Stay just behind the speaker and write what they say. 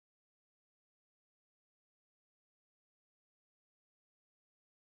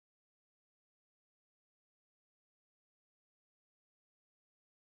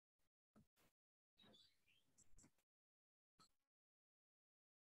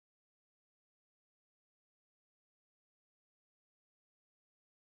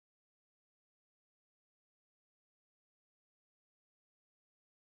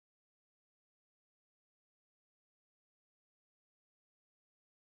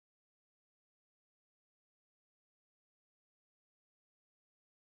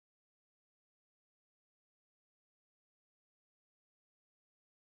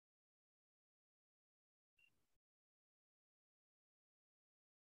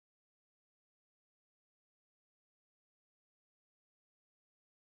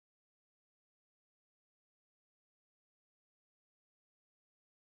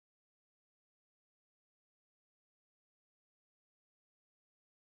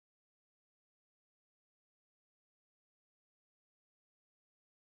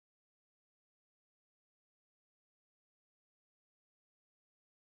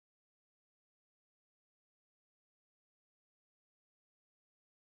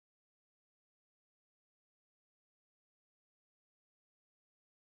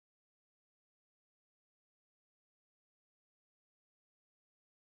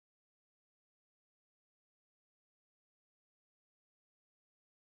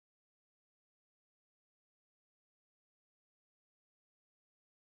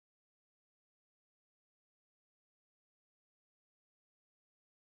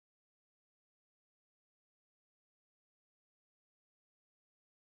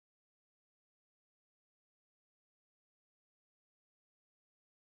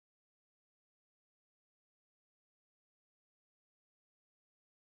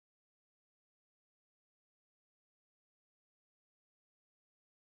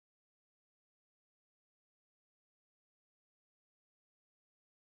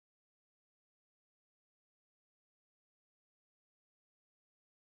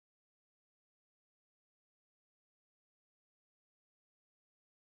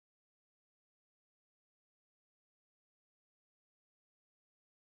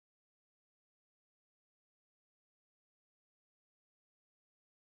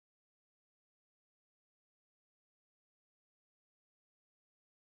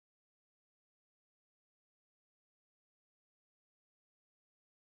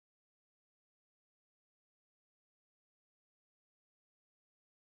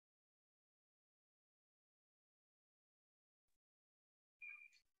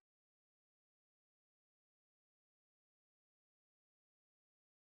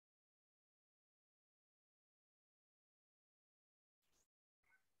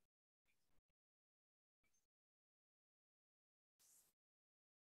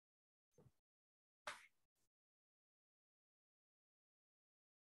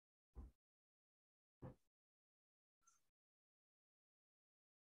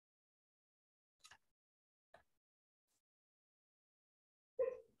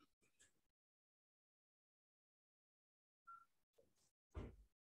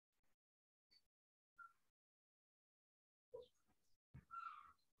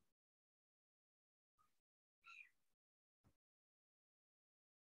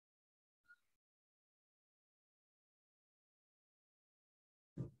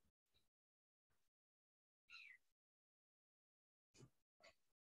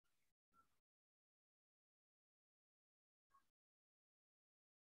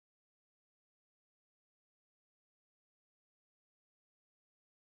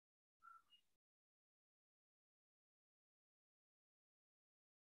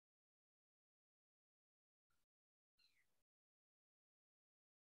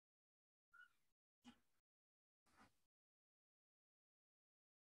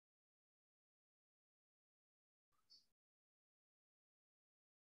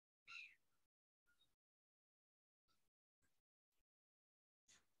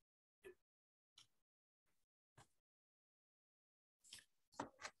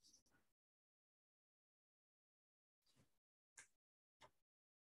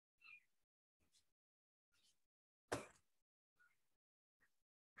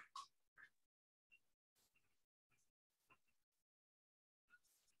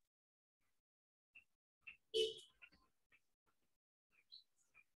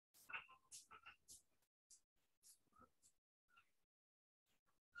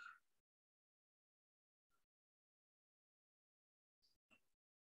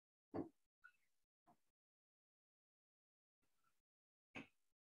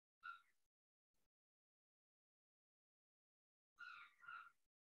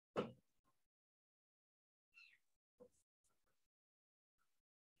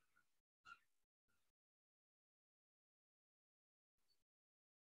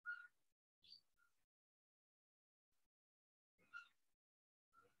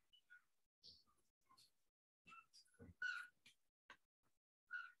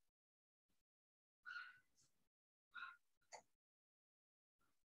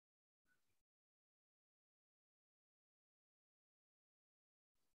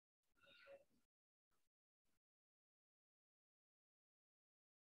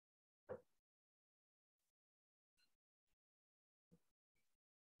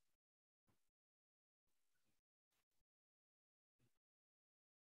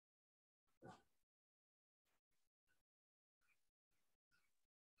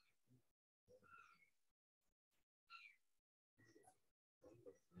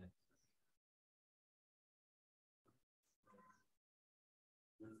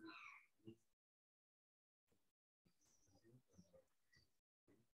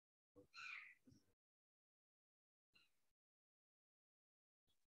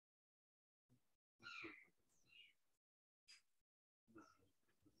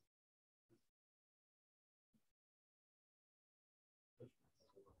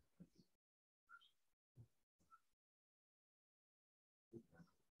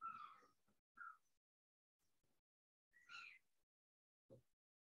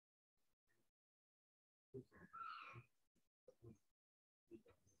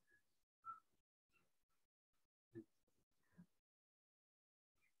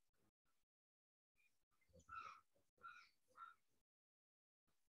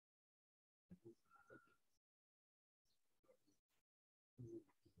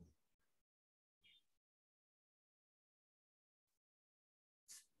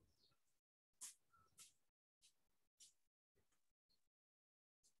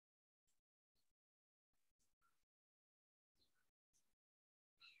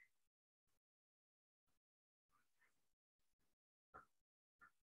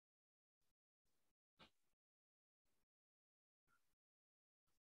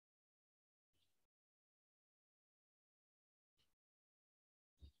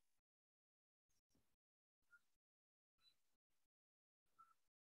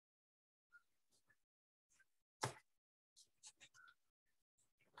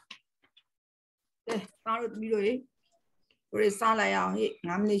Taro the middle, or a salad out here,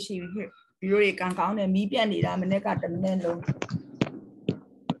 namely she here. You can count and me and it. I'm a neck at the men.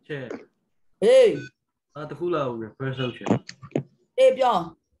 Hey, the hula first ocean. Hey,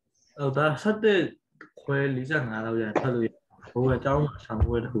 Bill. Oh, that's the queer Lisa and I tell you, who are down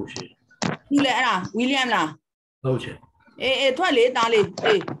somewhere who she. William La. Ocean. Eh, toilet, darling.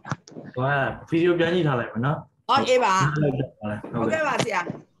 Eh. Why, Physio Janny Talent, no? Oh, Eva. Okay,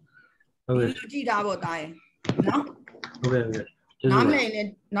 Vasia. You did about die. No? Okay.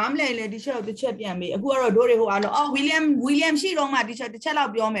 Namely, the show the champion me. Who are Dory who are oh William Shiroma, the child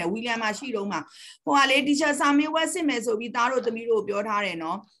of Yome, William Shiroma, who are lady Sammy Wessimes, or Vitaro the middle of your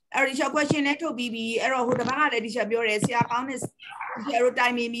Hareno. A question to BB, error who the bad edition of your account zero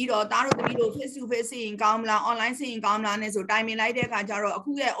time in middle, Taro the middle, face to face in Kamla, online seeing Kamla, so time in like Kajaro,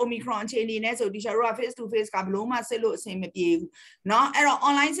 who Omicron chaining, so Dishara face to face Kabloma, Selo, same view. No, error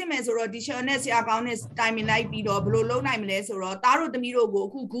online semes or Dishones account is time in like below, low time less or Taro the middle go,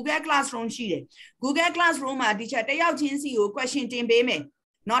 Google Classroom sheet. Google Classroom, teacher, they out you question team baby.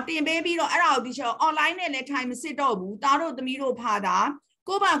 Not in baby or around teacher online and time sit up, Taro the middle pada,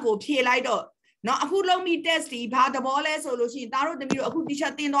 go back go pay light up. No, who long me testy, part the ball as solution, Taro the middle, who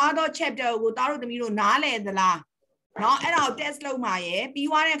teacher in the other chapter, go Taro the middle, nale the la. No, and I'll test low my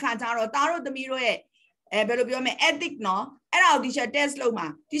B1 and Cantaro, Taro the middle, ethic no, and I'll teacher test low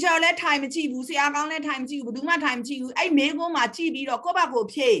ma. Teacher let time to you, see, I can't let time to you, do my time to you, I may go my TV or go back go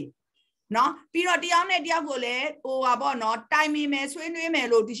pay. No, Piro Diane Diagole, or about not time me, swing me,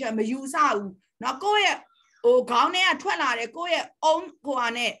 teacher, me use out. Now go here, oh, Gaune at 12, go here, own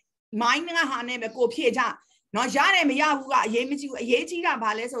Koane. Mining a hane go pieja. No jare me ya yemichi yechira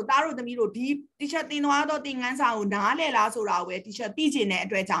palace or Taro the middle deep teacher in other thing and sound nale la sura where teacher teaching at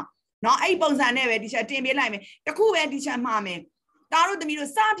dweta. No apples and never teacher timmy lime. The cool teacher mammy. Taro the middle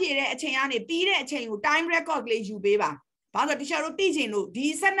start here at Chayani, Tire chain time record lay you beba. Father teacher teaching no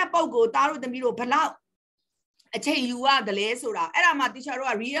decent apogo Taro the middle palau. A chain you are the lesura. Erama teacher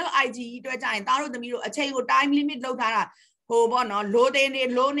real IG dweta and Taro the middle a chain time limit logara. Oh, no, low day,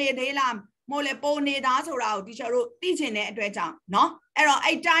 low day, they lamb, mole pony, that's around, teacher, teaching it to a town. No,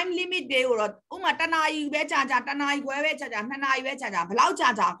 a time limit day or Umatana, you better, Jatana, where Jatana,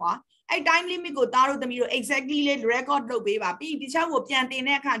 Palau a time limit go down the mirror exactly let record no baby. Teacher will plant in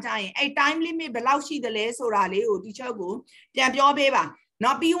a cantain. A time limit below she the less or a leo, teacher go, jab your baby.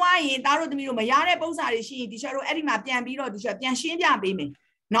 Not be why in Taro the mirror, Mayare Bosa, she, teacher, Eddie Mapian, Biro, teacher, Pian, baby.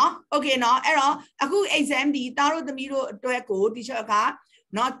 No, okay, no, error. A good exam, the Taro the Miro to a code, teacher car,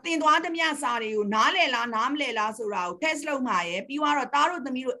 nothing to other Miasari, Nalela, Namlela, Surau, Tesla Maye, you are a Taro the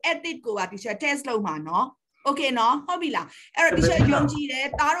Miro ethic go at teacher Tesla man, no? Okay, no, Hobila. Error teacher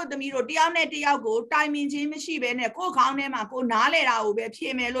Yonji, Taro the Miro, Diane Diago, time in Jim Shiben, a co counter, go Nalela, over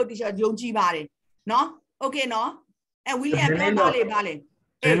PMLO teacher Yonji Valley. No, okay, no, and William Valley.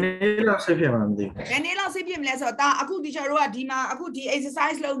 Vanilla CPM less or that. I could teach a Dima, I could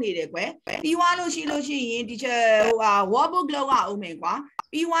exercise low needed. Be one Loshi, teacher who are wobble glow out Omega.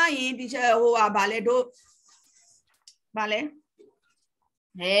 Be one teacher who are ballet.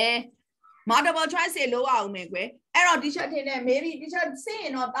 Hey, mother will try say low out Omega. Error teacher, maybe teacher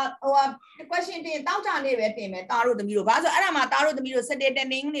saying or the question being downtown never came at Taro the Miro. Bazo Arama Taro the Miro said that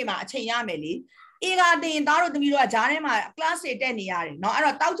name Chayameli. Ega the Taro the Miro Janema class 10 years. No,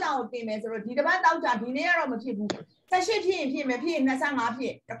 I don't doubt payments or did about doubt dinner of people. Sashay him a pin, Nasanga,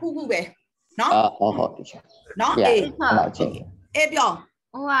 a cuckoo. No, no, Ebio.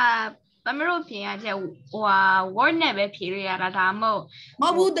 Wow, Pameropian, war never period at Amo.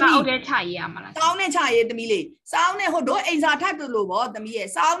 Mabu the Mother Chayamala. Sound and Chay the Millie. Sound and Hodo is a type of low, the me.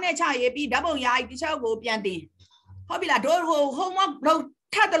 Sound and Chay be double yai, the shall go pianti. Hobila door homework no.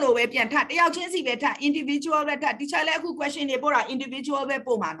 Tatalo web and tat, the agency beta, individual beta, teacher who question a individual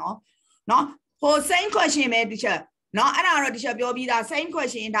webomano. No, for same question, teacher. No, and our teacher will be the same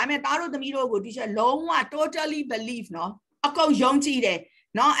question. I mean, Taro the Miro would teacher long one totally believe, no. A co young tea.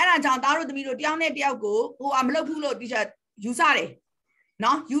 No, and I don't Taro the Miro down at Diago, who am local teacher, you sorry.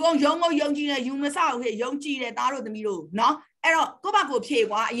 No, you own young or young gina, you must out here, young tea at Taro the Miro. No, error, go back up here,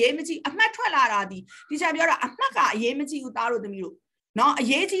 Yemity, a metrolaradi. Teacher, you're a maka, Yemity, Taro the Miro. No,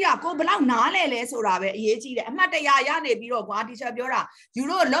 Yetia go below Nale, so Rabbit, Yeti, Mataya, ne Biro, Guatisha Biora, you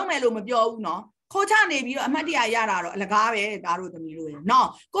know, Lomelo Mabio, no, Kota ne Biro, Matia Yara, Lagave, Daru the Miru.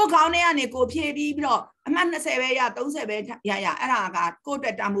 No, go down there and go Pie Biro, Amanda Sevea, those Yaya, Araga, go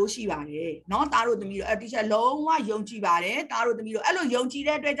to Tamushi, no, Daru the Miru, a teacher low, Yonchi Vare, Daru the Miru, Hello, Yonchi,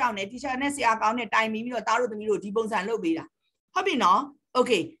 that down, a teacher, Nessia, found a time, Daru the Miru, Dibons and Lobida. Hobby no,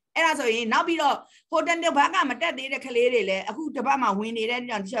 okay. And so now be up for then the Bagama that they declared who the Bama winning and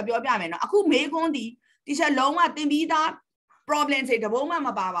Shabio Bamana, who make on the teacher လုံးဝသင်ပြီးသား problem တွေတဘုံမှမ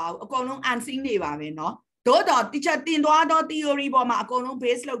ပါပါဘူးအကုန်လုံး unseen နေပါပဲเนาะသို့တော့ teacher သင်သွားသော theory ပေါ်မှာအကုန်လုံး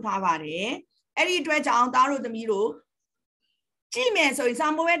base လုပ်ထားပါတယ်အဲ့ဒီအတွက်ကြောင့်သားတို့သမီးတို့ကြည့်မယ်ဆိုရင်စာ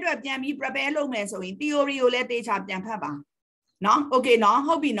မိုးအတွက်ပြန်ပြီး prepare လုပ်မယ်ဆိုရင် theory ကိုလည်းသေချာပြန်ဖတ်ပါเนาะ okay เนาะ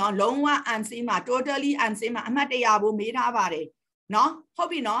ဟုတ်ပြီเนาะလုံးဝ unseen မှာ totally unseen မှာအမှတ်တရဖို့မေးထားပါတယ်เนาะဟုတ်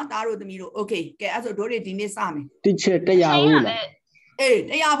ပြီเนาะသားတို့သမီးတို့ okay ကဲအဲ့ဆိုတို့တွေဒီနေ့စမယ် teacher တရားဘူးလားအေး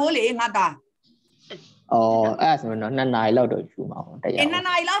တရားဖို့လေငါသားအော်အဲ့ဆိုတော့2နာရီလောက်တော့ယူမှာပေါ့တရားအေး2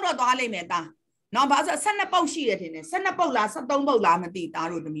နာရီလောက်တော့သွားလိမ့်မယ်သားနော်ဘာလို့12ပုတ်ရှိတယ်ထင်တယ်12ပုတ်လား13ပုတ်လားမသိသား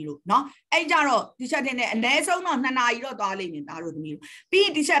တို့သမီးတို့နော်အဲ့ကြတော့ဒီချက်တင်တဲ့အနည်းဆုံးတော့2နာရီတော့သွားလိမ့်မယ်သားတို့သမီးတို့ပြီးရ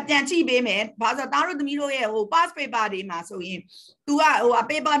င်ဒီချက်ပြန်ကြည့်ပေးမယ်ဘာလို့သားတို့သမီးတို့ရဲ့ဟို pass paper တွေမှာဆိုရင် तू ကဟို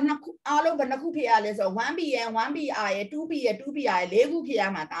paper နှစ်ခုအားလုံးဘယ်နှခုဖြေရလဲဆို 1B ရယ် 1BR ရယ် 2B ရယ် 2BR ရယ်4ခုဖြေရ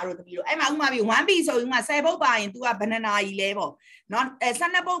မှာသားတို့သမီးတို့အဲ့မှာဥမာပြီး 1B ဆိုရင်က10ပုတ်ပါရင် तू ကဘယ်နှနာရီလဲပေါ့နော်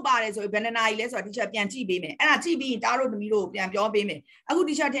12ပုတ်ပါတယ်ဆိုရင်ဘယ်နှနာရီလဲဆိုတာဒီချက်ပြန်ကြည့်ပေးမယ်အဲ့ဒါကြည့်ပြီးရင်သားတို့သမီးတို့ပြန်ပြောပေးမယ်အခု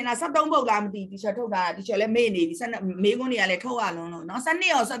ဒီချက်ထင်တာ13ပုတ်လားမသိဒီချက်ထုတ်တာဒီချက်လည်းမေ့နေပြီမေးခွန်းတွေကလည်းထုတ်ရလုံးလို့နော်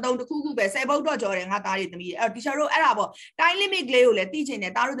12ရော13တခုခုပဲ10ပုတ်တော့ကြော်တယ်ငါသားတွေသမီးအဲ့ဒီချက်တို့အဲ့ဒါပေါ့ time limit လေးကိုလည်းသိချင်တ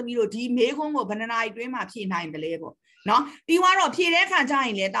ယ်သားတို့သမီးတို့ဒီမေးခွန်းကိုဘယ်နှနာရီတွင်းမှာဖြေနိုင်တယ်လဲပေါ့နော်ပြီးတော့ဖြေတဲ့ခါကျရ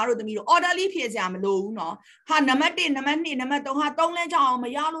င်လေသားတို့သမီးတို့ orderly ဖြေစရာမလိုဘူးနော်ဟာနံပါတ်1နံပါတ်2နံပါတ်3ဟာ3လဲချအောင်မ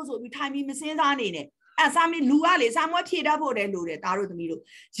ရလို့ဆိုပြီးထိုင်ပြီးမစင်းစားနေနဲ့အဲ့စာမီလူကလေစာမွဲဖြေတတ်ဖို့တည်းလိုတယ်သားတို့သမီးတို့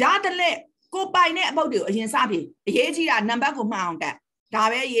ရတယ်လေကိုပိုင်တဲ့အပုတ်တွေကိုအရင်စဖြေအရေးကြီးတာနံပါတ်ကိုမှန်အောင်တက်ဒါ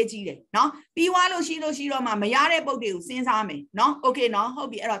ပဲအရေးကြီးတယ်နော်ပြီးွားလို့ရှိတော့မှမရတဲ့ပုတ်တွေကိုစဉ်းစားမယ်နော်โอเคနော်ဟုတ်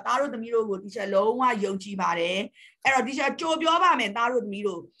ပြီအဲ့တော့သားတို့သမီးတို့ကို teacher လုံးဝယုံကြည်ပါတယ်အဲ့တော့ teacher ကြိုပြောပါမယ်သားတို့သမီး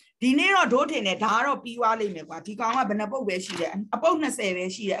တို့ဒီနေ့တော့ဒိုးထင်တယ်ဒါကတော့ပြီးွားလိမ့်မယ်ကွာဒီကောင်ကဘယ်နှပုတ်ပဲရှိတယ်အပုတ်20ပဲ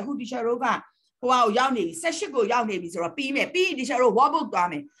ရှိတယ်အခု teacher တို့ကဟိုဟာကိုရောက်နေပြီ18ကိုရောက်နေပြီဆိုတော့ပြီးမယ်ပြီးရင် teacher တို့ workbook သွား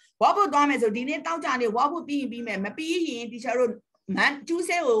မယ် workbook သွားမယ်ဆိုဒီနေ့တောက်ကြနေ workbook ပြီးမယ်မပြီးရင် teacher တို့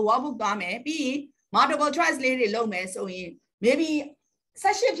Tuesday ကို workbook သွားမယ်ပြီးရင် multiple choice လေးတွေလုပ်မယ်ဆိုရင် maybe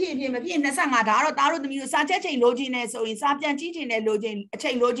 18ဖြစ်မဖြစ်25ဒါကတော့သားတို့သမီးတို့စာချက်ချိန်လိုချင်နေဆိုရင်စာပြန်ကြည့်ချင်တယ်လိုချင်အချိ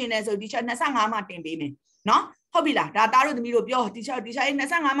န်လိုချင်တယ်ဆိုဒီချက်25မှတင်ပေးမယ်နော်ဟုတ်ပြီလားဒါသားတို့သမီးတို့ပြောဒီချက်ရေး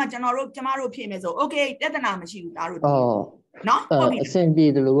25မှကျမတို့ဖြည့်မယ်ဆို okay ပြဿနာမရှိဘူးသားတို့နော်ဟုတ်ပြီအဆင်ပြေ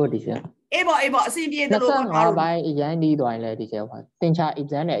တယ်လို့ပေါ့ဒီချက်အေးပေါ့အဆင်ပြေတယ်လို့ပေါ့25ပိုင်းအရန်နီးသွားရင်လည်းဒီချက်ဟောတင်ချာ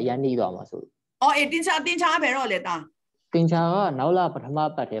exam နဲ့အရန်နီးသွားမှာဆိုအော်အေးတင်ချာပဲတော့လေသားတင်ချာကနောက်လာပထမ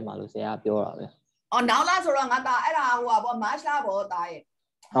ပတ်ထဲမှာလို့ဆရာပြောတာပဲအော်နောက်လာဆိုတော့ငါသားအဲ့ဒါဟိုပါပေါ့ March လာပေါ့သားရဲ့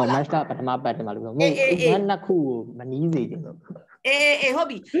ဟုတ် March လာပထမပတ်ထဲမှာလို့ပြောမို့နှစ်ခုကိုမနီးစေချင်လို့အေးဟုတ်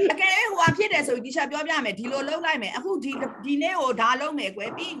ပြီအကယ်ဟိုဟာဖြစ်တယ်ဆိုရင်ဒီချက်ပြောပြမယ်ဒီလိုလုပ်လိုက်မယ်အခုဒီနေ့ကိုဒါလုပ်မယ်ကွ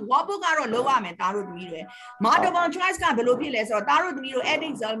ယ်ပြီး workbook ကတော့လုပ်ရမယ်သားတို့သမီးတွေ multiple choice ကဘယ်လိုဖြစ်လဲဆိုတော့သားတို့သမီးတို့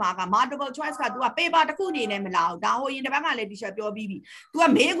edit cell မှာက multiple choice က तू က paper တစ်ခုအနေနဲ့မလာဘူးဒါဟိုရင်တစ်ပတ်ကလည်းဒီချက်ပြောပြီးပြီ तू က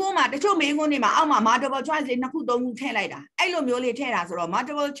မေးခွန်းမှာတချို့မေးခွန်းတွေမှာအောက်မှာ multiple choice လေး2ခု3ခုထည့်လိုက်တာအဲ့လိုမျိုးလေးထည့်တာဆိုတော့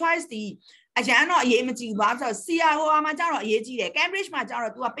multiple choice ဒီအရန်တော့အရေးမကြီးဘူးဆိုတော့ CRO မှာကျတော့အရေးကြီးတယ် Cambridge မှာကျ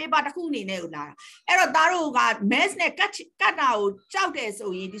တော့ तू က paper တစ်ခုအနေနဲ့ကိုလာတာအဲ့တော့သားတို့က math နဲ့ကတ်တာကိုကြောက်တယ်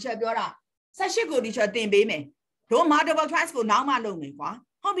ဆိုရင်ဒီချက်ပြောတာ18ကိုဒီချက်သင်ပေးမယ်တို့ multiple choice ကိုနောက်မှလုပ်မယ်ကွာ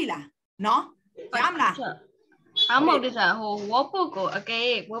ဟုတ်ပြီလားနော်ရမလားအမောက်တစားဟို workbook ကိုအကဲ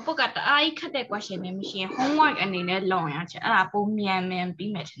workbook ကတအားခက်တဲ့ question တွေမရှိရင် homework အနေနဲ့လုပ်ရချင်အဲ့ဒါပုံမြန်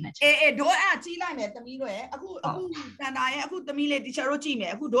ပြီးမယ်ထင်တယ်အေးတို့အဲ့ကြီးလိုက်မယ်သမီးတို့ရဲ့အခုတန်တာရဲ့အခုသမီးလေး teacher တို့ကြည့်မ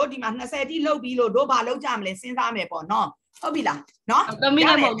ယ်အခုတို့ဒီမှာ20တိလုပ်ပြီးလို့တို့ဘာလုပ်ကြမလဲစဉ်းစားမယ်ပေါ့နော်ဟုတ်ပြီလားနော်သမီးလ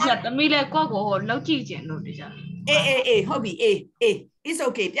ည်းမဟုတ်ဘူးသမီးလည်းကိုယ့်ကိုလုပ်ကြည့်ခြင်းလို့ teacher အေးဟုတ်ပြီအေး it's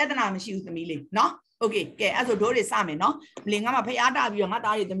okay ပြဿနာမရှိဘူးသမီးလေးနော်โอเคကဲအဲ့ဆိုတို့တွေစမယ်နော်လင်ငါမှဖျားတာပြီးတော့ငါ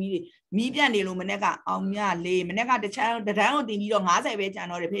သားတွေသမီးတွေမီးပြန့်နေလို့မနေ့ကအောင်မြလေးမနေ့ကတန်းကိုတင်ပြီးတော့90ပဲကျန်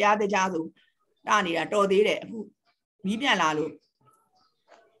တော့တယ်ဖျားတကြားဆိုတာနေတာတော်သေးတယ်အခုမီးပြန့်လာလို့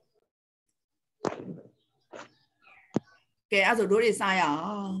ကဲအဲ့ဆိုတို့တွေစရအော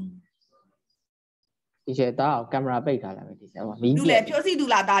င်ဒီချက်သားကင်မရာပိတ်ထားလိုက်မယ်ဒီချက်မီးပြန့်ဖြိုးစီသူ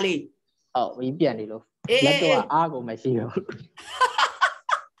လားသားလေးဟုတ်မီးပြန့်နေလို့လက်တော့အားကိုမရှိတော့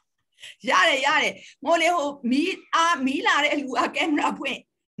ရတယ်ငိုလေဟိုမီးလာတဲ့လူကကင်မရာဖွင့်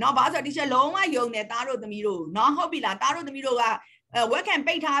နော်ဘာဆိုဒီချက်လုံးဝယုံတယ်သားတို့သမီးတို့နော်ဟုတ်ပြီလားသားတို့သမီးတို့ကwebcam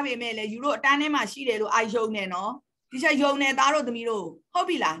ပိတ်ထားပေမဲ့လေယူတို့အတန်းထဲမှာရှိတယ်လို့ယုံတယ်နော်ဒီချက်ယုံတယ်သားတို့သမီးတို့ဟုတ်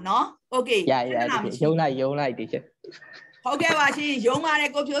ပြီလားနော်โอเคရယုံလိုက်ဒီချက်ဟုတ်ကဲ့ပါရှင်ယုံပါတ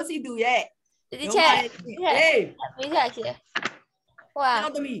ယ်ကိုဖြိုးစီသူရဲ့ဒီချက်ဟေးမိစားရှင်ဟိုက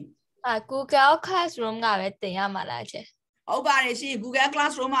သမီးGoogle Classroom ကပဲတင်ရမှာလားချက်ဟုတ်ပါတယ်ရှင် Google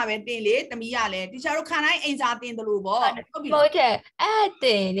Classroom မှာပဲတင်လေတမီးရလဲတခြားတို့ခံတိုင်းအိမ်စာတင်တယ်လို့ပေါ့ဟုတ်ပြီဟုတ်တယ်အဲ့တ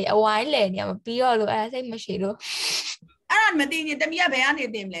င်လေအဝိုင်းလေနေမှာပြီးတော့လို့အဲ့စိတ်မရှိလို့အဲ့ဒါမတင်ရင်တမီးကဘယ်ကနေ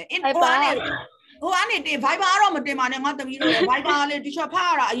တင်မလဲဟိုကနေတင် Viber တော့မတင်ပါနဲ့ငါတမီးတို့ Viber လေတခြားဖတ်ရ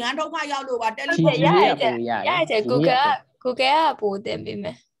တာအရန်ဒုက္ခရောက်လို့ပါ Telegram ရချက် Google ကပို့တင်ပေးမ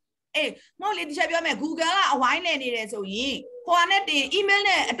ယ် more lady shall be a Google a wine and it is so ye. For an email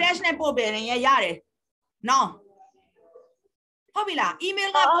attachment for bearing a yard. No. Hobila,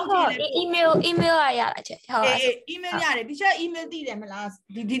 email email ရရချက်ဟုတ်ပါ email ရတယ်ဒီချက် email တည်တယ်မလား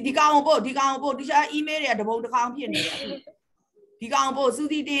ဒီကောင်ပို့ဒီချက် email တွေတပုံတစ်ကောင်ဖြစ်နေတယ်ဒီကောင်ပို့စု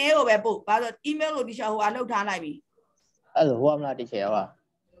စီတင်ရေးကိုပဲပို့ဘာလို့ email ကိုဒီချက်ဟိုအလုပ်ထားလိုက်ပြီအဲ့လိုဟိုမလားတချေ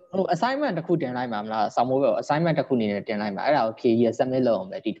ဟို assignment တစ်ခုတင်လိုက်မှာမလားဆောင်းမိုးပဲ assignment တစ်ခုနေနဲ့တင်လိုက်မှာအဲ့ဒါကို ဖြေရ submit လုပ်အောင်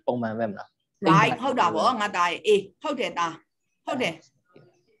ပဲဒီပုံမှန်ပဲမလား right ဟုတ်တာဗောငါသားရေဟုတ်တယ်သားဟုတ်တယ်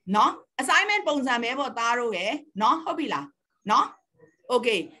နော် assignment ပုံစံပဲဗောသားတို့ရယ်နော်ဟုတ်ပြီလားနော်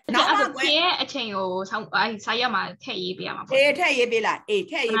Okay. Now I'm going to change your sound. I say, I'm a tea beer. Tea beer, a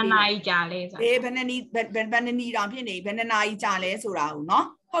tea night jales. A banana dumping, banana jales or out,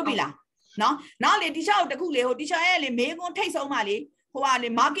 no? Hobila. No, now let this out the cool, teacher Ellie may go take so many who are the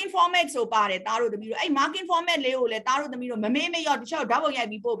marking format so bad at Taro the Miro. A marking format Leo, let Taro the Miro, may your teacher double yet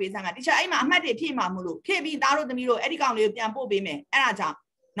before Bezanga. Teacher, I'm at a team, Mamulu, KB Taro the Miro, Eddie County, and Pobe me, Anata.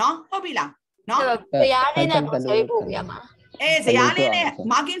 No, Hobila. No, they are in a the alien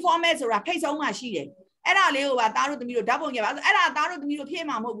marking formats or a case on my sheet. And I live at Taro the Miro double yet. And I Taro the Miro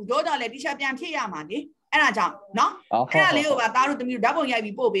Pima, who don't let Tisha Pian Piamadi. And I jump, no? And I live at Taro the Miro double yet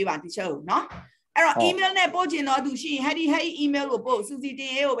before Baby at the show, no? And email net boating or do she had email or both Susie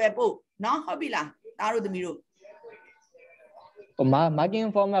Day over boat, no? Hobila, Taro the Miro.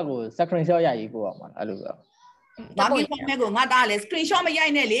 Marking format was second show. Yeah, you go on. I love Marking format go, not that screenshot me,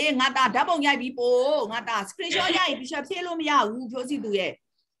 Yanelli, not that double yet before, not that screenshot yet, Bishop Telomia, who proceed to it.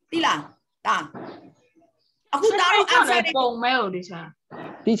 Tila, da. I could not answer the mail,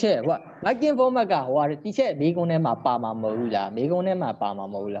 teacher, what? Marking format got what? Teacher, me go name my Pama Mola, me go name my Pama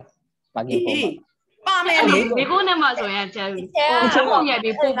Mola. Marking format. We go name my Zoya. Oh, yeah,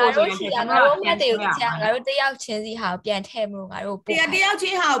 before I will change the house, and Temu. I will be a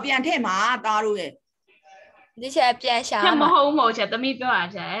house, and Tema, Daru. This is a sham home at the meat.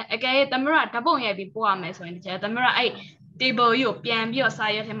 Again, the mirror double yet before my son. The mirror I table you, PM, your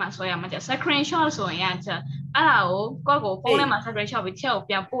side, and my soya, my second shot so answer. Oh, go, only my second shot with help,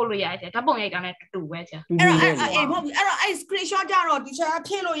 yeah, poorly at a double egg on it to wet. I screenshot or the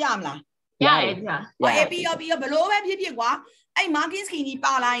Kilo Yamla. Yeah, be below and be I marking skinny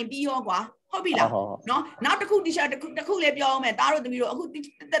bar be your gua. Hobila. No, not the cool t-shirt, the cool epiom and Taro the Miro,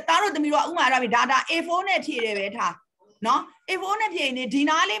 the Taro the Miro, Umarabi Dada, a phone at here. No, a phone at here,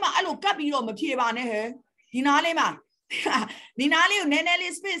 Dinalema, I look up your material on her. Dinalema. Dinali, Nenelli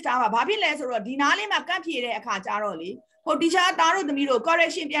space, our Papi Les or Dinalema can't hear a cataroli. For teacher Taro the Miro,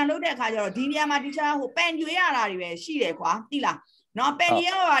 correction and load a cajar, Dinia Matisha, who pen you are, she Tila. No penny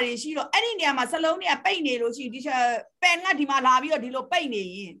or she any near Masalonia penny, she teacher pen at Malavi or Dilo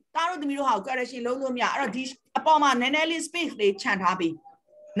penny. Taro the Miro, how correction Lolomia or dish upon my Nenelli space, they chant happy.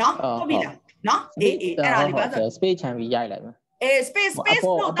 No, no, space and we a space,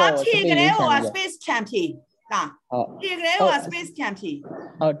 no, that's here or space champion. Here space champion.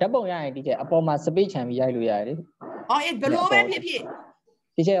 Oh, double yard, teacher, upon my space and we are. Oh, it below and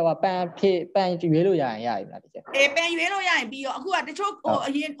teacher, what pan to yellow yard, a pen yellow yard be who at the choke or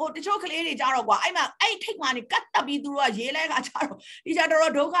the chocolate jar. I take money, cut the be through a yellow jar. These are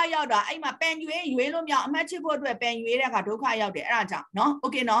the Doka Yada. I'm a pen you yellow match about to a pen you like a Doka Yada. No,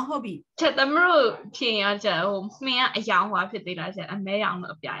 okay, no hobby. Chet the Muru King, me a young wife, a male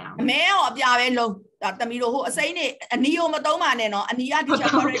of Yaya. Male of Yavelo, that the Miro saying it, a Neo Madoma, and the Yadisha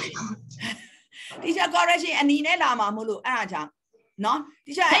correction. Teacher correction and Nina Lama Mulu Araja. No,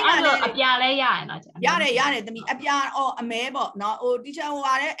 teacher, a Yare, the me a pian or a mable, no, or teacher who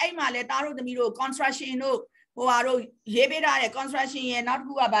are a male, Taro the Miro, construction, no, who are Yebeda, construction, not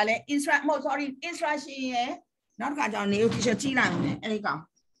who are ballet, instruction, not got on new teacher Tina, and it come.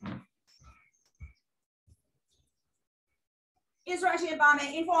 Instruction by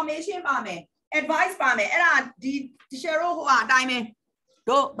me, information by me, advice by me, and the teacher who are diamond.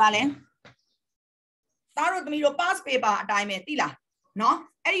 Go, ballet. Taro the Miro pass paper, diamond, Tila. No,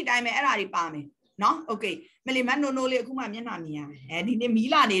 any time I palm. No, okay. Melimano no Kuma Yanania, and in the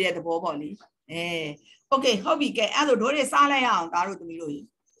Mila needed the Boboli. Okay, hobby get other Dore Sala, Taro the Miro.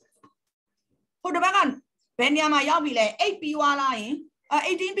 For the bagan, Benyama Yabile, 8 line,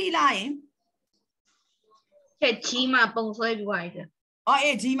 18 line. Chima Bonsway wide. Or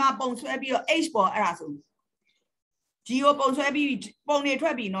a Jima Bonsway or H-ball Arasu. Geo Bonsway, Bone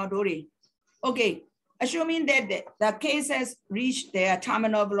Trabi, no Dore. Okay. Assuming that the cases reach their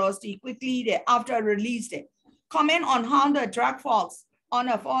terminal velocity quickly after release, comment on how the drug falls on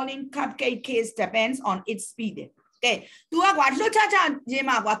a falling cupcake case depends on its speed. Okay, to a what Lucha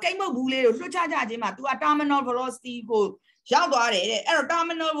Jima, what came of Bule, Lucha Jima, to a terminal velocity go ရောက်သွားတယ်တဲ့အဲ့တော့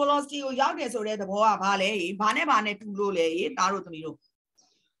terminal velocity ကိုရောက်တယ်ဆိုတဲ့သဘောကဘာလဲဘာနဲ့တူလို့လဲဒါတို့သမီးတို့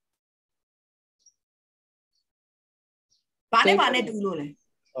ဘာနဲ့တူလို့လဲ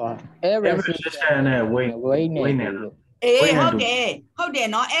air resistant နဲ့ weight နဲ့ ဟုတ်တယ်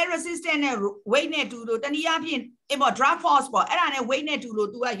နော် air resistant နဲ့ weight နဲ့တူလို့တနည်းအားဖြင့်drag force ပေါ့အဲ့ဒါနဲ့ weight နဲ့တူလို့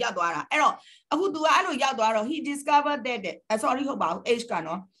तू ကရောက်သွားတာအဲ့တော့အခု तू ကအဲ့လိုရောက်သွားတော့ he discovered that sorry ဟုတ်ပါဘူး h က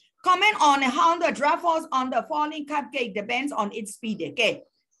နော် comment on how the drag force on the falling cupcake depends on its speed ကဲ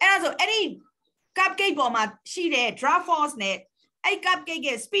အဲ့ဒါဆိုအဲ့ဒီ cupcake ပေါ်မှာရှိတဲ့ drag force နဲ့အဲ့ cupcake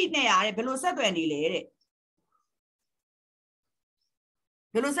ရဲ့ speed နဲ့ရတယ်ဘယ်လိုဆက်သွယ်နေလဲတဲ့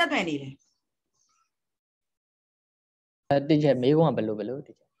ဘယ်လိုဆက်သွယ်နေလဲတကယ်မေးခွန်းကဘယ်လိုတက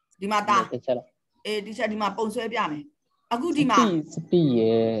ယ်ဒီမှာတာတကယ်ဒီမှာပုံဆွဲပြမယ်အခုဒီမှာ speed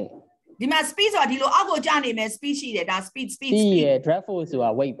ရဲ့ဒီမှာ speed ဆိုတာဒီလိုအောက်ကိုကျနေမယ် speed ရှိတယ်ဒါ speed ရဲ့ drag force ဆိုတာ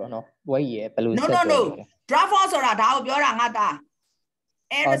weight ပေါ့နော် weight ရဲ့ဘယ်လိုဆက်သွယ် no drag force ဆိုတာဒါကိုပြောတာငါတာ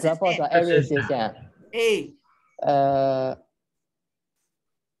air resistance air resistance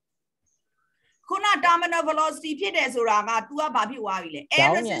ခုန terminal velocity ဖြစ်တယ်ဆိုတာက तू ကဘာဖြစ်သွားပြီလဲ air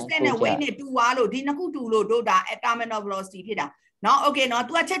resistance နဲ့ weight နဲ့တူသွားလို့ဒီနှစ်ခုတူလို့တို့ဒါ terminal velocity ဖြစ်တာနော် okay နော်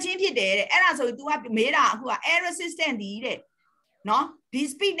तू ကချက်ချင်းဖြစ်တယ်တဲ့အဲ့ဒါဆိုရင် तू ကမေးတာအခုက air resistance ဒီတဲ့နော်ဒီ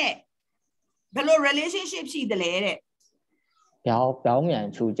speed နဲ့ဘယ်လို relationship ရှိတယ်လဲတဲ့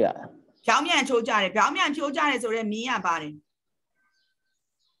ပြောင်းမြန်ချိုးကြတယ်ပြောင်းမြန်ချိုးကြတယ်ဆိုတော့မင်းရပါတယ်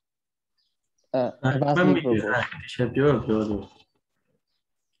ပြောလို့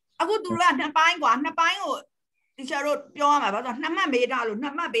အခုသူတို့ကနှစ်ပိုင်းကွာနှစ်ပိုင်းကိုတီချာတို့ပြောရမှာဘာလို့နှစ်မှတ်ပေးထားလို့နှ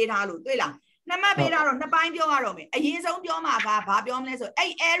စ်မှတ်ပေးထားလို့တွေ့လားနှစ်မှတ်ပေးထားတော့နှစ်ပိုင်းပြောရတော့မယ်အရင်ဆုံးပြောမှာကဘာပြောမလဲဆို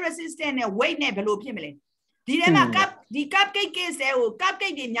အဲ့ air resistant နဲ့ weight နဲ့ဘယ်လိုဖြစ်မလဲဒီထဲမှာ cupcake case ကို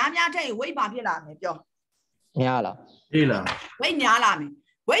cupcake တွေများထည့်ရင် weight ဘာဖြစ်လာမလဲပြောများလားအေးလား weight များလာမယ်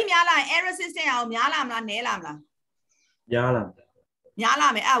weight များလာရင် air resistant အောင်များလာမလားနည်းလာမလားများလာ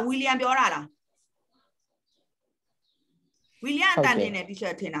မယ်ဝီလီယံပြောတာလားဝီလီယံအတန်တင်တယ်တီချာ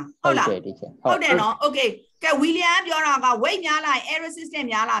ထင်တာဟုတ်လားဟုတ်တယ်နော်โอเคကဲဝီလီယံပြောတာက weight များလာရင် air resistance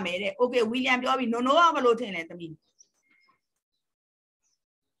များလာမယ်တဲ့โอเคဝီလီယံပြောပြီနိုကဘယ်လိုထင်လဲသမီး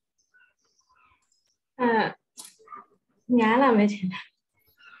များလာမယ်ထင်တ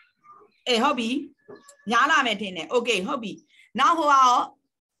ယ်ဟုတ်ပြီများလာမယ်ထင်တယ်โอเคဟုတ်ပြီနောက်ဟိုရော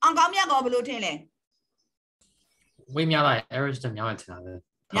အောင်ကောင်းမြတ်ကောဘယ်လိုထင်လဲ weight များလာရင် air resistance များမယ်ထင်တာပဲ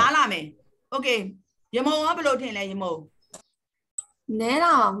များလာမယ်โอเคရမုံကဘယ်လိုထင်လဲရမုံနည်း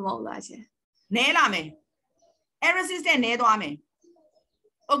လာမှာမဟုတ်လားရှင်နည်းလာမယ် air resistance နည်းသွားမယ်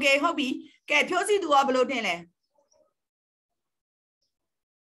โอเคဟုတ်ပြီကဲဖြိုးစီသူကဘယ်လိုထင်လဲ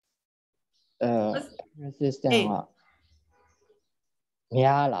resistance က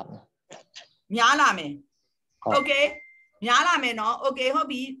များလာမယ်โอเคများလာမယ်နော်โอเคဟုတ်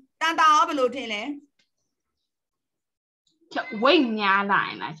ပြီတန်တာရောဘယ်လိုထင်လဲ weight များလာရ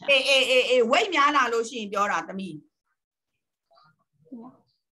င်လားအေး weight များလာလို့ရှိရင်ပြောတာသမီး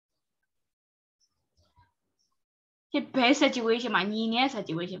ဘယ် situation မှာညီနေတဲ့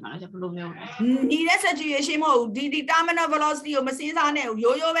situation မှာတော့ဘယ်လိုမျိုးလဲညီတဲ့ situation မဟုတ်ဘူးဒီ terminal velocity ကိုမစဉ်းစားနဲ့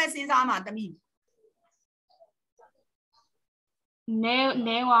ရိုးရိုးပဲစဉ်းစားမှာသမီး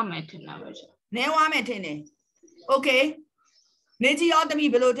နဲဝါမယ်ထင်တာပဲနဲဝါမယ်ထင်တယ် okay နေကြီးရောသ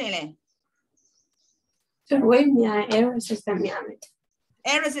မီးဘယ်လိုထင်လဲweight များ air resistance များမယ်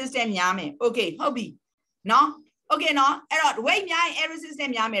air resistance များမယ် okay ဟုတ်ပြီနော် okay နော်အဲ့တော့ weight များရင် air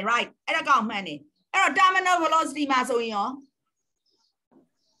resistance များမယ် right အဲ့ဒါကောက်မှန်တယ်အဲ့တော့ terminal velocity မှာဆိုရင်ရော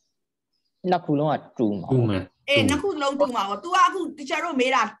နှစ်ခုလုံးကတူမှာနှစ်ခုလုံးတူမှာပေါ့ तू ကအခုတခြားတို့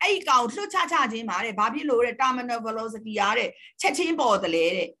မေးတာအဲ့ဒီကောင်လွှတ်ချခြင်းပါတဲ့ဘာဖြစ်လို့တဲ့ terminal velocity ရတဲ့ချက်ချင်းပေါ်တယ်လေ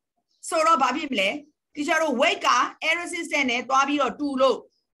တဲ့ဆိုတော့ဘာဖြစ်မလဲတခြားတို့ weight က air resistance နဲ့တွားပြီးတော့တူလို့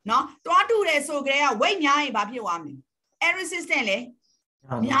နော်တွားတူတယ်ဆိုကြတဲ့က weight များရင်ဘာဖြစ်သွားမလဲ air resistance လေ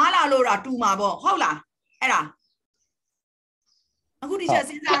များလာလို့တာတူမှာပေါ့ဟုတ်လားအဲ့ဒါအခုဒီချက်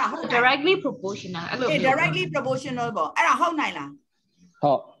စဉ်းစားတာဟုတ် directly proportional အဲ့လို directly proportional ပေါ့အဲ့ဒါဟုတ်နိုင်လား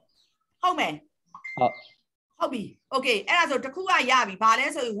ဟုတ်မယ်ဟုတ်ပြီ okay အဲ့ဒါဆိုတစ်ခုကရပြီဘာလဲ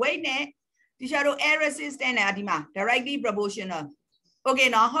ဆိုရင် weight နဲ့ဒီချက်တို့ air resistance နဲ့ဒီမှာ directly proportional okay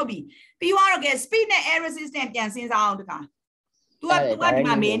နော်ဟုတ်ပြီပြီးသွားတော့ကဲ speed နဲ့ air resistance ပြန်စဉ်းစားအောင်တခါ तू ကဒီ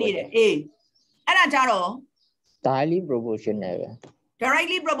မှာမင်းနေတယ်အဲ့ဒါကြတော့ directly proportional ပဲ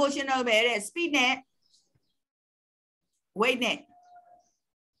directly proportional ပဲတဲ့ speed နဲ့ weight နဲ့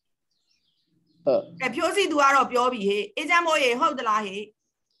ကဲဖြိုးစီ तू ကတော့ပြောပြီဟေးအေးချမ်းမိုးရေဟုတ်သလားဟေး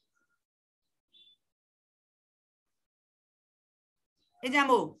အေးချမ်း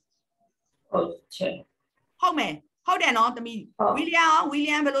မိုးဟုတ်ချက်ဟုတ်မယ်ဟုတ်တယ်နော်သမီးဝီလီ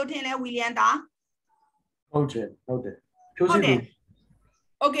ယံဘယ်လိုထင်လဲဝီလီယံတာဟုတ်တယ်ဖြိုးစီ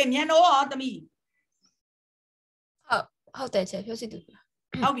okay မြန်တော့ရောသမီး ဟုတ်တယ်ချက်ပြောစီတူ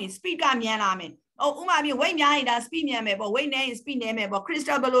ဟုတ်ပြီ speed ကမြန်လာမယ်။ဥမာပြ weight များရင်ဒါ speed မြန်မယ်ပေါ့ weight နည်းရင် speed နည်းမယ်ပေါ့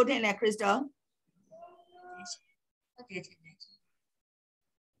crystal ဘယ်လိုထင်လဲ crystal ဟုတ်တယ်ထင်တ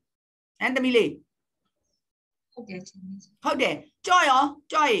ယ်။တမီးလေးဟုတ်တယ်ထင်တယ်ဟုတ်တယ်ကြော့ရော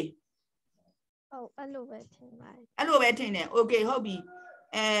ကြော့ရေဟုတ်အဲ့လိုပဲထင်ပါတယ်အဲ့လိုပဲထင်တယ် okay ဟုတ်ပြီ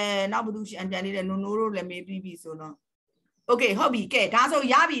နောက်ဘာလို့ရှိအန်တန်လေးလည်းနိုးနိုးတို့လည်းမေးပြီးပြီဆိုတော့ okay ဟုတ်ပြီကဲဒါဆို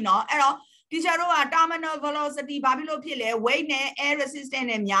ရပြီနော်အဲ့တော့ teacher တို့က terminal velocity ဘာဖြစ်လို့ဖြစ်လဲ weight နဲ့ air resistance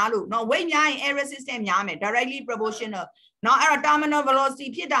နဲ့များလို့เนาะ weight များရင် air resistance များမယ် directly proportional เนาะအဲ့တော့ terminal velocity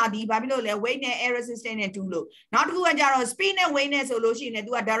ဖြစ်တာဒီဘာဖြစ်လို့လဲ weight နဲ့ air resistance နဲ့တူလို့နောက်တစ်ခုကကြတော့ speed နဲ့ weight နဲ့ဆိုလို့ရှိရင်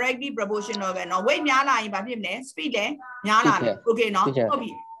तू က directly proportional ပဲเนาะ weight များလာရင်ဘာဖြစ်မလဲ speed လည်းများလာမယ် okay เนาะဟုတ်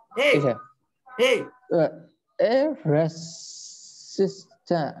ပြီဟေးair resistance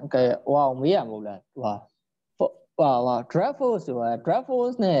ကဟောမေးရမဟုတ်လားဟောdrag force ဆိုတာ drag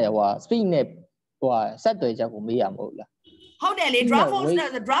force နဲ့ဟို speed နဲ့ဟိုဆက်သွယ်ချက်ကိုမေးရမဟုတ်လားဟုတ်တယ်လေ drag force နဲ့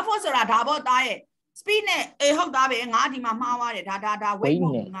drag force ဆိုတာဒါပေါ့သားရဲ့ speed နဲ့ဟုတ်သားပဲငါဒီမှာမှားသွားတယ်ဒါ weight မ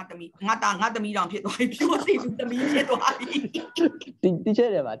ဟုတ်ငါသမီးငါသမီးတောင်ဖြစ်သွားပြီဖြိုးစီသမီးဖြစ်သွားပြီဒီချက်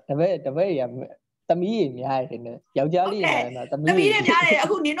တယ်ပါတပည့်ရသမီးကြီးများတယ်နဲ့ယောက်ျားလေးများတယ်နော်သမီးတွေများတယ်အ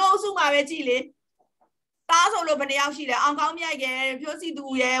ခုနင်တို့အုပ်စုမှာပဲကြည့်လေသားဆိုလို့ဘယ်နှယောက်ရှိလဲအောင်ကောင်းမြတ်ရဲ့ဖြိုးစီသူ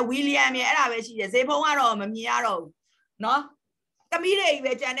ရဲ့ဝီလီယမ်ရဲ့အဲ့ဒါပဲရှိတယ်ဇေဖုံးကတော့မမြင်ရတော့ဘူးနော်သမီးတွေ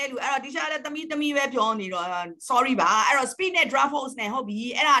ပဲကြံတဲ့လူအဲ့တော့ဒီရှာလည်းသမီးပဲပြောနေတော့ sorry ပါအဲ့တော့ speed နဲ့ drag force နဲ့ဟုတ်ပြီ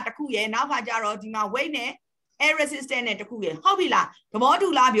အဲ့ဒါတခုရယ်နောက်ခါကျတော့ဒီမှာ weight နဲ့ air resistance နဲ့တခုရယ်ဟုတ်ပြီလားသဘောတူ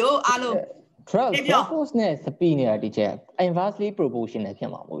လားဗျအားလုံး drag force နဲ့ speed နဲ့ဒီချက် inversely proportional ဖြ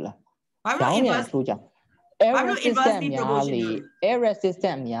စ်မှာမဟုတ်လားဘာလို့ inversely ကြောင့် air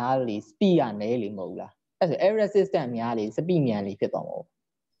resistance များလေ speed ကနည်းလေမဟုတ်လားအဲ့ဆို air resistance များလေ speed မြန်လေဖြစ်သွားမှာ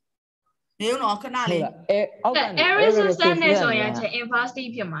နေဦးနော်ခဏလေး air resistance နဲ့ဆိုရင်ချက် inversely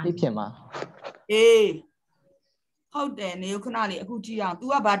ဖြစ်မှာအေးဟုတ်တယ်နေဦးခဏလေးအခုကြည့်အောင် तू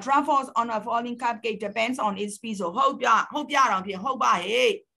ကဘာ drag force on a falling cupcake depends on its speed ဆိုဟုတ်ပြတော့ဖြစ်ဟုတ်ပါ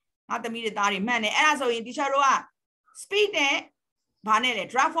ဟေးငါသမီးတွေသားတွေမှန်တယ်အဲ့ဒါဆိုရင် teacher တို့က speed နဲ့ဘာနဲ့လဲ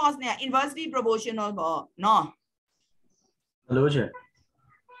drag force နဲ့ inversely proportional ပေါ့နော်ဘယ်လိုချက်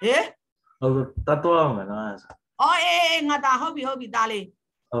ဟေးဟုတ်တတ်တော့အောင်နော်အေးငါသားဟုတ်ပြီသားလေး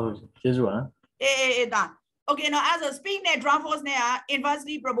ဟုတ်ကျေးဇူးပါအေးသား okay နော်အဲ့ဆို speed နဲ့ drag force နဲ့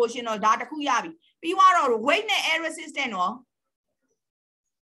inversely proportional ဒါတခုရပြီပြီးတော့ weight နဲ့ air resistance နော်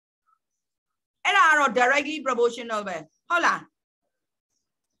အဲ့ဒါကတော့ directly proportional ပဲဟုတ်လား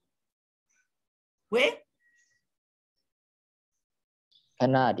ဝေးခ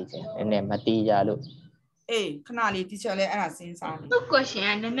ဏဒီစနည်းနည်းမတီးကြလို့အေးခဏလေး teacher လည်းအဲ့ဒါစဉ်းစားနေသူ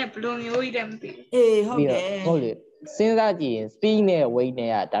question ကနည်းနည်းဘယ်လိုမျိုးကြီးလဲမသိဘူးအေးဟုတ်တယ်ဟုတ်လေစဉ်းစားကြည့်ရင် speed နဲ့ weight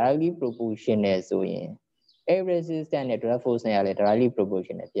နဲ့က directly proportional ဆိုရင် air resistance နဲ့ drag force နဲ့ကလည်း directly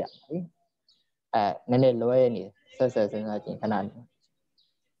proportional ပြနည်းနည်းလွဲနေဆက်စဉ်းစားကြည့်ခဏ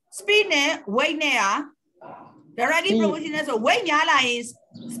speed နဲ့ weight နဲ့က directly proportional ဆို weight များလာရင်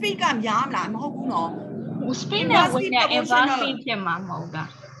speed ကများမလားမဟုတ်ဘူးနော် speed နဲ့ weight နဲ့ inversely ဖြစ်မှာမဟုတ်တာ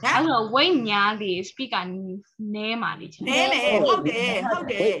အဲ့တော့ weight များလေ speed ကနည်းမှာလေနည်းမယ်ဟုတ်တယ်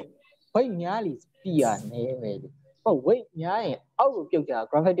weight များလေ speed ကနည်းမယ်ဟုတ် weight များရင်အောက်ကိုပြုတ်ကြ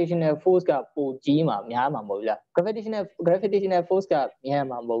gravitational force ကပိုကြီးမှာများမှာမဟုတ်လား gravitational force ကများ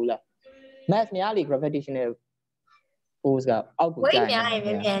မှာမဟုတ်လား mass များလေ gravitational force ကအောက်ကိုကျများရင်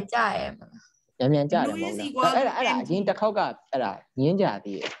မြန်ကြရဲမြန်ကြတယ်မဟုတ်လားအဲ့ဒါအရင်တစ်ခေါက်ကအဲ့ဒါညင်းကြ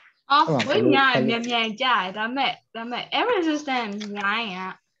သေးတယ်weight များရင်မြန်ကြတယ်ဒါပေမဲ့ air resistance များရ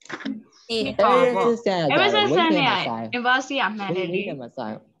င် air resistance နဲ့ inversely အမှန်တယ်လေ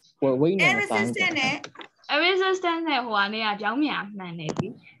weight နဲ့ air resistance နဲ့air resistance နဲ့ဟိုကနေကပြောင်းမြန်မှန်တယ်ပြီ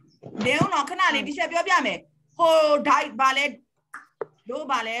နေဦးတော့ခဏလေးဒီချက်ပြောပြမယ်ဟို diet ဗာလဲတို့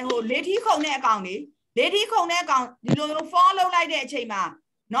ဗာလဲဟိုလေထီးခုံတဲ့အကောင်လေလေထီးခုံတဲ့အကောင်ဒီလိုမျိုး fall လုပ်လိုက်တဲ့အချိန်မှာ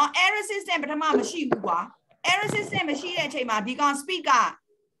နော် air resistance ပထမမရှိဘူးကွာ air resistance မရှိတဲ့အချိန်မှာဒီကောင် speed က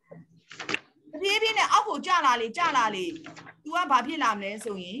ဖြည်းဖြည်းနဲ့အောက်ကိုကျလာလေ तू ကဘာဖြစ်လာမလဲ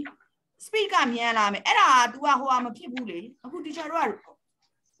ဆိုရင် speed ကမြန်လာမယ်အဲ့ဒါ तू ကဟိုဟာမဖြစ်ဘူးလေအခု teacher တို့က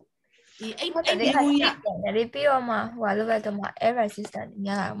ဒီအဲ့ဘူးကြီးတယ်ပြီးတော့မှဟိုလိုပဲတော့မှ air resistance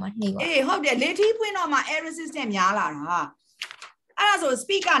များလာမှနှိမ့်ပါအေးဟုတ်တယ်လေထီးဖွင့်တော့မှ air resistance များလာတာအဲ့ဒါဆို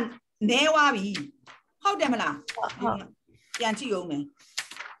speed ကနည်းသွားပြီဟုတ်တယ်မလားဟုတ်ပြန်ကြည့်အောင်မယ်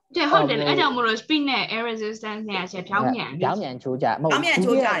ဟုတ်တယ်အဲ့ကြောင့်မလို့ speed နဲ့ air resistance နဲ့ချက်ဖြောင်းမြန်ချိုးကြမဟုတ်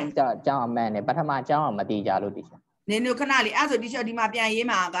ဘူးကျောင်းအမှန်နဲ့ပထမကျောင်းအောင်မတည်ကြလို့ဒီနင်တို့ခဏလေးအဲ့ဆို teacher ဒီမှာပြန်ရေး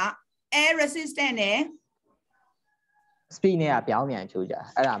မှာက air resistance နဲ့ speed နဲ့ကပြောင်းမြန်ချိုးကြ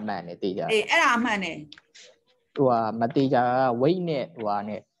အဲ့ဒါမှန်တယ်တည်ကြအေးအဲ့ဒါမှန်တယ်ဟိုဟာမတည်ကြက weight နဲ့ဟိုဟာ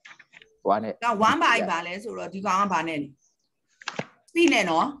နဲ့က1 by ပါလဲဆိုတော့ဒီကောင်ကဘာနဲ့လဲ speed နဲ့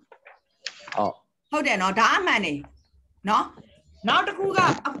နော်ဟုတ်တယ်နော်ဒါအမှန်တယ် နော်နောက်တစ်ခု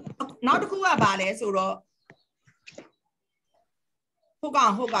ကဘာလဲဆိုတော့ဟုတ်ကော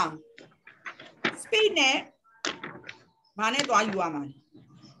င် speed နဲ့ဘာနဲ့တွားယူရမှာ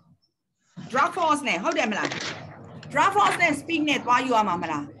drag force နဲ့ဟုတ်တယ်မလား drag force နဲ့ speed နဲ့တွားယူရမှာမ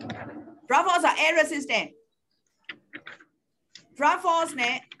လား drag force က air resistant drag force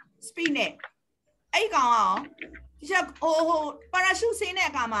နဲ့ speed နဲ့အဲ့ကောင်အောင်ဒီချက်ဟို parachute ဆင်းတဲ့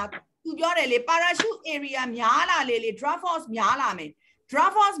အခါမှာသူပြောတယ်လေ parachute area များလာလေ drag force များလာမယ် drag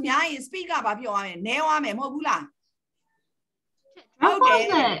force များရင် speed ကဘာပြောရမလဲနည်းသွားမယ်မဟုတ်ဘူးလား drag force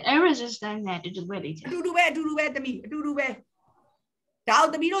နဲ့ air resistance နဲ့တူပဲလေအတူတူပဲတမီအတူတူပဲဒါအော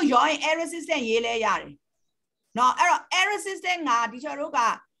င်တမီတို့ရောရင် air resistance ရေးလဲရတယ်နော်အဲ့တော့ air resistance ကဒီချက်တို့က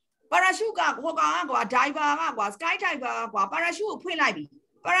parachute ကဟိုကောင်ကကွာ diver ကကွာ sky diver ကကွာ parachute ကိုဖွင့်လိုက်ပြီ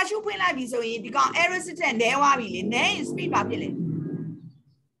parachute ဖွင့်လိုက်ပြီဆိုရင်ဒီကောင် air resistance နည်းသွားပြီလေနည်းရင် speed ဘာဖြစ်လဲ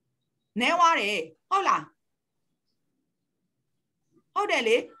နည်းသွားတယ်ဟုတ်လားဟုတ်တယ်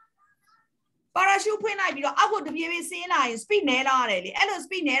လေ parachute ဖွင့်လိုက်ပြီးတော့အောက်ကိုတပြေးပြေးဆင်းလာရင် speed နည်းလာရတယ်လေအဲ့လို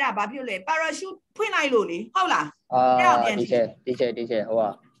speed နည်းတာဘာဖြစ်လဲ parachute ဖွင့်လိုက်လို့လေဟုတ်လားဒီချက်ဟို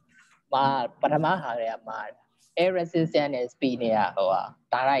ပါပထမဟာတွေကမှာ air resistance နဲ့ speed နဲ့ဟို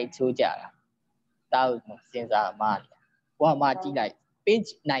ဒါလိုက်ချိုးကြတာတောက်စဉ်းစားမှာဟိုမှာကြည့်လိုက် page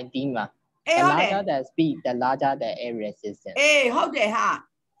 19မှာ the larger the speed the larger the air resistance ဟုတ်တယ်ဟာ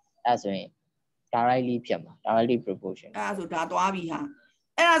အဲ့ဆိုရင် directly ဖြစ်မှာ directly proportion အဲ့ဆိုဒါသွားပြီဟာ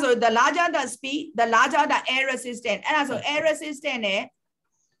အဲ့ဒါဆို the larger the speed the larger the air resistance အဲ့ဒါဆို air resistance နဲ့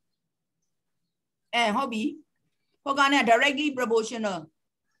ဟုတ်ပြီဟိုကနေ directly proportional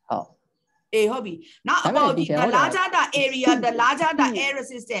ဟုတ်ဟုတ်ပြီနောက်အပေါ်ဒီ the larger the area the larger the air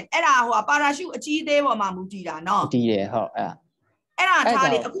resistance အဲ့ဒါဟို parachute အကြီးသေးပေါ်မှာမူတည်တာနော်တည်တယ်ဟုတ်အဲ့ဒါထား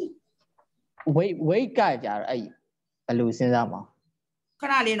လေအခု weight ကကြတော့အဲ့ဘယ်လိုစဉ်းစားမှာခ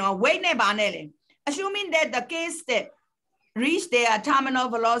ဏလေးနော် weight နဲ့ပါနဲ့လေ assuming that the case that reach their terminal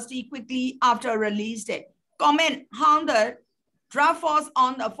velocity quickly after release comment how the drag force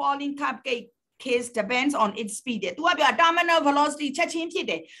on the falling cupcake case depends on its speed သူကပြော terminal velocity ချက်ချင်းဖြစ်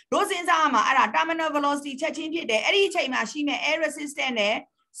တယ်တို့စဉ်းစားရမှာအဲ့ဒါ terminal velocity ချက်ချင်းဖြစ်တယ်အဲ့ဒီအချိန်မှာရှိမဲ့ air resistance နဲ့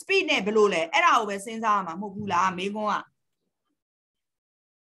speed နဲ့ဘယ်လိုလဲအဲ့ဒါကိုပဲစဉ်းစားရမှာမဟုတ်ဘူးလားမေးခွန်းက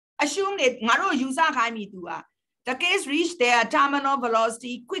assume လေငါတို့ယူဆခိုင်းပြီသူက the case reach their terminal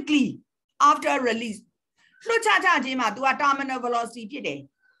velocity quickly after release လွှတ်ချခြင်းမှာ तू က terminal velocity ဖြစ်တယ်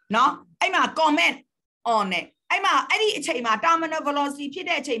เนาะအဲ့မှာ comment on နဲ့အဲ့မှာအဲ့ဒီအချိန်မှာ terminal velocity ဖြစ်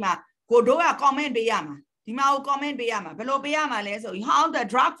တဲ့အချိန်မှာကိုတို့က comment ပေးရမှာဒီမှာကို comment ပေးရမှာဘယ်လိုပေးရမှာလဲဆိုရင် how the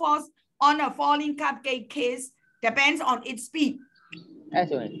drag force on a falling cupcake case depends on its speed အဲ့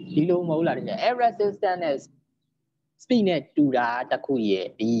ဆိုရင်ဒီလိုမဟုတ်လားတကယ် air resistance နဲ့ speed နဲ့တူတာတခုရဲ့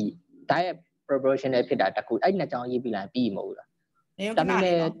ဒီ direct proportional ဖြစ်တာတခုအဲ့နှစ်ကြောင်းရေးပြီးလိုက်ပြီးမဟုတ်လား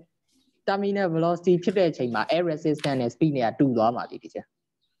terminal velocity ဖြစ်တဲ့အချိန်မှာ air resistance နဲ့ speed နဲ့တူသွားမှာလေဒီချက်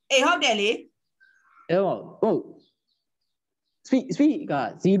ဟုတ်တယ်လေဟုတ် speed က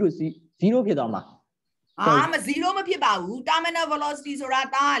0ဖြစ်သွားမှာမ0မဖြစ်ပါဘူး terminal velocity ဆိုတာ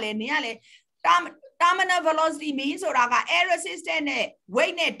တားရလေနင်ကလေ terminal velocity mean ဆိုတာက air resistance နဲ့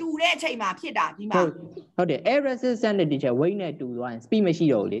weight နဲ့တူတဲ့အချိန်မှာဖြစ်တာဒီမှာဟုတ်တယ် air resistance နဲ့ဒီချက် weight နဲ့တူသွားရင် speed မရှိ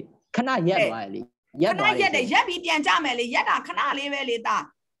တော့ဘူးလေခဏရက်သွားရလေရက်ပြီးပြန်ကြမယ်လေရက်တာခဏလေးပဲလေတာ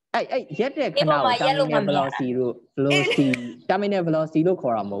အဲ့ရက်တဲ့ခဏကို terminal velocity လို့ velocity terminal velocity လို့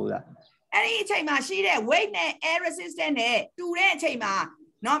ခေါ်တာမဟုတ်လားအဲ့ဒီအချိန်မှာရှိတဲ့ weight နဲ့ air resistance နဲ့တူတဲ့အချိန်မှာ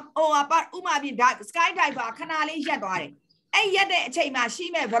နော်ဟိုဥမာပြ sky diver ခဏလေးရက်သွားတယ်အဲ့ရက်တဲ့အချိန်မှာရှိ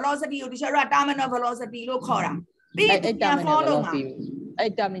မဲ့ velocity ကိုဒီချက်တော့ terminal velocity လို့ခေါ်တာပြီးရင်ပြန် follow မှာ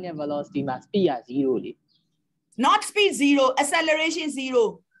အဲ့ terminal velocity မှာ speed က0လေ not speed 0 acceleration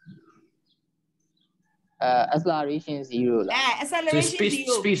 0 acceleration 0လားacceleration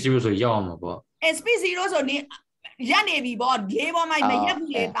 0 speed 0ဆိုရောက်မှာပေါ့speed 0ဆိုနေရက်နေပြီပေါ့လေပေါ်မှာမရက်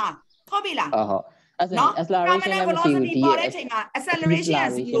ဘူးလေတာဟုတ်ပြီလားဟုတ်acceleration လည်းမရှိဘူးဒီရဲ့ acceleration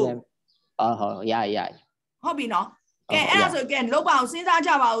က0ဟုတ်ရဟုတ်ပြီနော်ကဲအဲ့ဒါဆိုကဲလောက်ပါအောင်စဉ်းစား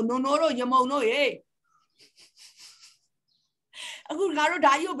ကြပါဦးနိုးတို့ရမုံတို့ရေအခုငါတို့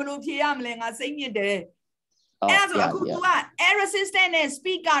ဓာကြီးကိုဘယ်လိုဖြေရမလဲငါစိတ်ညစ်တယ်အဲ့ဒါဆိုအခု तू က air resistance နဲ့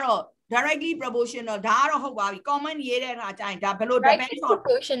speed ကတော့ directly proportional ဒါကတော့ဟုတ်ပါပြီ comment ရေးတဲ့အခါကျရင်ဒါဘယ်လို depend on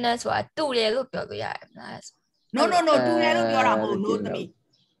proportional ဆိုတာတူတယ်လို့ပြောလို့ရတယ်မလား no တူတယ်လို့ပြောတာမဟုတ်လို့သမီး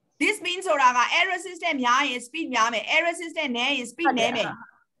this means ဆိုတာက air resistance များရင် speed များမယ် air resistance နည်းရင် speed နည်းမယ်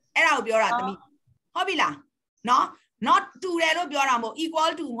အဲ့ဒါကိုပြောတာသမီးဟုတ်ပြီလားနော် not တူတယ်လို့ပြောတာမဟုတ်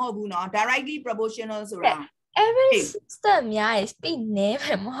equal to မဟုတ်ဘူးနော် directly proportional ဆိုတာ air resistance များရင် speed နည်းမ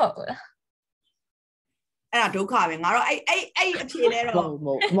ယ်မဟုတ်လားအဲ့ဒါဒုက္ခပဲငါတော့အဲ့အဖြေလဲတော့မ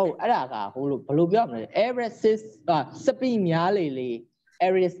ဟုတ်အဲ့ဒါကဟိုလိုဘယ်လိုပြောမလဲ air resist speed များလေ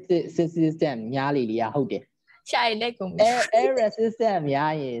air resistance များလေကဟုတ်တယ် Chai like me. air resistance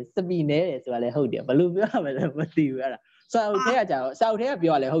များရင် speed နည်းတယ်ဆိုတာလည်းဟုတ်တယ်ဘယ်လိုပြောရမလဲမသိဘူးအဲ့ဒါစာအုပ်ထဲကကြာတော့စာအုပ်ထဲက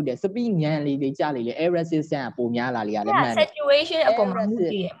ပြောရလဲဟုတ်တယ် speed ညံလေးလေးကြာလေလေ air resistance ကပိုများလာလေရတယ်မှန်တယ် situation အပေါ်မှာမူ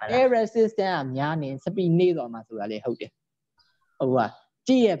တည်ရမှာလား air resistance ကများနေ speed နေသွားမှာဆိုတာလည်းဟုတ်တယ်ဟုတ်ပါ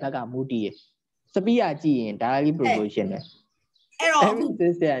ကြည့်ရဲ့ဘက်ကမူတည်ရ speed ကကြည့်ရင် directly proportion ပဲအဲ့တော့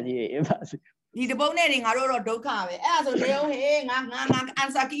resistance ကြီးရပါစေဒီတပုတ်နဲ့တွေငါတို့တော့ဒုက္ခပဲအဲ့ဒါဆိုလေဟေးငါ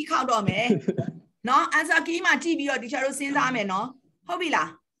answer key ခောက်တော့မယ်နော် answer key မှာကြည့်ပြီးတော့ဒီချက်တို့စဉ်းစားမယ်နော်ဟုတ်ပြီလား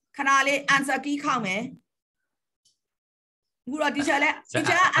ခဏလေး answer key ခောက်မယ်အခုတော့ဒီချက်လဲဒီ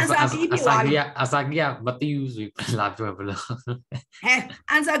ချက် answer key ပြသွားပြီအစာကီမတိဘူးဆိုလာပြောဘလို့ဟဲ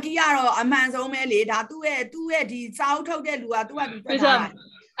answer key ကတော့အမှန်ဆုံးပဲလေဒါသူ့ရဲ့ဒီစာအုပ်ထုတ်တဲ့လူကသူ့ကဒီပြတာ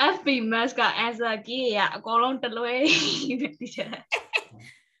FB mask က answer key ရအကုန်လုံးတလွဲဒီချက်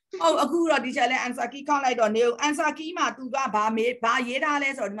ဟုတ်အခုတော့ဒီချက်လဲ answer key ခောက်လိုက်တော့နေ answer key မှာသူကဘာရေးထားလဲ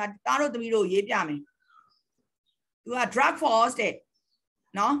ဆိုတော့ဒီမှာသားတို့သမီးတို့ရေးပြမယ်သူက drug force တဲ့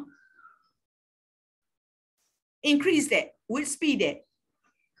နော် increase တဲ့ with speed တဲ့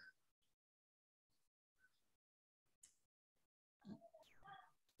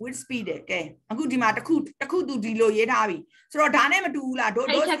with speed တဲ့ကဲအခုဒီမှာတစ်ခုသူဒီလိုရေးထားပြီဆိုတော့ဒါနဲ့မတူဘူးလားတို့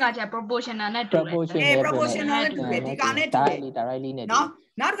အဲ့ချက်ကကျ proportional နဲ့တူတယ် proportional နဲ့တူတယ်ဒီကနဲ့တူတယ် directly နဲ့နော်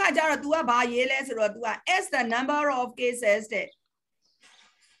နောက်တစ်ခါကျတော့ तू ကဘာရေးလဲဆိုတော့ तू က as the number of cases တဲ့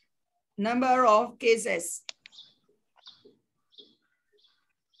number of cases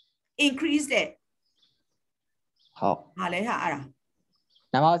increase တဲ့ဟုတ်ဟာလဲဟာအဲ့ဒါ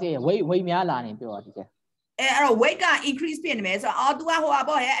နံပါတ်စီ weight များလာနေပြောတာဒီကအဲ့တော့ weight က increase ဖြစ်နေမယ်ဆိုတော့အော် तू ကဟိုပါ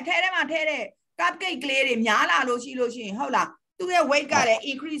ပေါ့ဟဲ့အထဲထဲမှာထဲတဲ့ cupcake ကလေးတွေများလာလို့ရှိရင်ဟုတ်လားသူ့ရဲ့ weight ကလည်း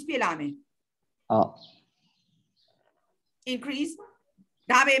increase ဖြစ်လာမယ်ဟုတ် increase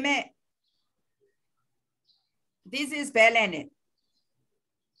ဒါပေမဲ့ this is balance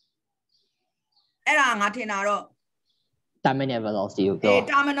အဲ့ဒါငါထင်တာတော့ terminal velocity ကိုပြော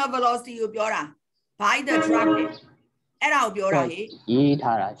terminal velocity ကိုပြောတာ by the drug အဲ့ဒါကိုပြောတာဟေ့ရေး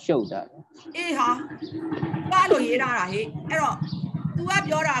ထားတာရှုပ်တာအေးဟာဘာလို့ရေးထားတာဟေ့အဲ့တော့ तू က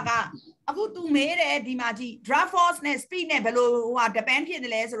ပြောတာကအခု तू မေးတယ်ဒီမှာကြည့် drug force နဲ့ speed နဲ့ဘယ်လိုဟိုဟာ depend ဖြစ်တ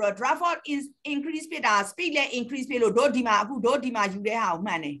ယ်လဲဆိုတော့ drug force increase ဖြစ်တာ speed လည်း increase ဖြစ်လို့တို့ဒီမှာအခုတို့ဒီမှာယူတဲ့ဟာကို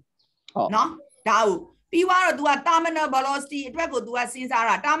မှန်တယ်ဟုတ်နော်ဒါကိုပြီးသွားတော့ तू က terminal velocity အတွက်ကို तू ကစဉ်းစား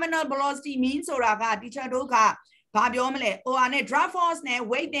တာ terminal velocity mean ဆိုတာက teacher တို့ကဘာပြောမလဲဟိုဟာနဲ့ drug force နဲ့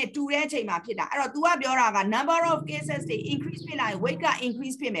weight နဲ့တူတဲ့အချိန်မှာဖြစ်တာအဲ့တော့ तू ကပြောတာက number of cases တွေ increase ဖြစ်လာရင် weight က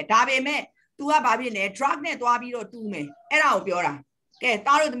increase ဖြစ်မယ်ဒါပေမဲ့ तू ကဘာဖြစ်လဲ drug နဲ့သွားပြီးတော့တူမယ်အဲ့ဒါကိုပြောတာကဲ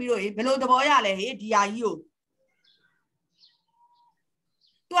သားတို့သမီးတို့ဘယ်လိုသဘောရလဲဟေးဒီဟာကြီးကို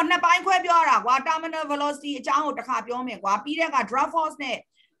तू ကနှစ်ပိုင်းခွဲပြောတာကွာ terminal velocity အကြောင်းကိုတစ်ခါပြောမယ်ကွာပြီးတဲ့အခါ drug force နဲ့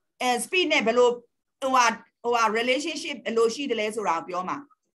speed နဲ့ဘယ်လိုဟိုဟာ relationship ဘယ်လိုရှိတယ်လဲဆိုတာကိုပြောမှာ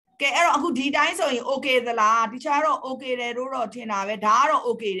ကဲအဲ့တော့အခုဒီတိုင်းဆိုရင် okay သလားတခြားတော့ okay တယ်တို့တော့ထင်တာပဲဒါကတော့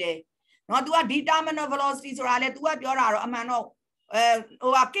okay တယ်เนาะ तू ကဒီ terminal velocity ဆိုတာလဲ तू ကပြောတာတော့အမှန်တော့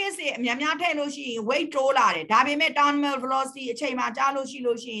ဟိုဟာ case တွေအများထည့်လို့ရှိရင် weight တိုးလာတယ်ဒါပေမဲ့ terminal velocity အချိန်မှာကြားလို့ရှိရ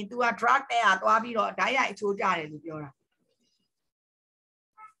င် तू က drug တဲ့ဟာသွားပြီးတော့ဓာတ်ရိုက်အချိုးကြတယ်လို့ပြောတာ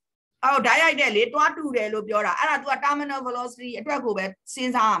အော်ဓာတ်ရိုက်တဲ့လေတွားတူတယ်လို့ပြောတာအဲ့ဒါ तू က terminal velocity အတွက်ကိုပဲစ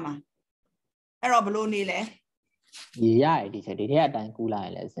ဉ်းစားရမှာအဲ့တော့ဘယ်လိုနေလဲရေးရတယ်ဒီချက်ဒီထဲအတိုင်းကူးလာရ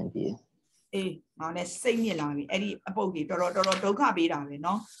င်လည်းအဆင်ပြေအေးငါလည်းစိတ်ညစ်လာပြီအဲ့ဒီအပုတ်ကြီးတော်တော်ဒုက္ခပေးတာပဲเน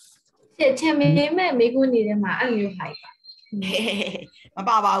าะချက်မင်းမဲ့မိကုနေတဲ့မှာအဲ့လိုဟိုက်ပါ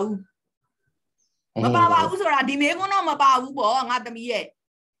မပါဘူးဆိုတာဒီမေကွန်းတော့မပါဘူးပေါ့ငါသမီးရဲ့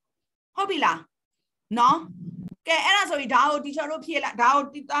ဟုတ်ပြီလားနော်ကဲအဲ့ဒါဆိုရင်ဒါကို teacher တို့ဖြည့်လိုက်ဒါ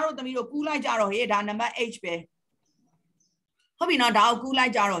ကိုသားတို့သမီးတို့ကူးလိုက်ကြတော့ဟေးဒါနံပါတ် H ပဲဟုတ်ပြီနော်ဒါကိုကူးလို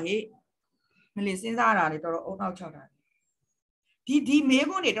က်ကြတော့ဟေးမလီစဉ်းစားတာလေတော်တော်အုံနောက်ချောက်တာဒီမေ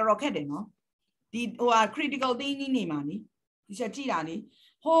ကွန်းတွေတော်တော်ခက်တယ်နော်ဒီဟိုဟာ critical thinking နေမှာနိဒီချက်ကြည့်တာနိ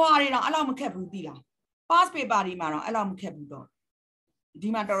ဟိုဟာတွေတော့အဲ့လောက်မခက်ဘူးသိလား pass paper တွေမှာတော့အဲ့လောက်မခက်ဘူးတော့ဒီ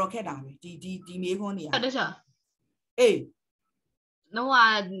မှာတော်တော်ခက်တာပဲဒီမေကွန်းတွေကဟုတ်တယ်ဆိုအေးန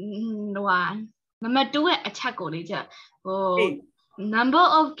နံပါတ်2ရဲ့အချက်ကိုလေချက်ဟို number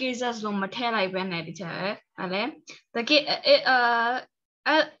of cases လို့မထည့်လိုက်ပဲနဲ့ဒီချက်အဲ့လေ the case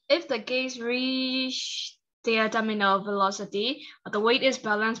if the case reach their terminal velocity the weight is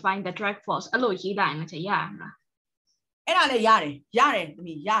balanced by the drag force အဲ့လိုရေးလိုက်ရင်ချက်ရမှာအဲ့ဒါလည်းရတယ်သ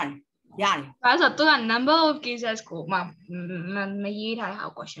မီးရတယ်ဒါဆိုသူက number of cases ကိုမရေးထားတဲ့ဟာ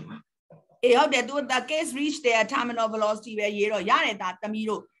question မှာအေးဟုတ်တယ်သူ the case reach their terminal velocity ပဲရေးတော့ရတယ်ဒါသမီး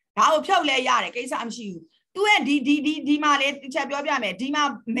တို့ဒါကိုဖြုတ်လဲရတယ်ကိစ္စမရှိဘူးသူရဲ့ဒီမှာလေတစ်ချက်ပြောပြမယ်ဒီမှာ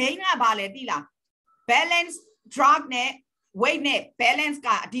main ကဘာလဲသိလား balance drug နဲ့ weight နဲ့ balance က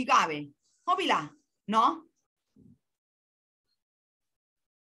အဓိကပဲဟုတ်ပြီလားနော်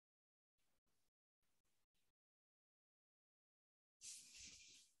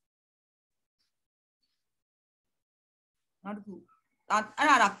နောက်တစ်ခုဒါ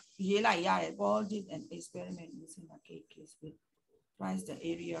အဲ့ဒါရေးလိုက်ရတယ် Paul did an experiment using a case with twice the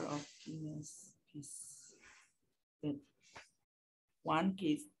area of Venus piece with one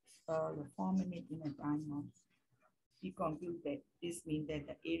case the 4 minutes in a time of he concluded that this means that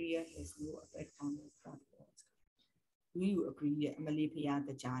the area has no effect on the transport. Do you agree that Emily Pia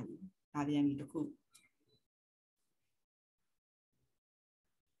the Jai? Have you any to cook?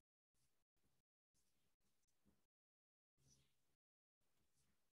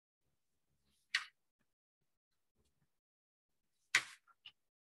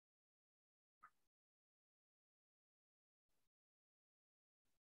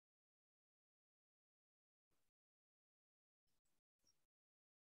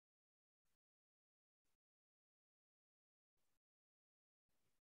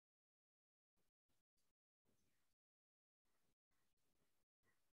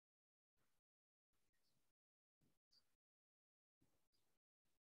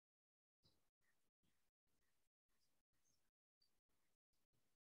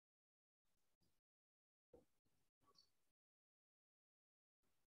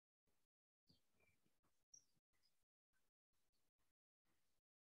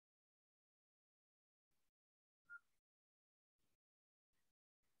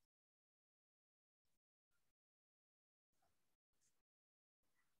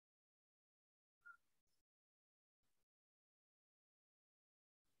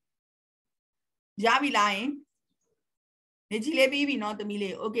 Javi line. Nijile baby not the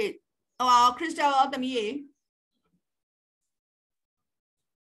mile. Okay. Oh, Crystal of the mile.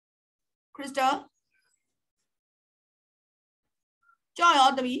 Crystal. Joy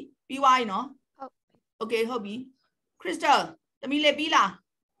of the me. Be why no? Okay, hobby. Crystal. The mile bila.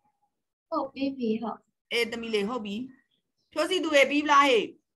 Oh, baby, huh? The mile hobby. Josie do a bibla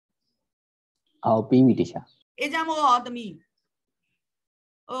hey. Oh, baby teacher. Ejamo of the me.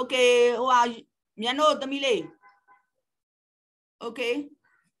 Okay, oh, Miano the mile. Okay.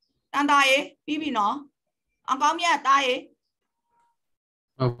 And I, baby no. I'm coming at I.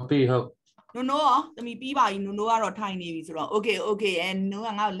 Oh, be hope. No, the me be by no are tiny. Okay, and no,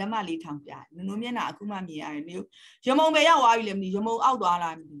 I'm out lemali tampia. No, Miana, Kumami, I knew. Jamo may I will me, Jamo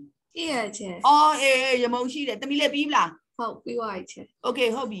outdoor. Yeah, oh, Jamo she let me let bibla. Oh, be white. Okay,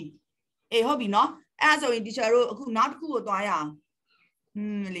 hobby. A hobby no. As in the charo who not cool, Doya.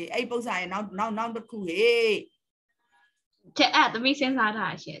 A both I now the cool. Eh. At the missing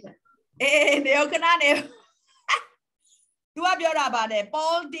that shit. They can do up your about it.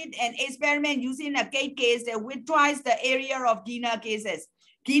 Paul did an experiment using a gate case with twice the area of Gina cases.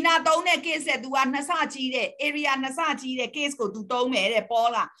 Gina don't case that do Nasachi, the area Nasachi, the case go to Tome,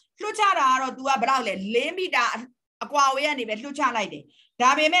 Paula. Luchara do a browle, lay me that a quawian if it lucha like it.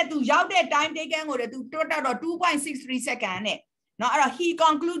 Dabe met to young that time taken or to total 2.63 seconds. Now he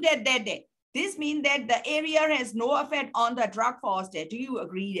concluded that this means that the area has no effect on the drug force. Do you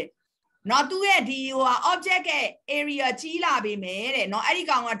agree? Not to it, you are object area chila be made, no any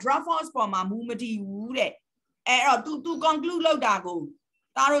drug force from a movement to conclude Lodago.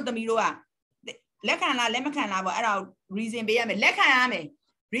 Taro the Miroa. Lekana, Lemacana, reason be a Lekame,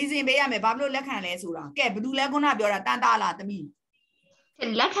 reason be a Pablo Lecan Lesura. Kept do Laguna Biora Tandala to me.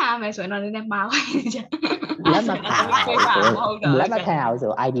 Lekame, so not in a mouth. Let me count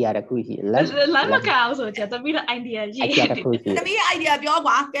idea the cruise. Let me count so just a bit idea. The me idea, your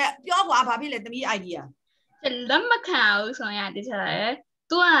papi let me idea. Let me count so yeah, this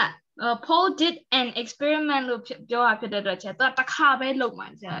Paul did an experiment with your pedagogy. The car by look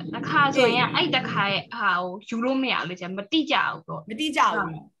man, the car so yeah, I the car how you know me out, but teach out.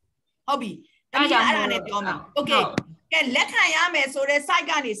 Hobby. Okay. Can let Hayame so the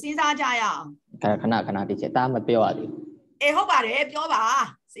Saigani since Ajaya. Cannot teach it. Time a pure. A hope I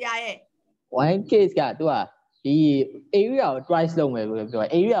have CIA. One case got to the area of dry slow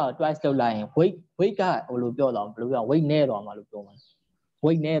area of dry slow line. Wake got Olubio on blue, wait near on Malupoma.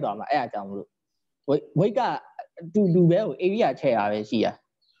 Wait near on my air down. Wake got do well area chair here.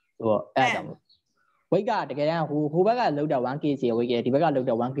 So Adam. We got the guy who got load of 1 case here. We get the load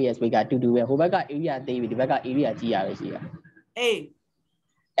of 1 case we got to do well. Who got area David, the got area GRS here. Hey,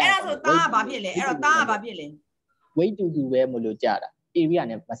 Babile. Wait to do well, Mulujara. Area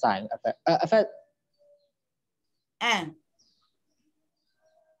and Masai.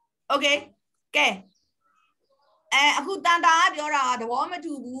 Okay. Who done that? You're the woman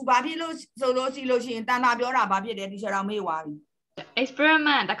to Babilo solo solution, Tana Biora Babi, the Shara Mewa.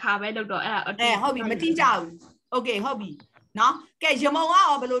 Experiment the car by the door. Hobby, Matija. Okay, hobby. Now, get your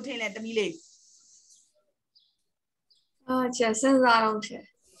moa or below tail at the melee. Oh, just since I don't.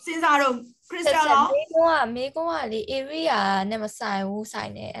 စဉ်းစားတော့ crystal ရော မေကွန်းကလေ area နဲ့မဆိုင်ဘူးဆို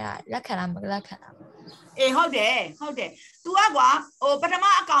င်နေအဲ့ဒါလက်ခံလားမလက်ခံလားအေးဟုတ်တယ် तू ကကွာဟိုပထမ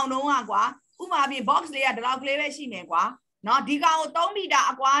အကောင်တုံးကကွာဥမာပြင် box လေးကဒီလောက်ကလေးပဲရှိမယ်ကွာနော်ဒီကောင်ကို3မီတာ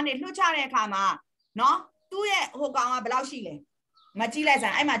အကွာနဲ့လွှတ်ချတဲ့အခါမှာနော်သူ့ရဲ့ဟိုကောင်ကဘယ်လောက်ရှိလဲမကြည့်လိုက်စ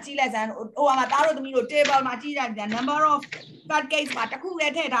မ်းအဲ့မှာကြည့်လိုက်စမ်းဟိုမှာသားတို့သမီးတို့ table မှာကြည့်လိုက်ကြ number of cut case မှာတစ်ခုလ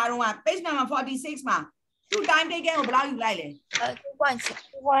ည်းထည့်ထားတော့က page number 46မှာသူ time taken ကိုဘယ်လောက်ယူလိုက်လဲ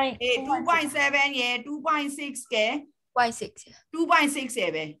 2.7 ရယ် 2.6 ကဲ 2.6 ရ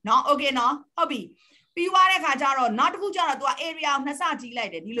ယ်ပဲเนาะ okay เนาะဟုတ်ပြီပြီးသွားတဲ့ခါကျတော့နောက်တစ်ခုကျတော့ तू က area ကိုနှစ်ဆကြီးလို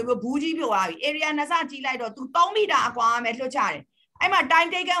က်တယ်ဒီလိုမျိုးဘူးကြီးပြိုသွားပြီ area နှစ်ဆကြီးလိုက်တော့ तू 3မီတာအကွာမဲ့လွှတ်ချတယ်အဲ့မှာ time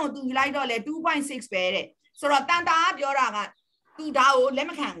taken ကို तू ယူလိုက်တော့လေ 2.6 ပဲတဲ့ဆိုတော့တန်တာကပြောတာက तू ဒါကိုလက်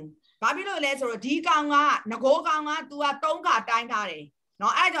မခံဘူးဘာဖြစ်လို့လဲဆိုတော့ဒီကောင်ကငကိုးကောင်က तू က3ခါတိုင်းထားတယ်เนา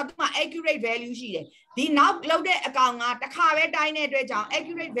ะအဲ့ဒါကြောင့် तू မှာ accurate value ရှိတယ်ဒီနောက်လောက်တဲ့အကောင်ကတစ်ခါပဲတိုင်းတဲ့အတွက်ကြောင့်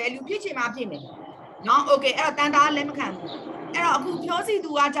accurate value ဖြစ်ချင်မှဖြစ်မယ်เนาะ okay အဲ့တော့တန်တာလက်မခံဘူးအဲ့တော့အခုဖြိုးစီ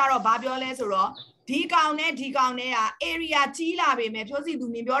သူကကြတော့ဘာပြောလဲဆိုတော့ဒီကောင်နဲ့ဒီကောင်နဲ့က area ကြီးလာပေမဲ့ဖြိုးစီသူ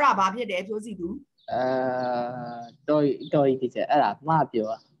နင်ပြောတာဘာဖြစ်တယ်ဖြိုးစီသူတော်ကြီးဖြစ်ချက်အဲ့ဒါမှပြော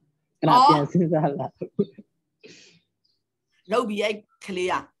အဲ့ဒါပြန်စဉ်းစားလာလောက်ပြီးအဲ့ကလေး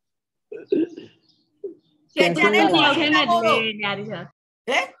อ่ะကျန်တဲ့တယောက်ထဲနဲ့လေနေရတယ်ဆို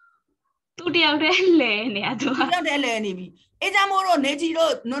ဟဲ့သူတယောက်တည်းလဲနေရသူတယောက်တည်းလဲနေပြီအေးချမိုးတို့နေကြီး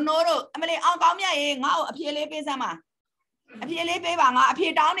တို့နွနိုးတို့အမလေးအောင်ကောင်းမြတ်ရေငါ့ကိုအဖြေလေးပေးစမ်းပါအဖြေလေးပေးပါငါအဖြေ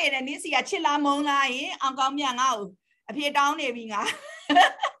တောင်းနေတဲ့နင်းစီကချစ်လားမုန်းလားရေအောင်ကောင်းမြတ်ငါ့ကိုအဖြေတောင်းနေပြီငါ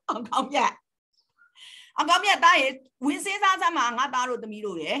အောင်ကောင်းမြတ်တားရေဝင်စဉ်းစားစမ်းပါငါသားတို့သမီး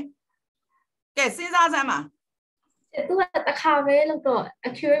တို့ရယ်ကဲစဉ်းစားစမ်းပါသူကတစ်ခါပဲလို့တော့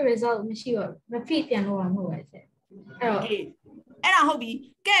accurate result မရှိတော့ repeat ပြန်လို့ရမှာပဲချက်အဲ့ဒါဟုတ်ပြီ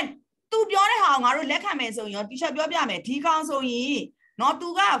ကဲ तू ပြောတဲ့ဟာကိုငါတို့လက်ခံမယ်ဆိုရင်ရော teacher ပြောပြမယ်ဒီကောင်ဆိုရင်เนาะ तू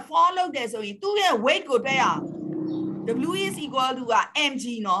က fall လုပ်တယ်ဆိုရင်သူ့ရဲ့ weight ကိုတွက်ရအောင်W is equal to mg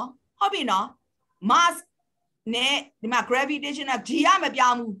เนาะဟုတ်ပြီเนาะ mass နဲ့ဒီမှာ gravitational g ကမပြော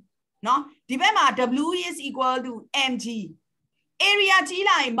င်းဘူးเนาะဒီဘက်မှာ W is equal to mg area ကြီး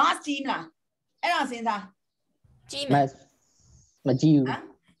လာရင် mass ကြီးမလားအဲ့ဒါစဉ်းစားကြီးမယ်မကြီးဘူး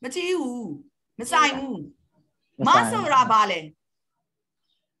မကြီးဘူးမဆိုင်ဘူး mass ဆိုတာဘာလဲ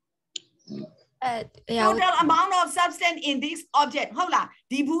total amount of substance in this object ဟုတ်လား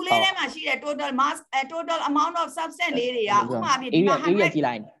ဒီဘူးလေးထဲမှာရှိတဲ့ total mass total amount of substance လေးတွေကဥပမာပြဒီမှာ100 ကြည့်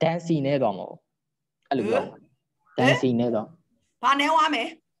လိုက် density နဲ့တော့မဟုတ်အဲ့လိုပြော density နဲ့တော့ဘာနဲ့ဝါမယ်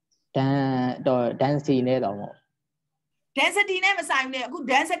density နဲ့တော့မဟုတ် density နဲ့မဆိုင်ဘူးလေအခု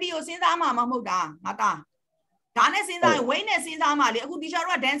density ကိုစဉ်းစားမှာမဟုတ်တာငါသားဒါနဲ့စဉ်းစားရင် weight နဲ့စဉ်းစားမှာလေအခု teacher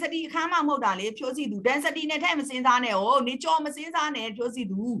တို့က density အခန်းမှမဟုတ်တာလေဖြိုးစီသူ density နဲ့ထည့်မစဉ်းစားနဲ့ဟိုနေကြောမစဉ်းစားနဲ့ဖြိုးစီ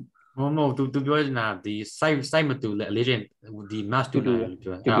သူမသူပြောနေတာဒီ site မတူလေအလေးချင်းဒီ mass တူတယ်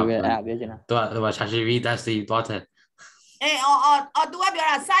ပြောတာအဲ့ပြောချင်တာသူကရှာရှိပြီး density သွားတယ်အော် तू ကပြော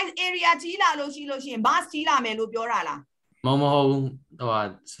တာ size area ကြီးလာလို့ရှိရင် mass ကြီးလာမယ်လို့ပြောတာလားမဟုတ်ဟို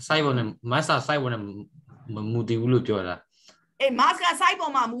site ပေါ်နဲ့ mass site ပေါ်နဲ့မူတည်ဘူးလို့ပြောတာmass က site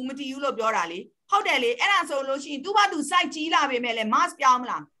ပေါ်မှာမူတည်ဘူးလို့ပြောတာလေဟုတ်တယ်လေအဲ့ဒါဆိုလို့ရှိရင် तू ဘာ तू site ကြီးလာပေမဲ့လေ mass ပြောင်းမ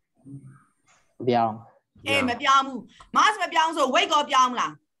လားပြောင်းမပြောင်းဘူး mass မပြောင်းဆို weight ကိုပြောင်းမ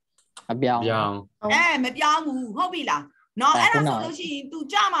လားမပြောင်းမပြောင်းဘူးဟုတ်ပြီလားနော်အဲ့ဒါဆိုလို့ရှိရင် तू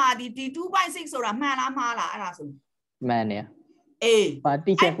ကြမှာဒီ 2.6 ဆိုတာမှန်လားမှားလားအဲ့ဒါဆိုမှန်တယ်ဟာ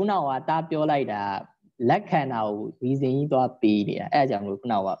တီချာခုနကတားပြောလိုက်တာလက်ခံတာကိုဒီစဉ်ကြီးသွားပေးနေတာအဲ့ဒါကြောင့်လို့ခု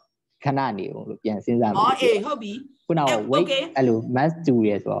နကခဏနေအောင်လို့ပြန်စဉ်းစားမယ်ဟုတ်ပြီခုနက weight အဲ့လို mass တူ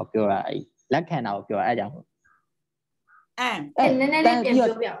ရဲဆိုတော့ပြောတာအဲ့လက်ခံတာကိုပြောတာအဲ့ကြောင့်နည်းနည်းလေးပြန်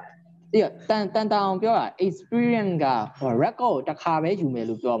ပြောပြပါတန်အောင်ပြောတာ experience က record တစ်ခါပဲယူမယ်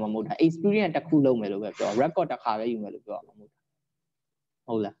လို့ပြောမှာမဟုတ်တာ experience တစ်ခုလုံးမယ်လို့ပဲပြော record တစ်ခါပဲယူမယ်လို့ပြောမှာမဟုတ်တာ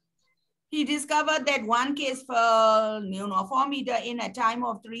ဟုတ်လား He discovered that one case for 4 meter in a time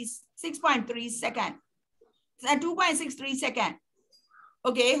of 6.3 seconds 2.63 seconds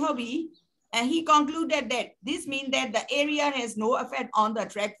okay hobby and he concluded that this means that the area has no effect on the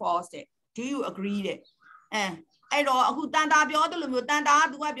track force do you agree thatအဲ့တော့အခုတန်တာပြောတယ်လို့မျိုးတန်တာက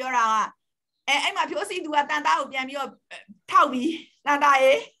तू ကပြောတာကအဲ့မှာဖြိုးစီ तू ကတန်တာကိုပြန်ပြီးတော့ထောက်ပြီးတန်တာ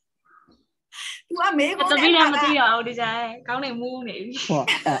ရေ तू ကမေးကုန်တယ်တပည့်လည်းမသိရအောင်ဒီကြကောင်းနေမူးနေပြီဟော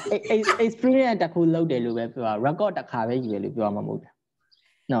experience တစ်ခုလုပ်တယ်လို့ပဲပြောတာ record တစ်ခါပဲယူတယ်လို့ပြောမှာမဟုတ်တာ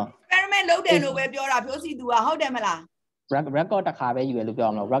နော် experiment လုပ်တယ်လို့ပဲပြောတာဖြိုးစီ तू ကဟုတ်တယ်မလား record တစ်ခါပဲယူတယ်လို့ပြော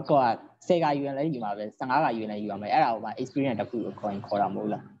မှာ record က10ခါယူရင်လည်းယူမှာပဲ15ခါယူရင်လည်းယူမှာပဲအဲ့ဒါကိုမှ experience တစ်ခုကိုခေါ်တာမဟု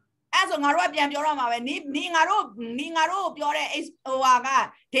တ်လားအဲ့ဆိုငါတို့ကပြန်ပြောရမှာပဲနေငါတို့ပြောတဲ့ဟိုဟာက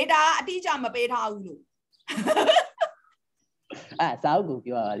data အတိအကျမပေးထားဘူးလို့စာအုပ်ကို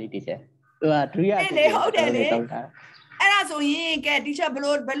ပြောရတာလေ teacher သူက300လေဟုတ်တယ်လေ အဲ့ဒါဆိုရင်ကဲ teacher ဘ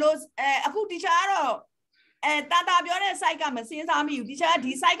လို့အခု teacher ကတော့တာတာပြောတဲ့ site ကမစင်းစားမိဘူး teacher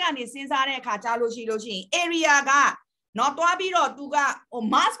ဒီ site ကနေစင်းစားတဲ့အခါကြားလို့ရှိရင် area ကနော်တွားပြီးတော့သူကဟို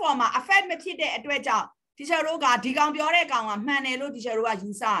mass ပေါ်မှာ affect မဖြစ်တဲ့အတွက်ကြောင့် teacher တို့ကဒီကောင်ပြောတဲ့ကောင်ကမှန်တယ်လို့ teacher တို့က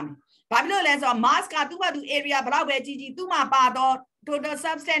ယူဆရမယ်ဘာဖြစ်လို့လဲဆိုတော့ mass ကသူ့ဘာသူ area ဘလောက်ပဲကြီးကြီးသူ့မှာပါတော့ total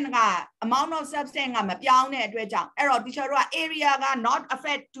substance က amount of substance ကမပြောင်းတဲ့အတွက်ကြောင့်အဲ့တော့ teacher တို့က area က not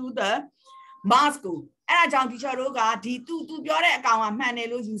affect to the mass ကိုအဲ့ဒါကြောင့် teacher တို့ကဒီသူပြောတဲ့အကောင်ကမှန်တယ်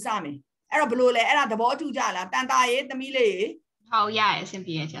လို့ယူဆမယ်အဲ့တော့ဘလို့လဲအဲ့ဒါသဘောတူကြလားတန်တာရေးသမီးလေးဟုတ်ရအဆင်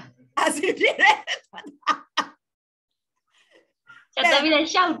ပြေရချာအဆင်ပြေတယ်ကျတမီးလည်း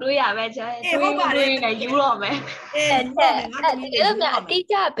ရှောက်တွေးရပဲကျဟုတ်ပါတယ်နဲ့ယူတော့မယ်အဲ့လိုမျိုးအတိအ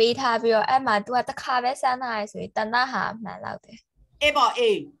ကျပေးထားပြီးတော့အဲ့မှာ तू ကတစ်ခါပဲစမ်းထားရဆိုရင်တန်တာဟာမှန်လောက်တယ်အေးပေါ့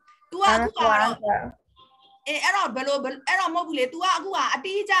အေး तू ကအခုကတော့အဲ့တော့ဘယ်လိုအဲ့တော့မဟုတ်ဘူးလေ तू ကအခုကအ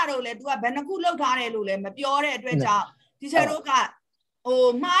တိအကျတော့လေ तू ကဘယ်နှခုလောက်ထားတယ်လို့လည်းမပြောတဲ့အတွက်ကြောင့်ဒီချက်တို့ကဟို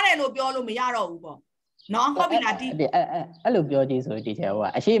မှားတယ်လို့ပြောလို့မရတော့ဘူးပေါ့နော်ဟုတ်ပြီလားဒီအဲ့လိုပြောကြည့်ဆိုဒီချက်ဟိုက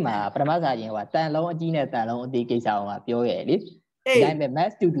အရှိမပထမစာချင်းဟိုကတန်လုံးအကြီးနဲ့တန်လုံးအသေးကိစ္စအောင်ကပြောရဲလေဒီတိုင်းပဲ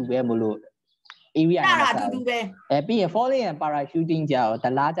mass တူတူပဲမလို့ area နဲ့တူတူပဲပြီးရင် falling and parachuting ကြောင့်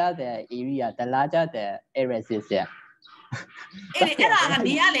the larger the area the larger the air resistance အဲ့ဒါက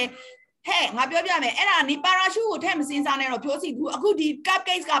နေရလေဟဲ့ငါပြောပြမယ်အဲ့ဒါနီ parachute ကိုထည့်မစင်းစားနဲ့တော့ပြောစီဘူးအခုဒီ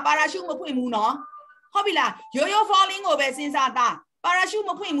cupcake က parachute မဖွင့်ဘူးနော်ဟုတ်ပြီလားရိုးရိုး falling ကိုပဲစင်းစားတာ parachute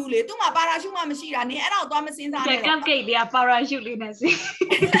မဖွင့်ဘူးလေသူ့မှာ parachute မှမရှိတာနင်အဲ့ဒါကိုသွားမစင်းစားနဲ့တော့ cupcake လေးက parachute လေးနဲ့စင်း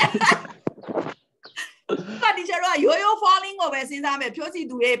ပါတီချာတော့ရိုးရိုး falling ကိုပဲစဉ်းစားမယ်ဖြိုးစီ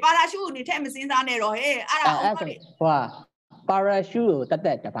သူတွေ parachute ကိုနေထည့်မစဉ်းစားနဲ့တော့ဟဲ့အဲ့ဒါဟုတ်ပါလေဟို parachute ကိုတ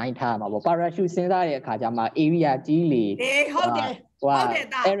က်တပိုင်းထားမှာပေါ့ parachute စဉ်းစားတဲ့အခါကျမှ area ကြီးလေဟုတ်တယ်ဟုတ်တယ်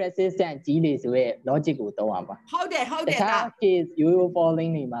တာ air resistance ကြီးလေဆိုရဲ logic ကိုသုံးရပါဟုတ်တယ်တာတခြား case ရိုးရိုး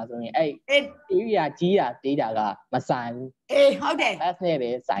falling နေမှာဆိုရင်အဲ့ area ကြီးတာ data ကမဆိုင်ဘူးဟုတ်တယ် mass နဲ့ပဲ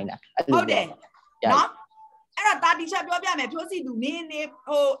ဆိုင်တာဟုတ်တယ်နော်အဲ့တော့တာတီချာပြောပြမယ်ဖြိုးစီသူနေ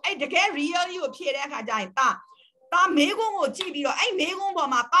ဟိုအဲ့တကယ် real ကြီးကိုဖြည့်တဲ့အခါကျရင်တာမေးခွန်းကိုကြည့်ပြီးတော့အဲ့မေးခွန်း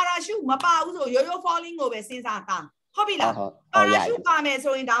ပေါ်မှာ parachute မပါဘူးဆိုရိုးရိုး falling ကိုပဲစဉ်းစားတာဟုတ်ပြီလား parachute ပါမယ်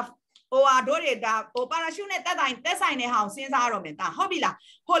ဆိုရင်ဒါဟိုဟာတို့တွေဒါဟို parachute နဲ့တက်ဆိုင်တဲ့ဟာကိုစဉ်းစားရတော့မယ်တာဟုတ်ပြီလား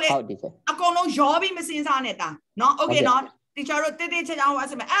ဟိုလေအကုန်လုံးရောပြီးမစဉ်းစားနဲ့တာနော် okay နော်တီချာတို့တေးချေချောင်းဝါ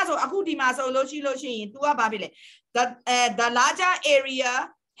စမယ်အဲ့ဆိုအခုဒီမှာဆိုလို့ရှိရင် तू ကဘာဖြစ်လဲ the larger area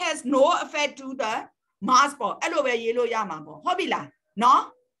has no effect to the mass ပေါ့အဲ့လိုပဲရေးလို့ရမှာပေါ့ဟုတ်ပြီလားနော်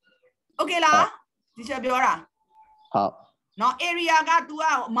okay လားဒီချက်ပြောတာဟုတ်နော် area က तू က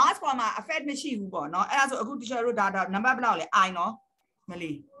mass ပေါ်မှာ effect မရှိဘူးပေါ့နော်အဲ့ဒါဆိုအခု teacher တို့ဒါ number ဘယ်လောက်လဲ i နော်မ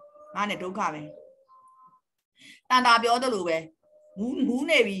လီငါနဲ့ဒုက္ခပဲတန်တာပြောသလိုပဲမူး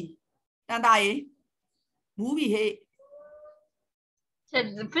နေပြီတန်တာရေမူးပြီဟဲ့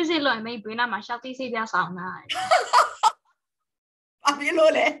physics လို့မိတ်ဘေးနားမှာရှောက်သိစိတ်ပြဆောင်တာအပြေ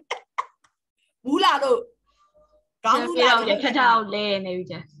လို့လေဘူးလာတော့ကောင်းဘူးလားခက်ထောက်လဲနေပြီ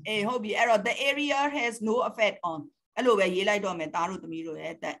ကျဟုတ်ပြီအဲ့တော့ the area has no effect on အဲ့လိုပဲရေးလိုက်တော့မယ်သားတို့သမီးတို့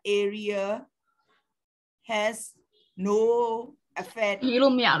ရဲ့ the area has no effect ရေး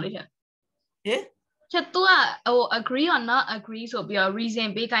လို့မရဘူးလေချက်ချက် तू ကဟို agree or not agree ဆိုပြီးတော့ reason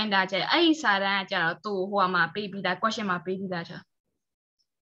ပေးခိုင်းတာချက်အဲ့ဒီစာတန်းကကျတော့ तू ဟိုမှာပေးပြီးသား question မှာပေးပြီးသားချက်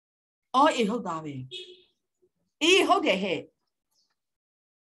ဟုတ်သားပဲဟုတ်တယ်ဟဲ့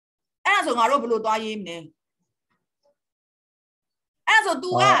အဲ့ဒါဆိုငါတို့ဘယ်လိုသွားရေးမလဲအဲ့ဆို तू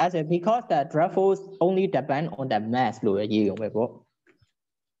ကအဲ့ဆို because the drag force only depend on the mass လို့ရေးရုံပဲပေါ့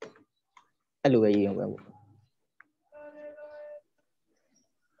အဲ့လိုပဲရေးရုံပဲပေါ့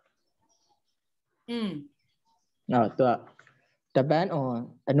နော် तू depend on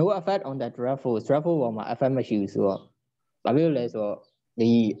no effect on the drag force ပေါ်မှာ effect မရှိဘူးဆိုတော့ဘာဖြစ်လို့လဲဆိုတော့ဒီ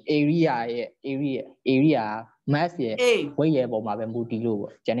area ရဲ့ area mass ရဲ့ weight ရဲ့ပုံမှာပဲမူတည်လို့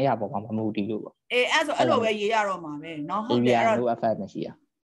ပေါ့ကျန်တဲ့ဟာပုံမှာမမူတည်လို့ပေါ့အဲ့ဆိုအဲ့လိုပဲရေးရတော့မှာပဲเนาะဟုတ်တယ်အဲ့တော့ no effect မရှိရ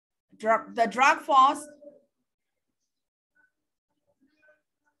the drag force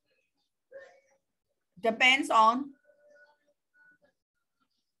depends on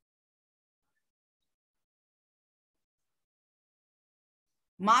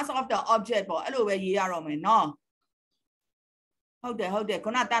mass of the object ပေါ့အဲ့လိုပဲရေးရတော့မယ်เนาะဟုတ်တယ်ခု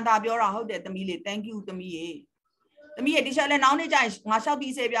နတန်တာပြောတာဟုတ်တယ်သမီးလေး thank you သမီးရေဒီချက်လည်းနောက်နေ့ကျရင်ငါလျှောက်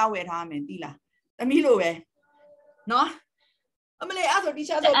ပြီးစေးပြဝယ်ထားမယ်သိလားသမီးလိုပဲနော်အမလေးအဲ့ဆိုဒီ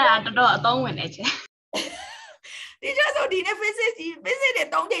ချက်ဆိုအဲ့ဒါတော်တော်အသုံးဝင်နေချင်ဒီချက်ဆိုဒီနေ့ physics တွေ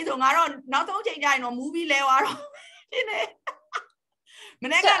3ချိန်ဆိုငါတော့နောက်ဆုံးချိန်ကျရင်တော့ movie လဲသွားတော့ဒီနေ့မ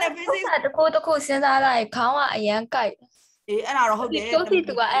နေ့ကလည်း physics တခုစဉ်းစားလိုက်ခေါင်းကအရန်ကြိုက်အဲ့ဒါတော့ဟုတ်တယ်တိုးစီ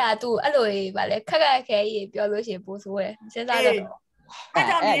သူကအဲ့ဒါ तू အဲ့လိုကြီးဗာလေခက်ခဲကြီးပြောလို့ရှိရင်ပို့ဆိုးတယ်စဉ်းစားတယ်အဲ့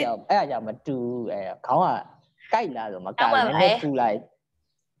ဒါကြောင့်မတူခေါင်းက Cái là rồi mà cái này phụ lại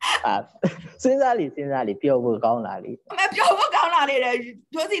à xin ra lì biểu vừa con là lì mà biểu vừa con là lì rồi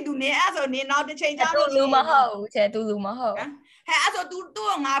chỗ gì tụi nè rồi nè nó để chơi nhau tụi mà hậu chế tụi mà hậu hay rồi tụi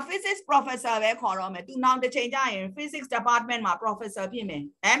ngà physics professor về khó rồi mà tụi nó để chơi nhau physics department mà professor phía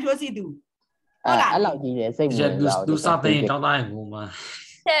mình em chỗ gì tụi anh làm gì để xem người nào tụi sao tên trong tay ngủ mà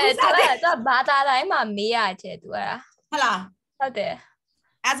chế tụi bà ta lại mà mi à chế tụi à là sao thế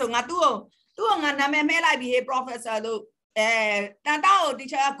rồi ngà tụi ngà nằm em lại bị professor tụi但到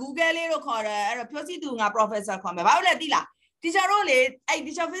teacher Google 里头考的，表示都俺 professor 考没，包了地啦。teacher 罗嘞，哎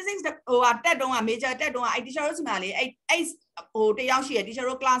teacher physics 的，哦带动啊，major 带动啊，哎 teacher 是嘛嘞，哎哦这样学 teacher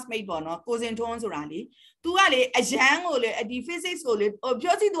罗 classmate 啵喏，高中同学是哪里？都啊嘞，哎像我嘞，哎的 physics 我嘞，哦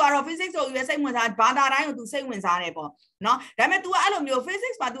表示都啊罗 physics 我原生文啥，八大人都生文啥嘞啵，喏，但么都啊罗没有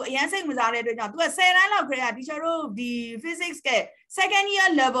physics 嘛，都原生文啥嘞对讲，都啊虽然老可啊 teacher 罗的 physics 嘅 second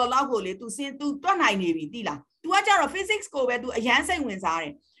year level 老个嘞，都先都多难呢比地啦。तू आज जारो physics को बे तू अयान से विन सारे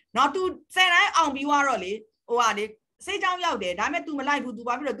ना तू से ना आउं भी वारो ले ओ आ ले से जाऊं ရောက်တယ်ဒါပေမဲ့ तू မလိုက်ဘူး तू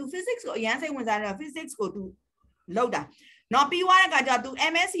ဘာဖြစ်လို့ तू physics ကိုအयानစိတ်ဝင်စားတယ် physics ကို तू လောက်တာနော်ပြီးွားတဲ့အခါကျ तू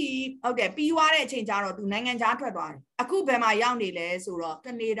MSc ဟုတ်တယ်ပြီးွားတဲ့အချိန်ကျတော့ तू နိုင်ငံခြားထွက်သွားတယ်အခုဘယ်မှာရောက်နေလဲဆိုတော့က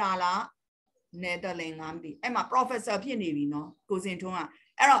နေဒါလားနယ်သာလန်ငါမသိအဲ့မှာ professor ဖြစ်နေပြီနော်ကိုစင်ထွန်းက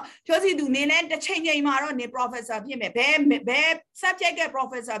အဲ့တော့ပြောစီ तू နေလဲတစ်ချိန်ချိန်မှာတော့နေ professor ဖြစ်မယ်ဘယ် subject က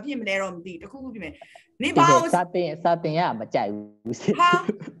professor ဖြစ်မလဲတော့မသိတခုခုဖြစ်မယ်နေပါဦးစာတင်ရမကြိုက်ဘူးဟာ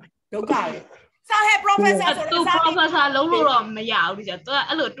ဒုက္ခပဲစာဟဲ professor ဆိုတော့ professor လုံးလို့တော့မရဘူးဒီကျတော့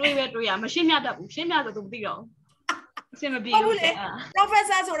အဲ့လိုတွေးပဲတွေးရမရှင်းပြတတ်ဘူးရှင်းပြဆို तू မသိတော့အဆင်မပြေဘူးလေ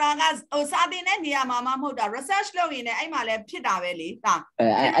professor ဆိုတာကဟိုစာတင်တဲ့နေရာမှာမဟုတ်တာ research လုပ်ရင်လည်းအဲ့မှာလည်းဖြစ်တာပဲလေဒါ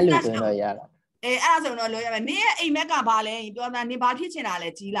အဲ့လိုဆိုတော့ရတာအဲ့ဒါဆိုတော့လို့ရမယ်နင်းရဲ့အိမ်မက်ကဘာလဲပြောတာနင်းဘာဖြစ်ချင်တာလဲ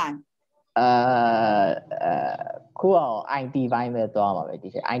ကြီးလိုက်ခုအောင် IT ဘိုင်းပဲသွားမှာပဲဒီ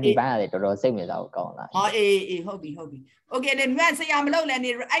ချက် IT ဘိုင်းကလည်းတော်တော်စိတ်ဝင်စားဖို့ကောင်းလာဟောအေးဟုတ်ပြီ okay နင်းဆရာမလုပ်လဲန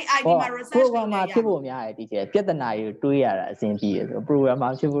င်းအဲ့ IT မှာ research လုပ်ရ programmer ဖြစ်ဖို့များတယ်ဒီချက်ပြဿနာတွေတွေးရတာအဆင်ပြေတယ်ဆို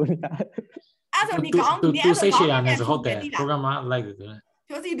programmer ဖြစ်ဖို့များအဲ့ဆိုနင်းကောင်းသူစိတ်ရှည်ရမယ်ဆိုဟုတ်တယ် programmer လိုက်တယ်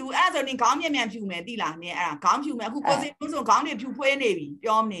ပြောစီသူအဲ့ဆိုနင်းခေါင်းမြန်ဖြူမယ်တိလားနင်းအဲ့ဒါခေါင်းဖြူမယ်အခုကိုစင်ဆိုခေါင်းတွေဖြူဖွေးနေပြီ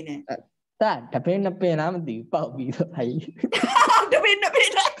ပြောမနေနဲ့တာတပင်းနှစ်ပင်လားမသိဘူးပေါက်ပြီးတော့အဲ့တပင်းလား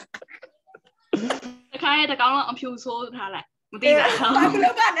တခါရဲ့တကောင်လုံးအဖြူဆိုးထားလိုက်မသိတာဘာ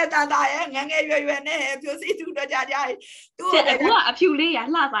လို့ကနဲ့တာရဲ့ငငယ်ရွယ်နဲ့ပြောစီသူတော့ကြာသူအခုကအဖြူလေးရ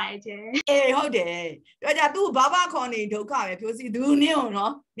လှပါရဲ့ကျဲအေးဟုတ်တယ်တော့ကြာသူဘာဘာခေါ်နေဒုက္ခပဲပြောစီသူနင်းအောင်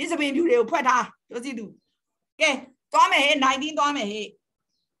နော်ဒီစပင်ဖြူတွေကိုဖွက်ထားပြောစီသူကဲသွားမယ်ဟဲ့19သွားမယ်ဟဲ့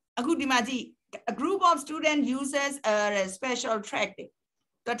အခုဒီမှာကြည့် a group of student uses a special track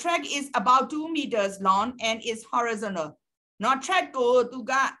the track is about 2 meters long and is horizontal not track ကိုသူ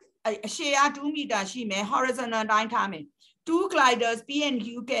ကအရှည်အား2 meter ရှိမယ် horizontal တိုင်းထားမယ် two gliders P and Q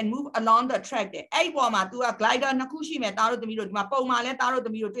can move along the track တဲ့အဲ့ပေါ်မှာ तू က glider နှစ်ခုရှိမယ်တားတို့သမီးတို့ဒီမှာပုံမှာလဲတားတို့သ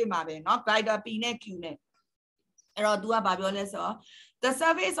မီးတို့တွေ့မှာပဲเนาะ glider P နဲ့ Q နဲ့အဲ့တော့ तू ကဘာပြောလဲဆိုတော့ the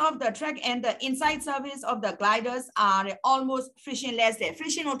surface of the track and the inside surface of the gliders are almost frictionless တဲ့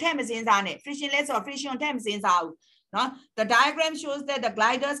friction ကိုထည့်မစင်းစားနဲ့ frictionless ဆိုတော့ friction ထည့်မစင်းစားဘူးเนาะ the diagram shows that the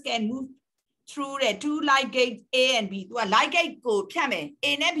gliders can move through the two light gates A and B သူက light gate ကိုဖြတ်မယ် A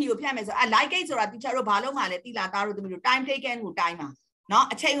နဲ့ B ကိုဖြတ်မယ်ဆိုတော့ light gate ဆိုတာ teacher တို့ဘာလို့မှလဲတိလာသားတို့သမီးတို့ time taken ကိုတိုင်းမှာเนาะ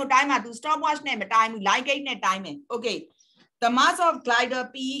အချိန်ကိုတိုင်းမှာ သူ stopwatch နဲ့မတိုင်းဘူး light gate နဲ့တိုင်းမယ် okay the mass of glider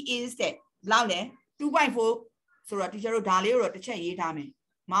P is that ဘယ်လောက်လဲ 2.4 ဆိုတော့ teacher တို့ဒါလေးကိုတော့တစ်ချက်ရေးထားမယ်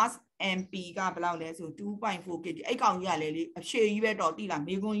mass MP ကဘယ်လောက်လဲဆို 2.4 kg အဲ့ကောင်ကြီးကလည်းလေအဖြေကြီးပဲတော့တိလာ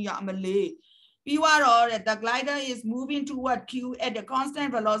မေခွန်းကြီးကအမလေးပြီးတော့ the glider is moving toward Q at a constant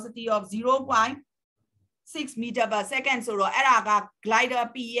velocity of 0.6 meter per second ဆိုတော့အဲ့ဒါက glider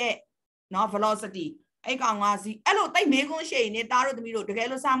P ရဲ့เนาะ velocity အဲ့ကောင်ကအဲ့လိုတိတ်မေးခွန်းရှိရင်နေတားတို့သမီးတို့တကယ်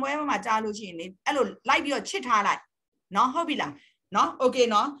လို့စာမွဲမှာကြားလို့ရှိရင်လေအဲ့လိုလိုက်ပြီးတော့ချစ်ထားလိုက်เนาะဟုတ်ပြီလားเนาะ okay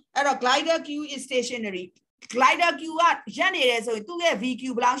เนาะအဲ့တော့ glider Q is stationary glider Q ကရက်နေတယ်ဆိုရင်သူ့ရဲ့ VQ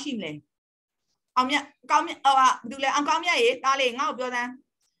ဘယ်လောက်ရှိမလဲအောင်မြတ်ကောင်းမြတ်ဟိုဘာလို့လဲအောင်ကောင်းမြတ်ရေတားလေငါ့ကိုပြောစမ်း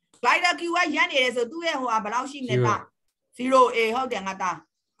glider Q ကရက်နေတယ်ဆိုသူ့ရဲ့ဟိုဟာဘယ်လောက်ရှိမလဲတာ0 A ဟုတ်တယ်ငါတာ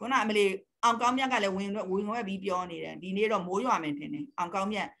ခုနအမလေးအောင်ကောင်းမြတ်ကလည်းဝင်ဝဲပြီးပြောနေတယ်ဒီနေ့တော့မိုးရွာမယ်ထင်တယ်အောင်ကော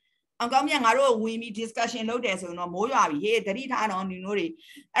င်းမြတ်ငါတို့ဝင်ပြီး discussion လုပ်တယ်ဆိုရင်တော့မိုးရွာပြီဟေးသတိထားတော့ဒီလိုတွေ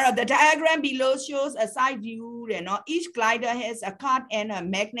အဲ့တော့ the diagram below shows a side view တဲ့နော် each glider has a card and a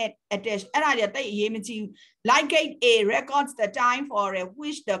magnet attached အဲ့ဒါကြီးတိတ်အရေးမကြီးဘူး light gate A records the time for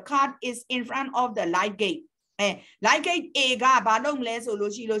which the card is in front of the light gate light gate A ကဘာလုပ်မလဲဆို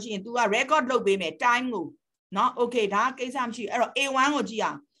လို့ရှိရင် तू က record လုပ်ပေးမယ် time ကိုเนาะ okay ဒါကိစ္စမရှိအဲ့တော့ A1 ကိုကြည့်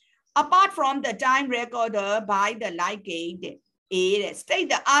အောင် apart from the time recorder by the light gate A state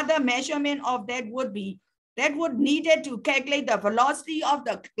the other measurement of that would needed to calculate the velocity of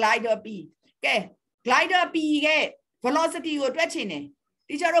the glider B ကဲ glider P က velocity ကိုတွက်ချင်တယ်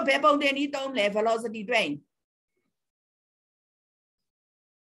teacher တို့ဘယ်ပုံတင်နည်းသုံးလဲ velocity တွက်ရင်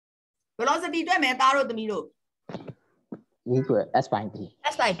velocity တွက်မယ်သားတို့သမီးတို့ equal s by d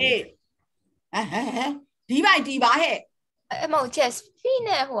s by d d by d ပါဟဲ့ အဲ့မဟုတ်ချက် speed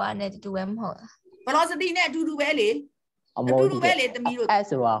နဲ့ဟိုအနေတူပဲမဟုတ်လား velocity နဲ့အတူတူပဲလေအတူတူပဲလေသမီးတို့ s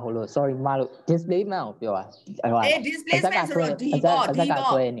ဆိုတာဟိုလို့ sorry မလို့ displacement ကိုပြောတာ displacement ဆိုတော့ d ပေါ့ d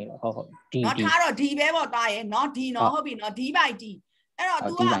ပေါ့ ဆွဲနေတော့ဟုတ် d နော်ထားတော့ d ပဲပေါ့သားရဲ့နော် d နော်ဟုတ်ပြီနော် d by d အဲ့တော့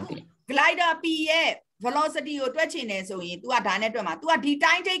तू က glider p ရဲ့ velocity ကိုတွက်ချင်တယ်ဆိုရင် तू ကဒါနဲ့တွက်မှာ तू ကဒီ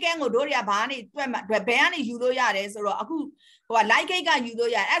တိုင်းထိတ်ကန်းကိုတို့တွေကဘာနဲ့တွက်မှာဘယ်ကနေယူလို့ရတယ်ဆိုတော့အခုဟိုက light gauge ကယူ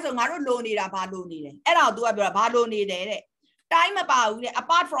လို့ရတယ်အဲ့ဆိုငါတို့လိုနေတာဘာလိုနေတယ်အဲ့ဒါကို तू ကပြောတာဘာလိုနေတယ်တဲ့ time မပါဘူးတဲ့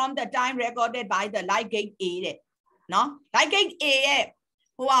apart from the time recorded by the light gauge A တဲ့နော် light gauge A ရဲ့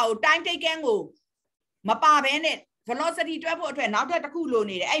ဟိုဟာကို time ထိတ်ကန်းကိုမပါဘဲနဲ့ velocity တွက်ဖို့အတွက်နောက်ထပ်တစ်ခုလို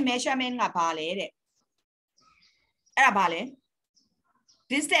နေတယ်အဲ့ measurement ကဘာလဲတဲ့အဲ့ဒါဘာလဲ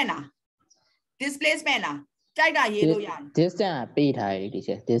distance လား displacement လားကြိုက်တာရေးလို့ရတယ် distance ကပေးထားတယ်ဒီ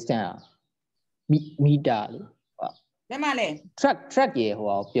ချက် distance ကမီတာလို့ဟုတ်ဘယ်မှာလဲ track ရေဟို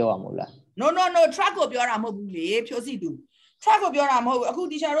အောင်ပြောရမလို့လား no track ကိုပြောတာမဟုတ်ဘူးလေဖြိုးစီသူ track ကိုပြောတာမဟုတ်ဘူးအခု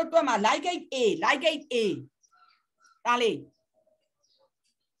teacher တို့တွက်မှာ light gauge A ဒါလေး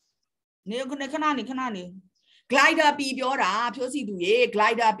နေခဏနေglider P ပြောတာဖြိုးစီသူရေ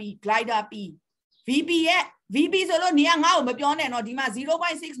glider P VP ရဲ့ VP ဆိုလို့နေကငါ့ကိုမပြောနဲ့နော်ဒီမှာ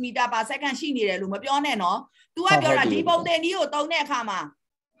 0.6 meter per second ရှိနေတယ်လို့မပြောနဲ့နော် तू ကပြောတာဒီပုံတင်ကြီးကိုတုံးတဲ့အခါမှာ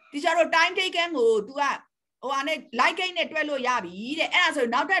teacher တို့ time taken ကို तू ကဟိုဟာနဲ့ light gauge နဲ့တွက်လို့ရပြီတဲ့အဲ့ဒါဆို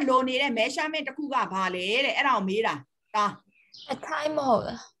နောက်ထပ်လိုနေတဲ့ measurement တစ်ခုကဘာလဲတဲ့အဲ့ဒါကိုမေးတာဒါ time မဟုတ်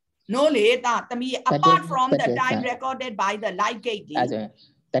လား no လေတာသမီး apart from the time recorded by the light gauge လေ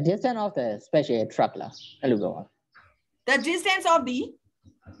the distance of the special truck လားအဲ့လိုပြောပါ the distance of the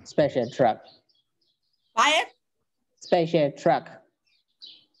special truck by special truck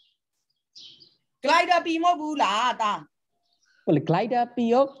glider P မဟုတ်ဘူးလားတာဟို glider P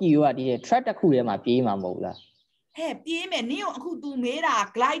ရော Q ကဒီ track တစ်ခုထဲမှာပြေးမှာမဟုတ်လားဟဲ့ပြေးမယ်နင်းအခု तू မေးတာ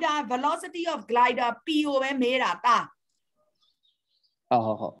glider velocity of glider P ကိုပဲမေးတာတာ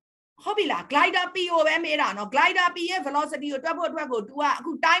ဟုတ်ပြီလား glider P ကိုပဲမေးတာနော် glider P ရဲ့ velocity ကိုတွက်ဖို့အတွက်ကို तू ကအ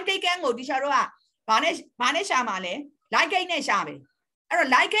ခု time taken ကို teacher တို့ကဘာနဲ့ရှာမှာလဲ light gauge နဲ့ရှာမယ်အဲ့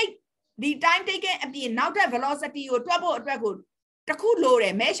တော့ light gauge ဒီ time taken အပြင်နောက်ထပ် velocity ကိုတွက်ဖို့အတွက်ကိုတစ်ခုလိုတ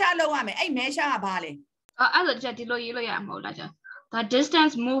ယ် measure လုပ်ရမယ်အဲ့ measure ကဘာလဲအဲ့ဒါချက်ဒီလိုရေးလို့ရမှာမဟုတ်လားကျ the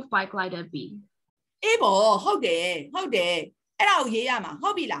distance moved by glider B အေးပေါ့ဟုတ်တယ်အဲ့ဒါကိုရေးရမှာဟု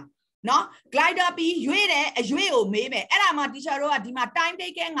တ်ပြီလားနော် glider P ရွေ့တယ်အရွေ့ကိုမေးမယ်အဲ့ဒါမှ teacher တို့ကဒီမှာ time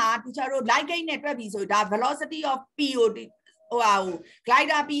taken က teacher တို့ light gauge နဲ့တွက်ပြီဆိုဒါ velocity of P ကိုဟိုဟာ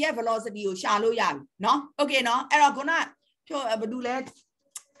glider P ရဲ့ velocity ကိုရှာလို့ရပြီနော် okay နော်အဲ့တော့ခုနဖြိုဘာလို့လဲ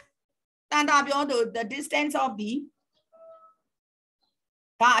တန်တာပြောသူ the distance of the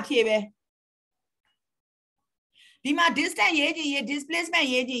ဒါအဖြစ်ပဲဒီမှာ distance ရေးကြည့်ရေး displacement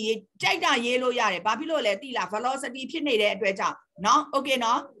ရေးကြည့်ရေးကြိုက်တာရေးလို့ရတယ်ဘာဖြစ်လို့လဲသိလား velocity ဖြစ်နေတဲ့အတွက်ကြောင့်เนาะ okay เน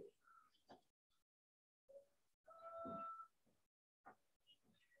าะ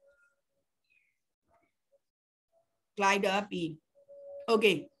glider P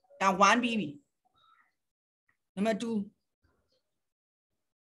okay ဒါ1 ပြီးပြီ number 2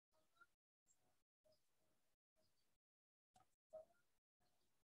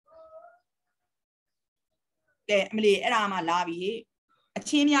အမလီအဲ့ဒါမှလာပြီအ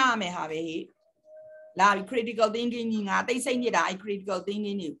ချင်းများရမယ်ဟာပဲဟိလာပြီ critical thinking ကြီးငါတိတ်စိတ်ညစ်တာအဲ့ critical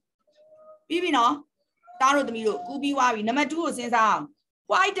thinking ကြီးပြီးပြီနော်တားတို့သမီးတို့ကူပြီးွားပြီ number 2ကိုစဉ်းစားအောင်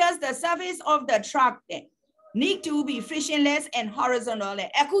why does the surface of the truck need to be frictionless and horizontal လဲ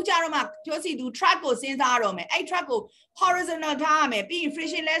အခုကြတော့မှပြောစီသူ truck ကိုစဉ်းစားရတော့မယ်အဲ့ truck ကို horizontal ထားရမယ်ပြီး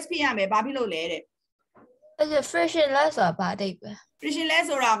frictionless ဖြစ်ရမယ်ဘာဖြစ်လို့လဲတဲ့အဲ့ဒါ frictionless ဆိုတာဘာတိတ်ပဲ frictionless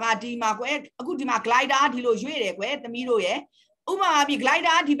ဆိုတာကဒီမှာကွယ်အခုဒီမှာ glider ဒီလိုရွေ့တယ်ကွယ်သမီးတို့ရဲ့ဥပမာပြ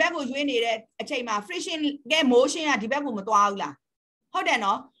glider ဒီဘက်ကိုရွေ့နေတဲ့အချိန်မှာ friction က motion ကဒီဘက်ကိုမသွားဘူးလားဟုတ်တယ်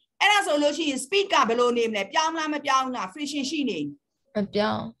နော်အဲ့ဒါဆိုလို့ရှိရင် speed ကဘယ်လိုနေမလဲပြောင်းလားမပြောင်းလား friction ရှိနေမ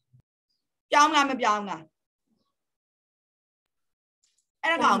ပြောင်းလားမပြောင်းလား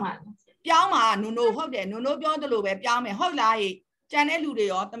အဲ့ဒါကောင်ပြောင်းမှာနုံဟုတ်တယ်နုံပြောသလိုပဲပြောင်းမယ်ဟုတ်လားဟိကြံတဲ့လူတွေ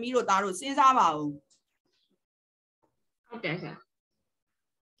ရောသမီးတို့သားတို့စဉ်းစားပါဦးဟုတ်တယ်ဆရာ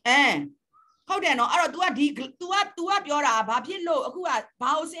ဟုတ်တယ်နော်အဲ့တော့ तू ကဒီ तू ကပြောတာဘာဖြစ်လို့အခုကဘာ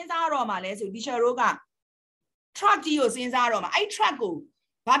ကိုစဉ်းစားတော့မှာလဲဆို teacher တို့က truck ကြီးကိုစဉ်းစားတော့မှာအဲ့ truck ကို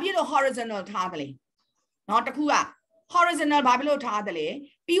ဘာဖြစ်လို့ horizontal ထားတယ်လဲနော်တခုက horizontal ဘာဖြစ်လို့ထားတယ်လဲ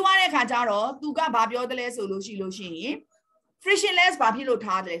ပြီးွားတဲ့ခါကျတော့ तू ကဘာပြောတယ်လဲဆိုလို့ရှိရင် frictionless ဘာဖြစ်လို့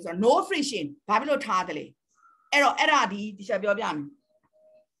ထားတယ်လဲဆိုတော့ no friction ဘာဖြစ်လို့ထားတယ်လဲအဲ့တော့အဲ့ဒါဒီ teacher ပြောပြမယ်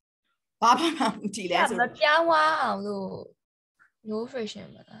ဘာမှမကြည့်လဲဆို မပြောင်းသွားအောင်လို့ no friction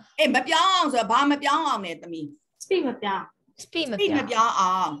မလား အေးမပြောင်းအောင်ဆိုတော့ဘာမပြောင်းအောင်လဲသမီး speed မပြောင်း speed မ speed မ ပြောင်း ပြော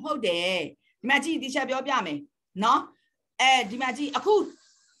င်းအောင်ဟုတ်တယ်ဒီမှာကြည့်ဒီချက်ပြောပြမယ်နော်ဒီမှာကြည့်အခု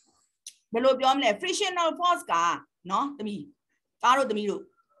ဘယ်လိုပြောမလဲ frictional force ကနော်သမီးသားတို့သမီးတို့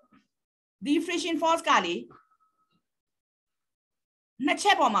ဒီ friction force ကလေနှစ်ချ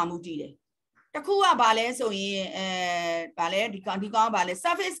က်ပေါ်မှာမူတည်တယ်တစ်ခုကဘာလဲဆိုရင်ဘာလဲဒီကောင်ဘာလဲ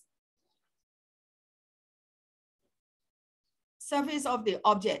surface of the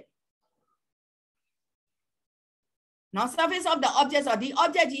object နော် surface of the object ဆိုတော့ဒီ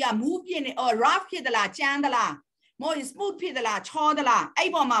object ကြီးက move ဖြစ်နေ rough ဖြစ်သလားကြမ်းသလားမဟုတ် smooth ဖြစ်သလားချောသလားအဲ့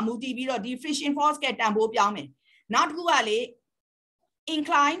ပေါ်မှာမူတည်ပြီးတော့ဒီ friction force ကတန်ဖိုးပြောင်းမယ်နောက်တစ်ခုကလေ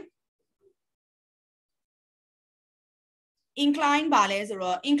incline ပါလဲဆို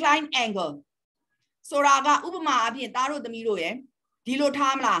တော့ incline angle ဆိုတာကဥပမာအပြင်သားတို့သမီးတို့ရယ်ဒီလို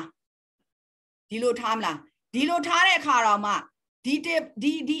ထားမလားဒီလိုထားတဲ့အခါတော့မှ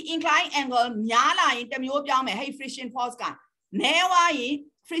ဒီ incline angle များလာရင်တစ်မျိုးပြောင်းမယ်ဟဲ့ friction force ကနည်းသွားရင်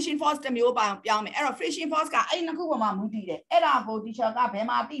friction force တစ်မျိုးပြောင်းမယ်အဲ့တော့ friction force ကအဲ့နှစ်ခုပေါ်မှာမူတည်တယ်အဲ့ဒါကို teacher ကဘယ်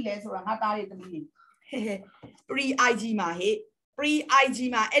မှာသိလဲဆိုတော့ငါသားတွေသမီးတွေ pre IG မှာဟဲ့ pre IG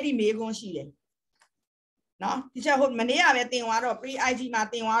မှာအဲ့ဒီမေးခွန်းရှိတယ်နော် teacher ဟိုမနေ့ကပဲသင်သွားတော့ pre IG မှာ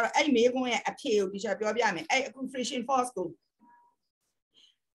သင်သွားတော့အဲ့ဒီမေးခွန်းရဲ့အဖြေကို teacher ပြောပြမယ်အဲ့အခု friction force ကို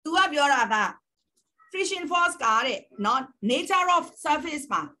तू ကပြောတာကfriction force ကတဲ့နော် nature of surface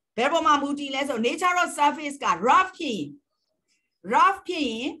မှာဘယ်ပေါ်မှာမူတည်လဲဆို nature of surface က rough ဖြစ်ရ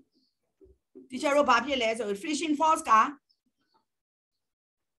င် teacher တို့ဘာဖြစ်လဲဆို friction force က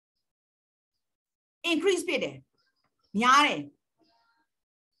increase ဖြစ်တယ်များတယ်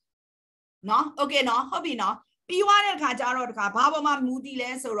နော် okay နော်ဟုတ်ပြီနော်ပြီးသွားတဲ့အခါကျတော့တခါဘာပေါ်မှာမူတည်လဲ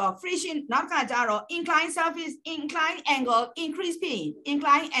ဆိုတော့ friction နောက်တစ်ခါကျတော့ incline surface incline angle increase ဖြစ်ရင်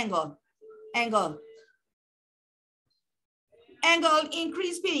incline angle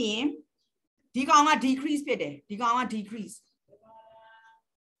increase ဖြစ်ရင်ဒီကောင်က decrease ဖြစ်တယ်ဒီကောင်က decrease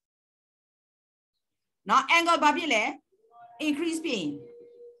နော် angle ဘာဖြစ်လဲ increase ဖြစ်ရင်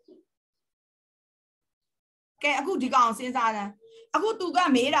ကဲအခုဒီကောင်စဉ်းစားတယ်အခုသူက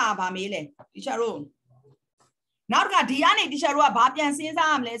မေးတာဗာမေးလဲတီချာတို့နောက်တစ်ခါဒီကနေတီချာတို့ကဘာပြန်စဉ်းစား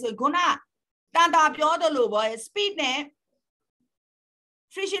ရမလဲဆိုခုနတန်တာပြောသလိုပေါ့ speed နဲ့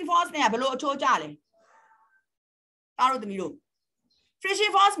friction force နဲ့ဘယ်လိုအချိုးကျလဲတားတို့သမီးတို့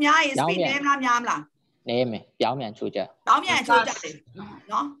friction force များရင် speed နည်းမလားများမလားနည်းမယ်ပြောင်းပြန်ချိုးကြတယ်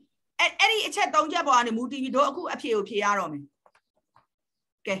နော်အဲ့ဒီအချက်၃ချက်ပေါ်ကနေမူတည်ပြီးတို့အခုအဖြေကိုဖြေရတော့မယ်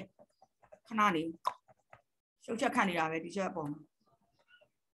ကဲခဏနေရှုပ်ချက်ခံနေတာပဲဒီချက်ပေါ်မှာ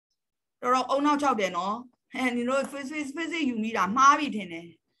တော်အုံနောက်6တယ်နော်ဟဲ့ညီတို့ physics ယူမိတာမှားပြီထင်တယ်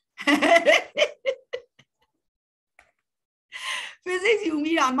physics ယူ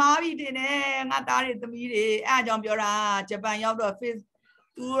မိတာမှားပြီတင်တယ်ငါသားတွေသမီးတွေအဲအကြောင်းပြောတာဂျပန်ရောက်တော့ physics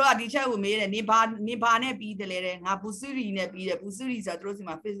သူတို့ကဒီချက်ကိုမေးတယ်နေဘာနဲ့ပြီးတယ်လဲတဲ့ငါဘူစူရီနဲ့ပြီးတယ်ဘူစူရီဆိုတော့သူတို့စီ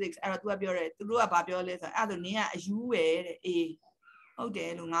မှာ physics အဲ့တော့ तू ကပြောတယ်သူတို့ကဘာပြောလဲဆိုတော့အဲ့ဒါဆိုနင်းကအယူပဲတဲ့အေးဟုတ်တ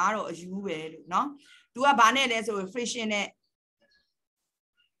ယ်လို့ငါတော့အယူပဲလို့နော် तू ကဘာနဲ့လဲဆို friction နဲ့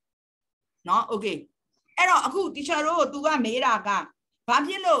နော် okay အဲ့တော့အခု teacher တို့ကို तू ကမေးတာကဘာ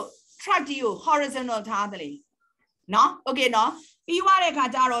ဖြစ်လို့ track ကြီးကို horizontal ထားတယ်လေနော် okay နော်ပြီးသွားတဲ့အခါ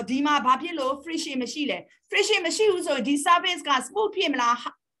ကျတော့ဒီမှာဘာဖြစ်လို့ friction မရှိလဲ friction မရှိဘူးဆိုရင်ဒီ surface က smooth ဖြစ်မလား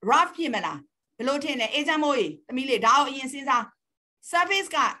rough ဖြစ်မလားဘယ်လိုထင်လဲအေးချမ်းမိုးကြီးသမီးလေးဒါကိုအရင်စဉ်းစား surface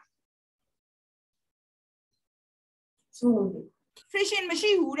က friction မရှိ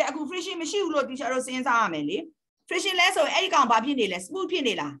ဘူးတဲ့အခု friction မရှိဘူးလို့ teacher တို့စဉ်းစားရမယ်လေ friction လဲဆိုရင်အဲ့ဒီကောင်ဘာဖြစ်နေလဲ smooth ဖြစ်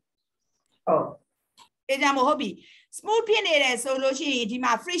နေလားဟုတ်အေးချမ်းမိုးဟုတ်ပြီ smooth ဖြစ်နေတယ်ဆိုလို့ရှိရင်ဒီ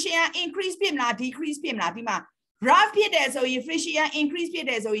မှာ friction က increase ဖြစ်မလား decrease ဖြစ်မလားဒီမှာ rough ဖြစ်တယ်ဆိုရင် friction increase ဖြစ်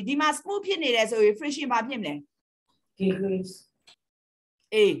တယ်ဆိုရင်ဒီမှာ smooth ဖြစ်နေတယ်ဆိုရင် friction ဘာဖြစ်မလဲ decrease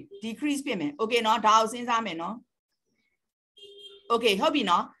အေး decrease ဖြစ်မယ် okay เนาะဒါကိုစဉ်းစားမယ်เนาะ okay ဟုတ်ပြီ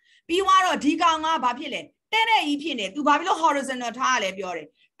เนาะပြီးသွားတော့ဒီကောင်ကဘာဖြစ်လဲတဲ့တဲ့ကြီးဖြစ်နေ तू ဘာဖြစ်လို့ horizontal ထားရလဲပြောတယ်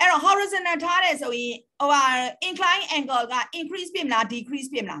အဲ့တော့ horizontal ထားတယ်ဆိုရင်ဟိုဟာ incline angle က increase ဖြစ်မလား decrease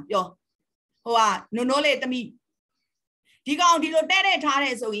ဖြစ်မလားပြောဟိုဟာနိုးလေးတမီဒီကောင်ဒီလိုတဲ့ထားတ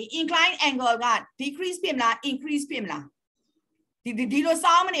ယ်ဆိုရင် incline angle က decrease ဖြစ်မလား increase ဖြစ်မလားဒီလို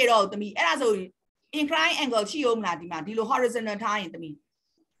စောင်းမနေတော့ဘူးတမီအဲ့ဒါဆိုရင် incline angle ရှိအောင်မလားဒီမှာဒီလို horizontal ထားရင်တမီ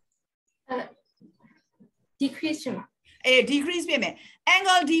decrease ဖြစ်မှာအေး decrease ဖြစ်မယ်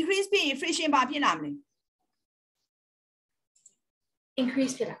angle decrease ဖြစ်ရင် friction ဘာဖြစ်လာမလဲ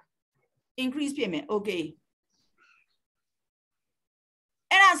increase ဖြစ်လာ increase ဖြစ်မယ် okay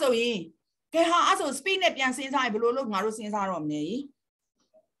အဲ့ဒါဆိုရင်ကဲဟာအဲ့ဆို speed နဲ့ပြန်စဉ်းစားရင်ဘယ်လိုလုပ်ငါတို့စဉ်းစားတော့မလဲ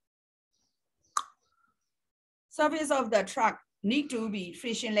surface of the truck need to be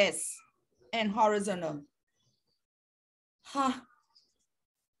frictionless and horizontal.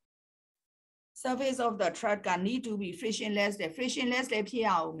 Surface of the thread can need to be frictionless. The frictionless လည်းဖြစ်ရ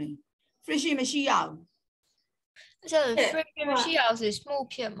အောင်မယ် friction မရှိရဘူး 这 friction မရှိအောင်ဆို smooth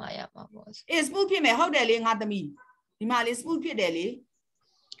ဖြစ်မှာရမှာပေါ့ smooth ဖြစ်မယ်ဟုတ်တယ်လေငါသမီးဒီမှာလေ smooth ဖြစ်တယ်လေ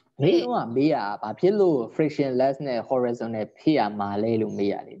မင်းတို့ကမေးရဘာဖြစ်လို့ frictionless နဲ့ horizontal ဖြစ်ရမှာလဲလို့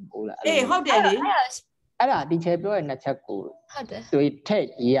မေးရလေဟုတ်လားဟုတ်တယ်လေအဲ့ဒါဒီချက်ပြောတဲ့နှစ်ချက်ကိုဟုတ်တယ်တွေထည့်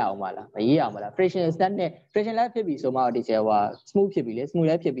ရေးအောင်ပါလားမရေးအောင်ပါလား frictionless နဲ့ frictionless ဖြစ်ပြီဆိုမှဒီချက်ဟို smooth ဖြစ်ပြီလေ smooth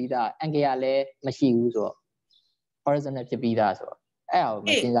လည်းဖြစ်ပြီးသား angle လည်းမရှိဘူးဆိုတော့ horizontal ဖြစ်ပြီးသားဆိုတော့အဲ့ဒါကိုမ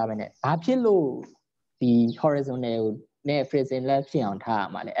စဉ်းစားဘဲနဲ့ဘာဖြစ်လို့ဒီ horizontal ကိုနဲ့ frictionless ဖြစ်အောင်ထားရ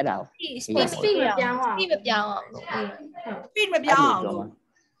မှာလဲအဲ့ဒါကို speed မပြောင်းအောင် speed မပြောင်းအောင်လို့ speed မပြောင်းအောင်လို့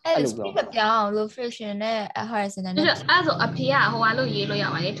အဲ့ speed မပြောင်းအောင်လို့ friction နဲ့ horizontal နဲ့အဲ့ဆိုအဖေကဟိုဟာလို့ရေးလို့ရ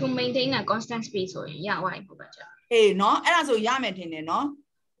ပါလေ to maintain a constant speed ဆိုရင်ရသွားပြီပေါ့ဗျာနော်အဲ့ဒါဆိုရမယ်ထင်တယ်နော်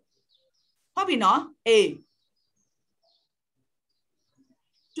ဟုတ်ပြီနော်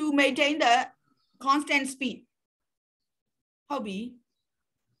to maintain the constant speed ဟုတ်ပြီ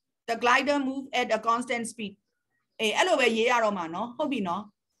the glider move at a constant speed အဲ့လိုပဲရေးရတော့မှာနော်ဟုတ်ပြီနော်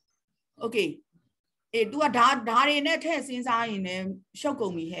okay तू ကဒါတွေနဲ့ထည့်စဉ်းစားရင်လည်းရှုပ်ကု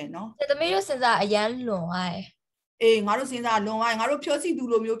န်ပြီဟဲ့နော်သမီးတို့စဉ်းစားအရန်လွန်သွားတယ်ငါတို့စဉ်းစားလွန်သွားရင်ငါတို့ဖြိုးစီသူ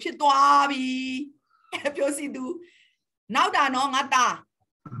လိုမျိုးဖြစ်သွားပြီဖြိုးစီသူနောက်တာနော်ငါတာ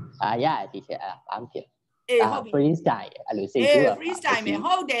ရတယ်ဒီချက်အဲ့ဘာမှဖြစ်ဟုတ်ပြီ freestyle အဲ့လိုစိတ်ဆိုးfreestyle မယ်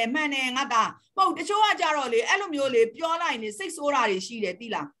ဟုတ်တယ်မှန်တယ်ငါတာဟုတ်တချို့ကကြတော့လေအဲ့လိုမျိုးလေပြောလိုက်နေစိတ်ဆိုးတာတွေရှိတယ်သိ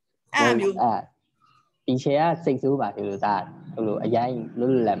လားအဲ့မျိုးဒီချက်ကစိတ်ဆိုးပါလေလို့ဒါဟိုလိုအရင်လွ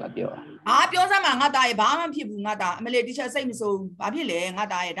တ်လွတ်လပ်မပြောပြောစမ်းမှာငါတာရဲ့ဘာမှမဖြစ်ဘူးငါတာအမလေးတီချာစိတ်မဆိုးဘာဖြစ်လဲငါ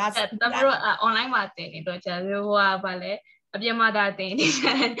တာရဲ့ဒါသမီးတို့ online မှာတင်နေတော့ကြာဟိုဟာဗာလဲအပြင်မှာဒါတင်နေ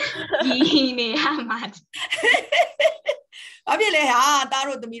ဒီနေရမှာဘာဖြစ်လဲဟာတား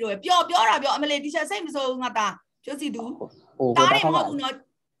တို့သမီးတို့ပြောတာပြောအမလေးတီချာစိတ်မဆိုးငါတာဖြိုးစီသူတားတယ်မဟုတ်ဘူးနော်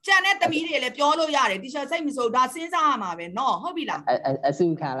ကျန်တဲ့သမီးတွေလည်းပြောလို့ရတယ်တီချာစိတ်မဆိုးဒါစဉ်းစားရမှာပဲနော်ဟုတ်ပြီလားအဆူ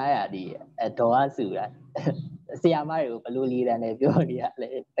ခံလိုက်ရဒီဒေါ်ကဆူတာဆရာမတွေကိုဘလို့လီတန်းနဲ့ပြောနေရလေ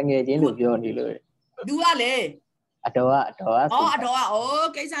တငယ်ချင်းလို့ပြောနေလို့သူကလေအတော်ကအတော်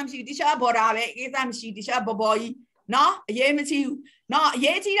ကိစ္စမရှိတီချာဘော်ဒါပဲကိစ္စမရှိတီချာဘော်ဘော်ကြီးနော်အရေးမရှိဘူးနော်အ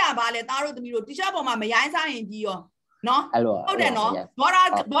ရေးကြီးတာပါလေသားတို့သမီးတို့တီချာပေါ်မှာမရိုင်းစားရင်ကြီးရောနော်ဟုတ်တယ်နော်ဘော်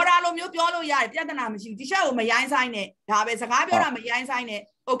ဒါလိုမျိုးပြောလို့ရတယ်ပြဿနာမရှိဘူးတီချာကိုမရိုင်းဆိုင်နဲ့ဒါပဲစကားပြောတာမရိုင်းဆိုင်နဲ့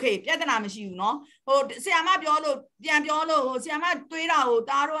โอเคပြဿနာမရှိဘူးနော်ဟိုဆရာမပြောလို့ပြန်ပြောလို့ဟိုဆရာမတွေးတာကို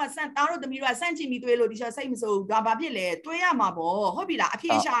သားတို့သမီးတို့ကစန့်ချင်ပြီးတွေးလို့တီချာစိတ်မဆိုးဘူးဒါဘာဖြစ်လဲတွေးရမှာပေါ့ဟုတ်ပြီလားအဖြေ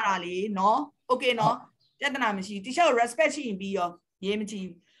ရှာတာလေနော်โอเคနော်ပြဿနာမရှိတီချာကို respect ရှိရင်ပြီးရောရေးမကြည့်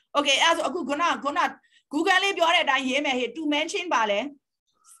ဘူးโอเคအဲ့ဆိုအခုခုန Google လေးပြောတဲ့အတိုင်းရေးမယ်ဟေ့ to mention ပါလဲ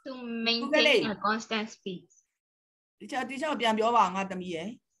to maintain a constant speed တီချာပြန်ပြောပါငါသမီးရယ်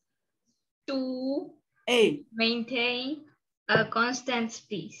to maintain a constant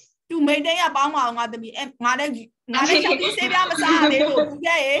speed to maintain ရပေါင်းပါအောင်ငါသမီးငါလည်းရှောက်သေးစေးပြမစားသေးဘူးဘူး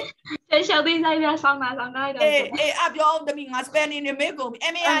ရဲ့ရှောက်သေးစေးပြဆောင်းတာတော့အပြောသမီးငါ spelling နဲ့မေးကုန်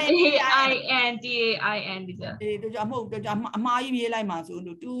MAINDAIN တို့ကြောင့်မဟုတ်တို့ကြောင့်အမှားကြီးရေးလိုက်မှာဆို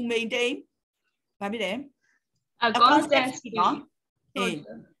လို့ to maintain ဘာဖြစ်လဲ a constant speed နော်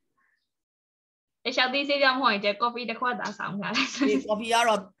ရှောက်သေးစေးပြမဟုတ်ရင် coffee တစ်ခွက်သာဆောင်းတာလေ coffee က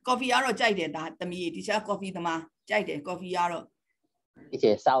တော့ကြိုက်တယ်ဒါသမီးဒီချက် coffee သမားကြိုက်တယ် coffee ကတော့ဒီချ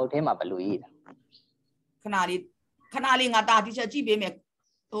က်စာအုပ်ထဲမှာဘယ်လိုရေးတာခဏလေးငါတာဒီချက်ကြည့်ပေးမယ်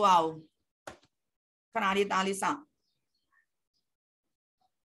ဟိုအောင်ခဏလေးတားလေးစောင့်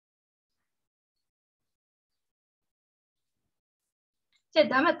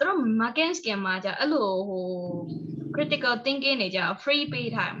ဒါမဲ့သူတို့ marketing scheme မှာじゃအဲ့လိုဟို critical thinking နေကြ free ပေး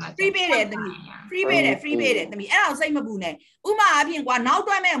ထားမှာ free ပေးတယ်သမီး free ပေးတယ်သမီးအဲ့ဒါစိတ်မပူနဲ့ဥမာအပြင်ကွာနောက်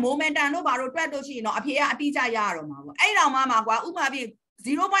တွက်မဲ့ momentum တို့ဘာလို့တွက်လို့ရှိရင်တော့အဖေကအတိအကျရတော့မှာပေါ့အဲ့တော့မှကွာဥမာအပြင်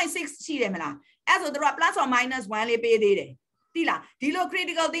 0.6 ရှိတယ်မလားအဲ့ဆိုတို့က plus or minus 1 လေးပေးသေးတယ်သိလားဒီလို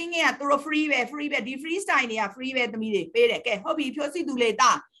critical thinking ကသူတို့ free ပဲဒီ free style တွေက free ပဲသမီးတွေပေးတယ်ကဲဟုတ်ပြီဖြိုးစီသူလေ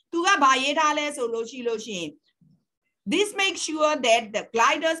တာသူကဘာရေးထားလဲဆိုလို့ရှိရင် this makes sure that the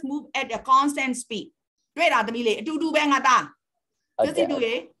gliders move at a constant speed တွေ့တာသမီးလေးအတူတူပဲငါသားဖြိုးစီသူ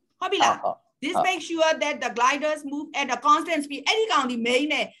ရေဟုတ်ပြီလား this makes sure that the gliders move at a constant speed အဲ့ဒီကောင်ဒီ main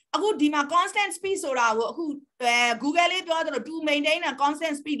နဲ့အခုဒီမှာ constant speed ဆိုတာကိုအခုGoogle လေးပြောသလို to maintain a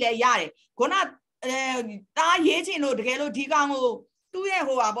constant speed လဲရတယ်ခုနတားရေးချင်လို့တကယ်လို့ဒီကောင်ကိုသူ့ရဲ့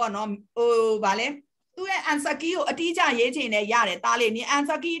ဟိုပါပေါ့နော်ဟိုဗာလဲသူ့ရဲ့ answer key ကိုအတိအကျရေးချင်လဲရတယ်တားလေးနင်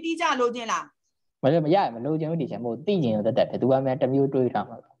answer key အတိအကျလိုချင်လားမရမလို့ချင်ဘူးဒီချင်မို့သိချင်တော့တက်တယ်သူကမှတစ်မျိုးတွေးထား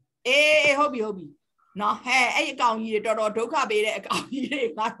မှာအေးဟုတ်ပြီနော်ဟဲ့အဲ့အကောင်ကြီးတွေတော်တော်ဒုက္ခပေးတဲ့အကောင်ကြီးတွေ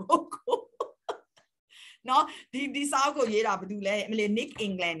ငါတို့ကို နော်ဒီစာအုပ်ကိုရေးတာဘာတူလဲအမလေး Nick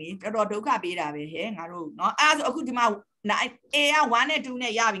England နေတော်ဒုက္ခပေးတာပဲဟဲ့ငါတို့နော်အဲ့ဒါဆိုအခုဒီမှာ A က1နဲ့2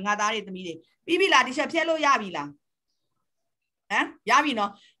နဲ့ရပြီငါသားတွေသမီးတွေပြီးပြီလားဒီချက်ဖြဲလို့ရပြီလားဟမ်ရပြီ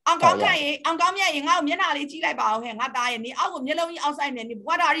နော်အောင်ကောင်းခန့်ရေအောင်ကောင်းမြတ်ရေငါ့ကိုမျက်နှာလေးကြည့်လိုက်ပါဦးဟဲ့ငါသားရေနေအောက်ကိုမျက်လုံးကြီးအောက်ဆိုင်နေနေ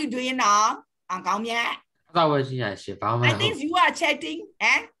what are you doing now အောင်ကောင်းမြတ်တော့ဝယ်ရှိရရှေ့ဘာမှမဟုတ် I think you are chatting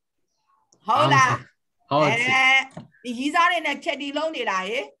ဟုတ်လားဟုတ်ဒီရီးစားတွေနဲ့ chatting လုံးနေတာ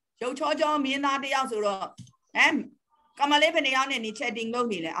ဟေ့ရုပ်ချောချောမင်းသားတယောက်ဆိုတော့ကမလေးဘယ်နှယောက်နဲ့နေ chatting လုပ်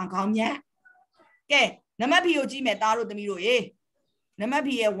နေလဲအောင်ကောင်းမြတ်ကဲနမဖီကိုကြည့်မယ်သားတို့သမီးတို့ရေနမ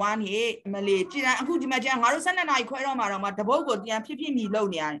ဖီရဲ့1ဟေ့အမလေးကြည်အခုဒီမှာကျန်ငါတို့12နာရီခွဲတော့မှာတော့တပုတ်ကိုပြန်ဖြစ်မြည်လုပ်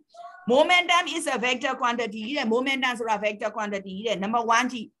နေရတယ် momentum is a vector quantity တဲ့ momentum ဆိုတာ vector quantity တဲ့ number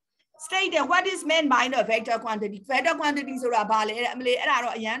 1 ကြည့် state that what is meant by the vector quantity ဆိုတာဘာလဲအမလေးအဲ့ဒါ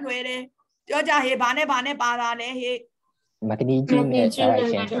တော့အရန်လွယ်တယ်ပြောကြဟေ့ဘာနဲ့ပါတာလဲဟေ့ magnitude direction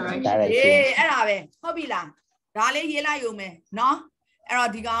အဲ့ဒါပဲဟုတ်ပြီလားဒါလေးရေးလိုက်ရုံပဲနော်အဲ့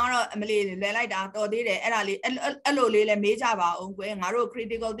တော့ဒီကောင်ကတော့အမလေးလဲလိုက်တာတော်သေးတယ်အဲ့ဒါလေးအဲ့လိုလေးလဲမေးကြပါအောင်ကွယ်ငါတို့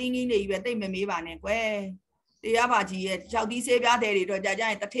critical thinking တွေကြီးပဲတိတ်မမေးပါနဲ့ကွယ်တရားပါကြီးရဲ့၆တီးဆေးပြားတယ်တွေတော့ကြာရ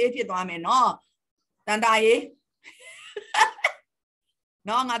င်တထေးဖြစ်သွားမယ်နော်တန်တာရေ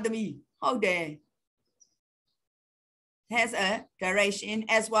နော်ငါသမီးဟုတ်တယ် has a direction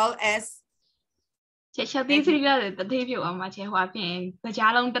as well as ချက်တီးဆေးပြားတယ်တထေးဖြစ်အောင်မှာချက်ဟွာပြင်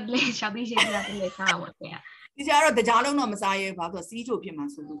ကြားလုံးတက်လေချက်တီးဆေးပြားတက်လေစားပါကွယ်ဒီကြတော့ကြားလုံးတော့မစားရဲဘာလို့စီးချိုဖြစ်မှာ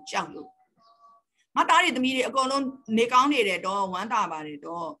ဆိုလို့ကြောက်လို့ငါသားတွေသမီးတွေအကုန်လုံးနေကောင်းနေတယ်တော့ဝမ်းသာပါတယ်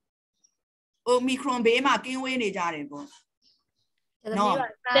တော့Omicron ဘေးမှာကင်းဝေးနေကြတယ်ပေါ့နော်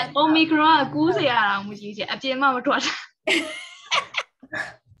Omicron ကကူးစရာတော့မရှိချင်အပြင်မှာမထွက်တာ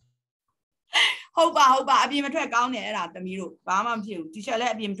ဟုတ်ပါအပြင်မထွက်ကောင်းတယ်အဲ့ဒါသမီးတို့ဘာမှမဖြစ်ဘူးတီရှပ်လ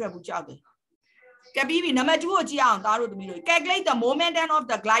ည်းအပြင်မထွက်ဘူးကြောက်တယ်ကဲပြီးပြီနံပါတ်2ကိုကြည့်အောင်သားတို့သမီးတို့ calculate the momentum of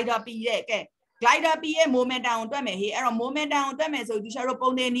the glider P ရဲ့ကဲ glider P ရဲ့ momentum ကိုတွက်မယ်ဟေးအဲ့တော့ momentum ကိုတွက်မယ်ဆိုတီရှပ်တို့ပုံ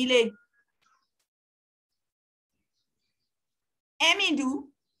နေနည်းလေး m into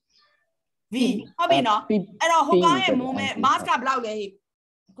v ဟုတ်ပြီနော်အဲ့တော့ဟိုကောင်ရဲ့ moment mass ကဘယ်လောက်လဲဟေး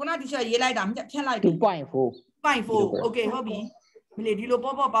ခုနတီရှပ်ရေးလိုက်တာဖြတ်လိုက်ပြီ 2.4 okay ဟုတ်ပြီမလေးဒီလို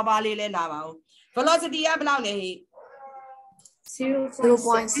ပေါ့ပါလေးလဲလာပါဦး velocity ကဘယ်လောက်လဲဟေး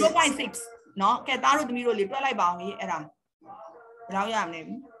 0.6 နော်ကဲသားတို့သမီးတို့လေးတွက်လိုက်ပါအောင်ဟေးအဲ့ဒါဘယ်လောက်ရမလဲ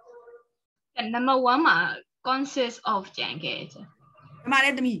number 1မှာ consist of ကြံခဲ့တယ်ဒီမှာလ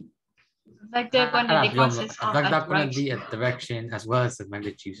ည်းသမီး vector quantity consists of vector quantity at direction as well as the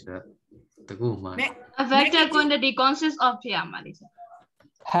magnitude တကူမှာ a vector quantity consists of ဖြစ်ရမှာလေ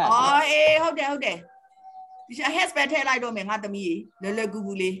ဟုတ်တယ်ဒီချက် has ပဲထည့်လိုက်တော့မယ်ငါသမီးလွယ်ကူ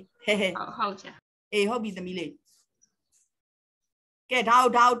ကူလေးဟုတ်ချာဟုတ်ပြီသမီးလေးကဲဒါ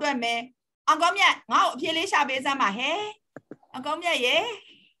ကိုတွက်မယ်အောင်ကောင်းမြတ်ငါ့ကိုအဖြေလေးရှာပေးစမ်းပါဟဲ့အောင်ကောင်းမြတ်ရေ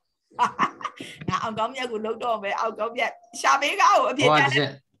ငါအောင်ကောင်းမြတ်ကိုလှုပ်တော့မယ်အောင်ကောင်းမြတ်ရှာပေးကောက်ကိုအဖြေတန်း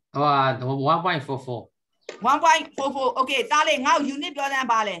1.44 okay တားလေငါ့ကို unit ပြောစမ်း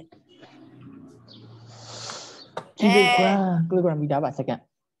ပါလေkilogram meter per second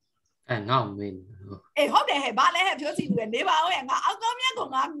ငါ့မင်းဟုတ်တယ်ဟဲ့ဘာလဲဟဲ့ပြောစီသူရဲ့နေပါဦးရဲ့ငါအောင်ကောင်းမြတ်ကို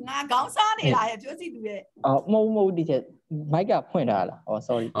ငါခေါင်းစားနေတာဟဲ့ပြောစီသူရဲ့မဟုတ်ဒီချက်မိုက်ကဖွင့်ထားလား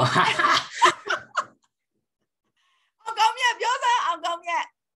sorry အောင်ကောင်းမြတ်ပြောစမ်းအောင်ကောင်းမြတ်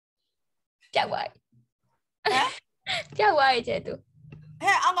ကြောက်ပါကြောက်ပါရဲ့ကျသူ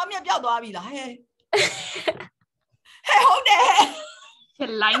ဟဲ့အောင်ကောင်းမြတ်ပျောက်သွားပြီလားဟဲ့ဟုတ်တယ်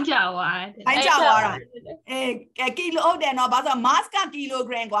လိုင်းကြွားတာကီလိုဟုတ်တယ်နော်ဘာလို့ mass က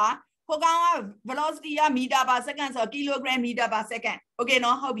kilogram ကွာဟိုကောင်က velocity က meter per second ဆို kilogram meter per second okay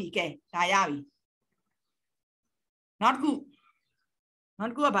နော်ဟုတ်ပြီကဲဒါရပြီနောက်တစ်ခု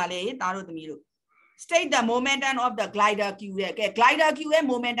ကဘာလဲသားတို့သမီးတို့ state the momentum of the glider q ရဲ့ကဲ glider q ရဲ့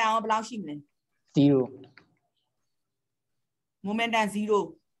momentum ဘယ်လောက်ရှိမလဲ0 momentum 0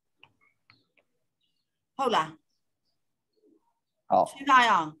ဟုတ်လားဟုတ်ရှင်းသားရ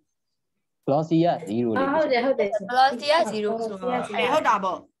အောင် velocity က0လေဟုတ်တယ် velocity က0ဆိုတော့ဟုတ်တာ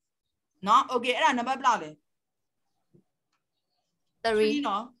ပေါ့နော် okay အဲ့ဒါနံပါတ်ဘယ်လောက်လဲ3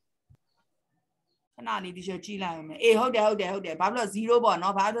နော်ခဏလေးဒီချက်ကြည့်လိုက်အောင်မယ်ဟုတ်တယ်ဘာဖြစ်လို့0ပေါ့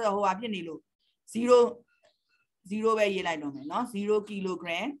နော်ဘာဖြစ်လို့ဟိုဟာဖြစ်နေလို့0ပဲရေးလိုက်တော့မယ်နော်0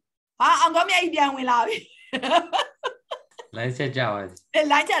 kilogram ဟာအောင်ကောင်းမြတ်ကြီးပြန်ဝင်လာပြီလိုင်းချက်ကြပါ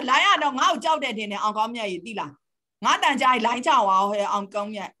လိုင်းရတော့ငါ့ကိုကြောက်တဲ့တင်တယ်အောင်ကောင်းမြတ်ကြီးသိလားငါတန်ကြားလိုင်းချသွားဟဲ့အောင်ကော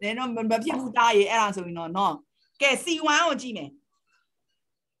င်းမြတ်နင်တော့မဖြစ်ဘူးတားရေအဲ့ဒါဆိုရင်တော့နော်ကဲ C1 ကိုကြည့်မယ်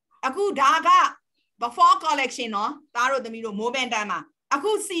အခုဒါက before collection နော်သားတို့သမီးတို့ momentum မှာအ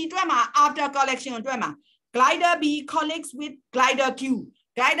ခု C အတွက်မှာ after collection အတွက်မှာ glider B collects with glider Q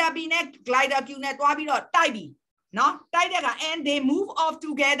glider B နဲ့ glider Q နဲ့တွားပြီးတော့တိုက်ပြီနော်တိုက်တဲ့က and they move off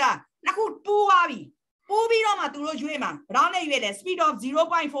together နှစ်ခုပူသွားပြီပ ပိုးပြီးတော့မှသူတို့ရွေးမှာဘယ်တော့နဲ့ရွေးလဲ speed of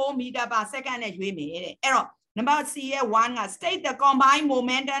 0.4 meter per second နဲ့ရွေးမယ်တဲ့အဲ့တော့ number C ရဲ့ 1 က state the combined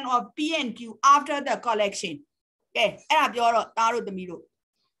momentum of P and Q after the collection ကဲအဲ့ဒါပြောတော့သားတို့သမီးတို့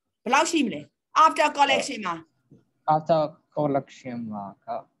ဘယ်လောက်ရှိမလဲ after collection မှာ after collection မှာက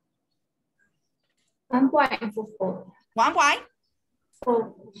 1.44 1.4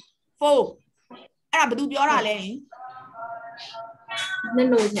 အဲ့ဒါဘယ်သူပြောတာလဲ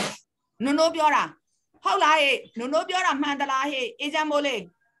နိုးပြောတာဟုတ်လားဟဲ့နိုးပြောတာမှန်သလားဟဲ့အေးချမ်းမိုးလေး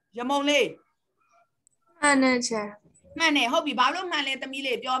ရမုံလေးမှန်တယ်ချာမှန်တယ်ဟုတ်ပြီဘာလို့မှန်လဲသမီး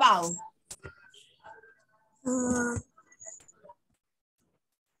လေးပြောပါဦး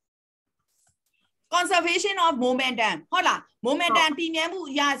conservation of momentum ဟုတ်လား momentum တည်မြဲမှု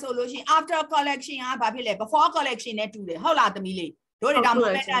ရဆိုလို့ရှိရင် after collection ကဘာဖြစ်လဲ before collection နဲ့တူတယ်ဟုတ်လားသမီးလေးတို့တွေတော့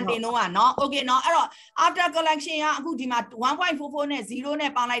momentum တင်တော့เนาะ okay เนาะအဲ့တော့ after collection ကအခုဒီမှာ 1.44 နဲ့0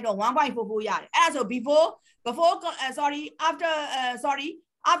နဲ့ပေါင်းလိုက်တော့ 1.44 ရတယ်အဲ့ဒါဆို before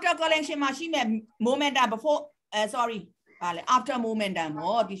after collection မှာရှိမဲ့ momentum beforeဗာလဲ after momentum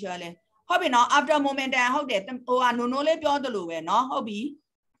ဟောဒီရှာလဲဟုတ်ပြီเนาะ after momentum ဟုတ်တယ်ဟိုကနိုးလေးပြောသလိုပဲเนาะဟုတ်ပြီ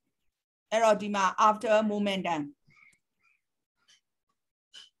အဲ့တော့ဒီမှာ after momentum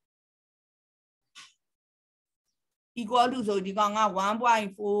equal to ဆိုဒီကောင်က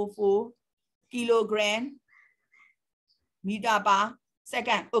 1.44 kilogram meter per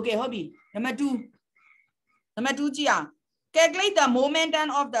second okay ဟုတ်ပြီ number 2ကြည့်အောင် calculate the momentum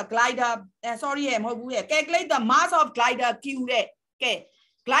of the glider sorry မဟုတ်ဘူးcalculate the mass of glider q တဲ့ကဲ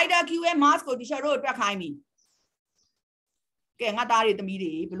glider q ရဲ့ mass ကို teacher တို့တွက်ခိုင်းပြီကဲငါသားတွေသမီး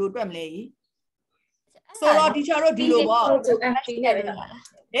တွေဘယ်လိုတွက်မလဲဆိုတော့ teacher တို့ဒီလိုပေါ့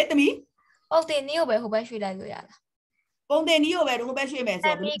ဟဲ့သမီးပုံတင်နည်းကိုပဲဟိုဘက်ရွှေ့လိုက်လို့ရလားပုံတင်နည်းကိုပဲဟိုဘက်ရွှေ့မယ်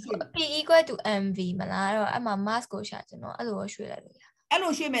ဆိုတော့ P equal to mv မလားအဲ့တော့အဲ့မှာ mass ကိုရှာကျွန်တော်အဲ့လိုရွှေ့လိုက်လို့ရအဲ့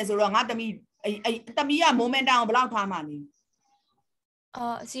လိုရွှေ့မယ်ဆိုတော့ငါသမီးသမီးက momentum ကိုဘယ်လောက်ထားမှလဲ0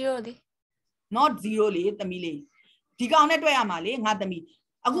လေ not 0လေသမီးလေးဒီကောင်နဲ့တွက်ရမှာလေငါသမီး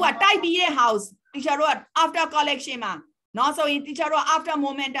အခုကတိုက်ပြီးတဲ့ house teacher တို့က after collection မှာနော်ဆိုရင် teacher တို့ after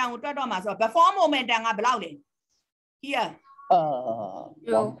momentum ကိုတွက်တော့မှာဆိုတော့ before momentum ကဘယ်လောက်လဲ here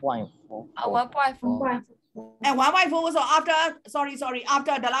 1.4 1.4ဆို after sorry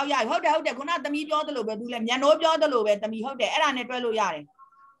after ဒါလောက်ရဟုတ်တယ်ခုနသမီးပြောသလိုပဲသူလည်းမြန်နိုးပြောသလိုပဲသမီးဟုတ်တယ်အဲ့ဒါနဲ့တွက်လို့ရတယ်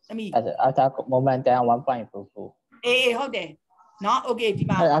သမီး after momentum 1.44အေးဟုတ်တယ်နော် okay ဒီ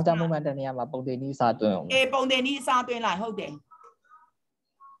မှာ after momentum နေရာမှာပုံတင်နည်းစာသွင်းအောင်ပုံတင်နည်းအစားသွင်းလိုက်ဟုတ်တယ်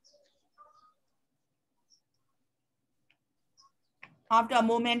after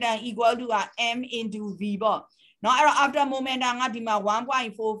momentum equal to m into v ပေါ့နော်အဲ့တော့ after momentum ကဒီမှာ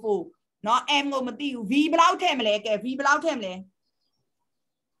 1.44 နော် m ကိုမသိဘူး v ဘယ်လောက်ထည့်မလဲကဲ v ဘယ်လောက်ထည့်မလဲ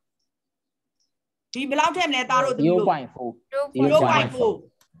v ဘယ်လောက်ထည့်မလဲသားတို့0.4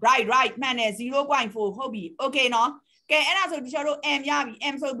 right မှန်တယ် 0.4 ဟုတ်ပြီ okay နော်ကဲအဲ့ဒါဆိုတခြားတို့ m ရပြီ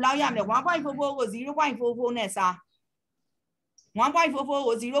m ဆိုဘယ်လောက်ရမလဲ 1.44 ကို 0.44 နဲ့စား 1.44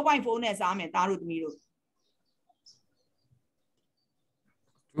 ကို 0.4 နဲ့စားမယ်သားတို့သမီးတို့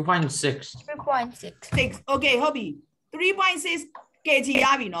 3.6 okay ဟုတ်ပြီ 3.6 kg ရ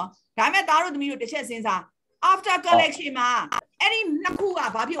ပြီနော်ဒါပေမဲ့သားတို့သမီးတို့တစ်ချက်စဉ်းစား after collection မှာအဲ့ဒီနှစ်ခုက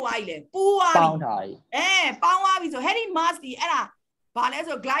ဘာဖြစ်သွားပြီလဲပူးသွားပြီပေါင်းထားပြီပေါင်းသွားပြီဆို heavy mass ဒီအဲ့ဒါဘာလဲ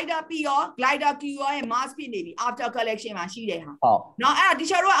ဆို glider P ရော glider Q ရောရဲ့ mass ဖြစ်နေပြီ after collection မှာရှိတယ်ဟာဟုတ်နော်အဲ့ဒါ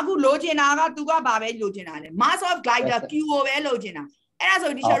teacher တို့ကအခုလိုချင်တာကသူကဘာပဲလိုချင်တာလဲ mass of glider Q ကိုပဲလိုချင်တာအဲ့ဒါ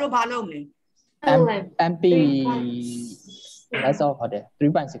ဆို teacher တို့ဘာလုပ်မလဲ MP that's all ဟုတ်တယ်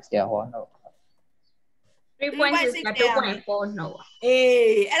 3.6 ရဟောနော်3.6 2.4 no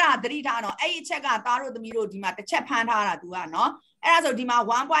အဲ့ဒါသတိထားနော်အဲ့ဒီအချက်ကသားတို့သမီးတို့ဒီမှာတစ်ချက်ဖမ်းထားတာ तू ကနော်အဲ့ဒါဆိုဒီမှာ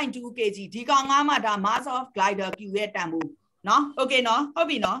 1.2 kg ဒီကောင်ငါမှဒါ mass of glider Q ရဲ့တန်ဖိုးနော် okay နော်ဟုတ်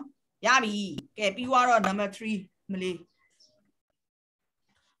ပြီနော်ရပြီကဲပြီးသွားတော့ number 3မလေး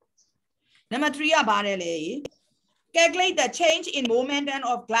number 3ကဘာလဲလေ calculate the change in momentum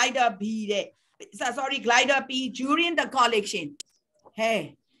of glider B တဲ့ glider P during the collection hey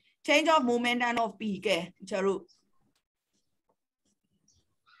change of momentum of P ကဲကျတို့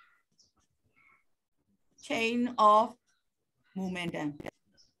chain of momentum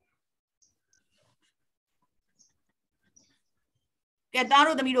ကဲသား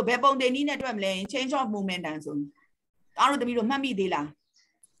တို့သမီးတို့ဘယ်ပုံတင်နည်းနဲ့တွက်မလဲ change of momentum ဆိုသားတို့သမီးတို့မှတ်မိသေးလား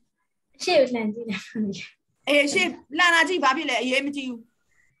ရှေ့လှန်ကြည့်တယ်ရှေ့လှန်လာကြည့်ဘာဖြစ်လဲအရေးမကြည့်ဘူး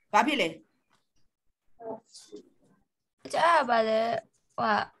ဘာဖြစ်လဲကြာပါလေ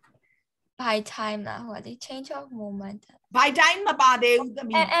ဟို by time လားဟိုဒီ change of momentum by time မပါသေးဘူးသ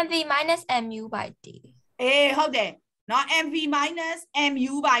မီး mv minus mu by t ဟုတ်တယ်နော် mv minus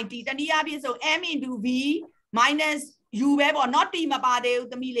mu by t တနည်းအားဖြင့်ဆို m into v minus u ပဲပေါ့ not t မပါသေး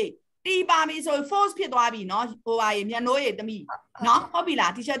ဘူးသမီးလေး တီပါပြီဆို force ဖြစ်သွားပြီနော်ဟိုပါရေမြန်နိုးရေတမီနော်ဟုတ်ပြီ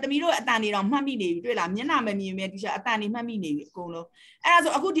လား teacher တမီတို့အတန်နေတော့မှတ်မိနေပြီတွေ့လားမျက်နှာမမြင်မြဲ teacher အတန်နေမှတ်မိနေပြီအကုန်လုံးအဲ့ဒါ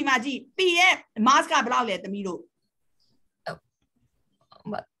ဆိုအခုဒီမှာကြည့် P ရဲ့ mask ကဘယ်လောက်လဲတမီတို့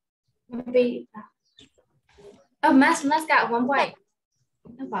mask က1 point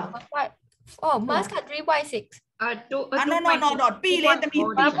ဟုတ်ပါ Oh, mask က 3.6. No. P လေတမီ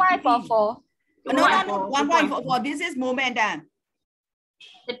 1.44. No, 1.44. This is momentum.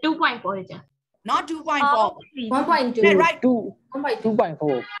 2.4 จ้ะ Not 2.4. 1.2 right 2.4 2.4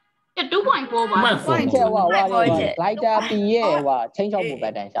ပါ ကျဝါglider P ရဲ့ဟိုချင်းချောက်မှုပ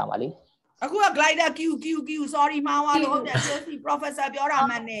တ်တန်ရှာပါလေ အခုက glider Q sorry မှားသွားလို့ဟုတ်တယ် CSE professor ပြောတာ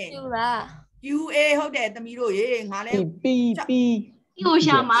မှန်တယ် Q လား QA ဟုတ်တယ်တမီတို့ရေငါလဲ P ပြို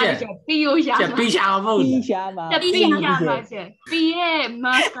ရှာမှာจ้ะပြိုရှာမှာ ပြရှာမဟုတ် P ရှာပါ ပြိုရှာမှာจ้ะ P ရဲ့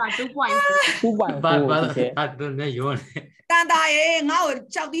mask က 2.4 ဘာ 2.4 အဲ့ဒါနဲ့ရော တန်တာရေငါ့ကို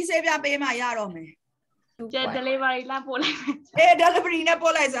6သီးဆေးပြပေးမှရတော့မယ် ကျ delivery လာပို့လိုက်မယ် delivery နဲ့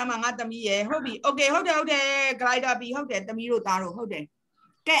ပို့လိုက်စမ်းမှာငါတမီရေဟုတ်ပြီ okay ဟုတ်တယ် glider P ဟုတ်တယ်တမီတို့သားတို့ဟုတ်တယ်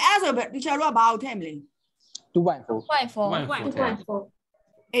ကဲအဲ့ဆိုတခြားတို့ကဘာကိုထည့်မလဲ 2.4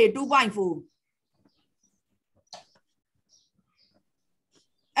 အေး 2.4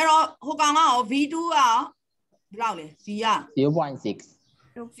 အဲ့တော့ဟိုကောင်ကရော V2 ကဘယ်လောက်လဲ V က 0.6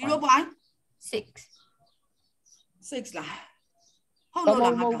 0.6 6လားဟုတ်လို့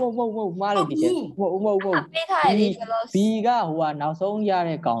လားငါက ဟုတ်မားလို့ဒီချက်ဟုတ် ပေးထားတယ်ကျလို့ B ကဟိုကနောက်ဆုံးရ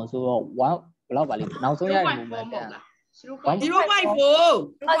တဲ့ကောင်ဆိုတော့1ဘယ်လောက်ပါလိမ့်နောက်ဆုံးရတဲ့ moment 0.4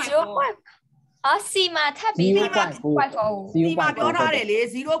 0.0 C မှာထပ်ပြီး 0.4 ဒီမှာပြောထားတယ်လေ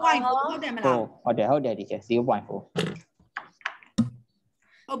 0.4 ဟုတ်တယ်မလားဟုတ်တယ်ဒီချက် 0.4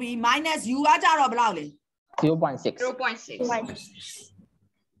 ဟုတ်ပြီ minus U ကကြတော့ဘယ်လောက်လဲ 0.6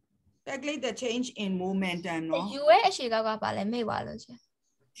 calculate the change in momentum နော် U ရဲ့အရှိကောက်ကပါလဲမေ့ပါလို့ရှင်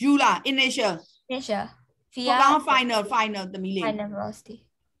U လား initial V က final သမီးလေး final velocity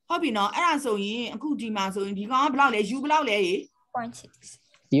ဟုတ်ပြီနော်အဲ့ဒါဆိုရင်အခုဒီမှာဆိုရင်ဒီကောင်ကဘယ်လောက်လဲ U ဘယ်လောက်လဲရေ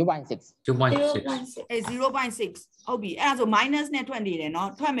 0.6 အေး 0.6 ဟုတ်ပြီအဲ့ဒါဆို minus နဲ့ထွက်နေတယ်နော်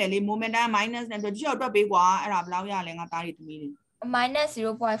ထွက်မယ်လေ momentum minus နဲ့ထွက်ကြည့်တော့တွက်ပေးကွာအဲ့ဒါဘယ်လောက်ရလဲငါသားတွေသမီးလေး minus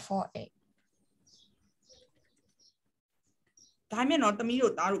 0.48ဒါမှမဟုတ်သမီး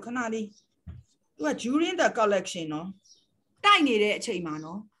တို့သားတို့ခဏလေးသူက during the collection နော်တိုက်နေတဲ့အချိန်မှာ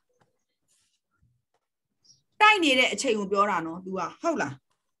နော်တိုက်နေတဲ့အချိန်ကိုပြောတာနော် तू ကဟုတ်လား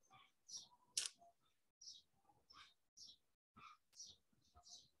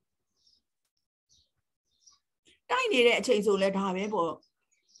တိုက်နေတဲ့အချိန်ဆိုလဲဒါပဲပေါ့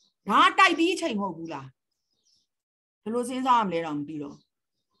ဒါကတိုက်ပြီးအချိန်မဟုတ်ဘူးလားဘယ်လိုစဉ်းစားရမလဲတော့မသိတော့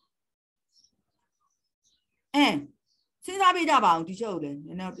စဉ်းစားပေးကြပါအောင်ဒီချက်ကိုလည်းန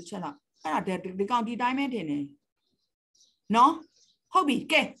ည်းနည်းတစ်ချက်လောက်အဲ့ဒါဒီကောင်ဒီတိုင်းပဲထင်တယ်နော်ဟုတ်ပြီ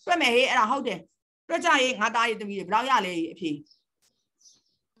ကဲတွက်မယ်ဟေးအဲ့ဒါဟုတ်တယ်တွက်ကြရေးငါသားရေးတမီးတွေဘယ်လောက်ရလဲအဖြေ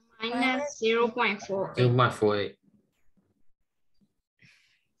minus 0.4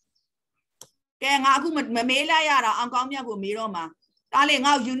 ကဲငါအခုမမေးလိုက်ရတာအောင်ကောင်းမြတ်ကိုမေးတော့မှာသားလေး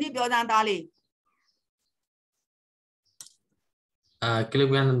ငါ့ unit ပြောစမ်းသားလေး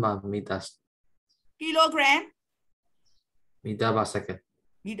kilogram per meter kilogram meter per second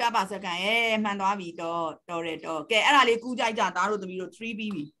မီတာပါစက္ကန့်မှန်သွားပြီတော့တော်တယ်တော့ကဲအဲ့ဒါလေးကူးကြိုက်ကြသားတို့သမီးတို့3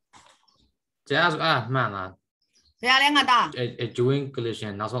ပြီးပြီ ကျဲမှန်လား ဘယ်လဲငါသား during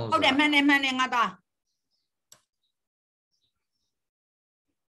collision နောက်ဆုံး ဟုတ်တယ်မှန်တယ်ငါသား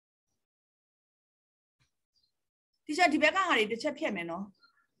ဒီချက်ဒီဘက်ကဟာတွေတစ်ချက်ဖြတ်မယ်နော်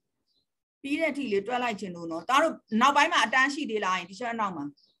ပြီးတဲ့အထိလေးတွက်လိုက်ခြင်းလို့နော်သားတို့နောက်ပိုင်းမှာအတန်းရှိသေးလားဒီချက်နောက်မှာ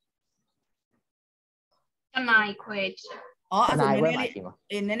တနိုင်ခွဲအဲ့ဒါ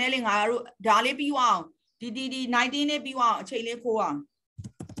နည်းနည်းလေးငါတို့ဒါလေးပြီးအောင်ဒီ19လေးပြီးအောင်အချိန်လေးခိုးအောင်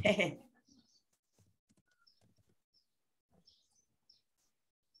ဟဲ့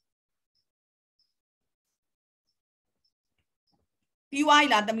ပြီးွား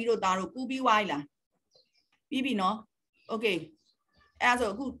လားသမီးတို့သားတို့ကူးပြီးွားလားပြီးပြီနော်โอเคအဲ့ဒါဆို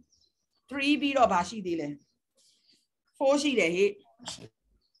အခု3ပြီးတော့ဗာရှိသေးလဲ4ရှိတယ်ဟေ့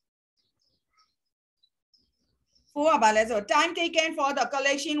4ကဘာလဲဆို time taken for the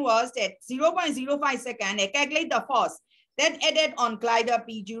collection was at 0.05 second and calculate the force that added on glider P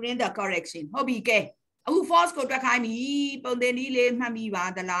during the correction ဟုတ်ပြီကဲအခု force ကိုတွက်ခိုင်းပြီပုံသင်နည်းလေးမှတ်မိပါ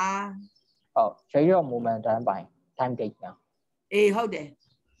သလားဟုတ် change of momentum ပိုင်း time taken အေးဟုတ်တယ်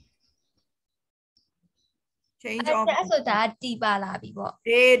change of အဲ့ဆိုတာတီပါလာပြီပေါ့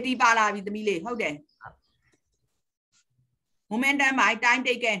အေးတီပါလာပြီသမီးလေးဟုတ်တယ် momentum by time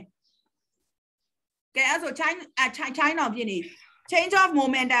taken ကဲအဲ့ဆို China ဖြစ်နေ change of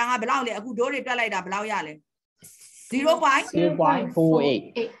momentum ကဘယ်လောက်လဲအခုဒိုးတွေတွက်လိုက်တာဘယ်လောက်ရလဲ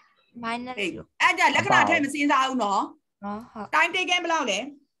 0.48 minus အဲ့ကြလက္ခဏာထည့်မစဉ်းစားဘူးနော် ဟုတ် time taken ဘယ်လောက်လဲ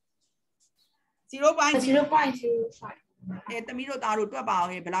 0.0 0.05 အဲ့သမီးတို့သားတို့တွက်ပါအောင်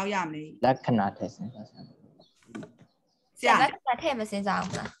ဟဲ့ဘယ်လောက်ရမလဲ လက္ခဏာထည့်စဉ်းစားစမ်း ဆရာ လက္ခဏာထည့်မစဉ်းစား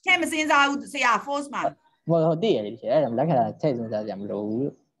ဘူးလား ထည့်မစဉ်းစားဘူးဆရာ force မှာ ဟိုတည့်ရတယ်ဒီအဲ့ဒါလက္ခဏာထည့်စဉ်းစားကြမလို့ဘူး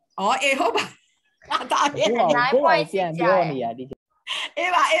ဩအေးဟုတ်ပါငါသားရဲ့ ကိုယ်ပြန်ပြောနေရဒီ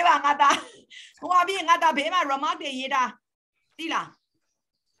အေးပါငါသားဟိုအပြင်ငါသားဘေးမှာ remark တွေရေးတာသိလား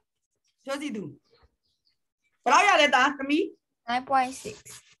ပြောစီသူဘယ်လောက်ရလဲသားသမီး 9.6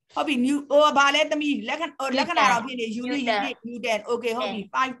 ဟုတ်ပြီ new ဟိုဘာလဲသမီးလက္ခဏာတော့ဖြစ်နေ unit okay ဟုတ်ပြီ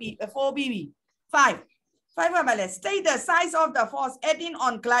5 b 4 bb 5ပါလဲ state the size of the force acting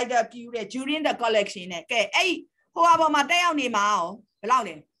on glider q during the collection နဲ့ကဲအဲ့ဟိုအပေါ်မှာတက်ရောက်နေမှာရောဘယ်လောက်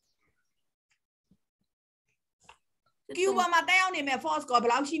လဲ q ပေါ်မှာတက်ရောက်နေမဲ့ force ကဘယ်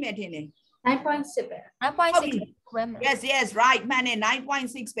လောက်ရှိမယ်ထင်လဲ 9.6 ပဲ 9.6 yes right မှန်တယ်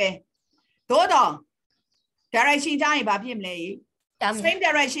 9.6 ပဲသို့တော့ direction ကြရင်ဘာဖြစ်မလဲ same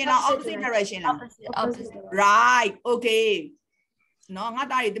direction လား opposite direction လား opposite right okay နော်ငါ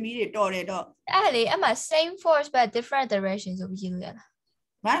သားတွေသမီးတွေတော်တယ်တော့ အဲ့လေအမှ same force but different direction ဆိုပြီးရေးလို့ရ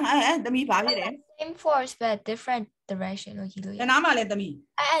လား ငါသမီးဘာဖြစ်လဲ same force but different direction လို့ရေးလို့ရ တနားမှာလဲသမီး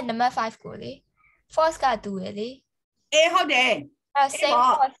အဲ့ number 5ကိုလေ force ကတူရလေ အေးဟုတ်တယ် အဲ့ same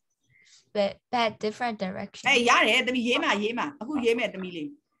force but different direction အေးရတယ်သမီးရေးမှာအခုရေးမယ်သမီးလေး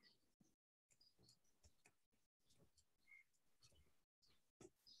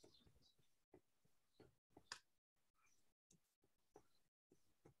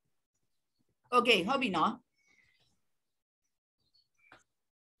โอเคဟုတ်ပြီနော်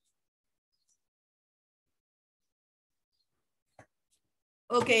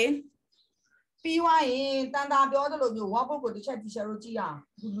โอเคပြီးသွားရင်တန်တာပြောသလိုမျိုး workbook ကိုတစ်ချက် teacher တို့ကြည့်အောင်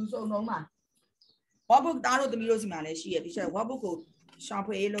လူစုံလုံးမှာ workbook သားတို့သမီးတို့စီမှာလည်းရှိရ teacher workbook ကိုရှာ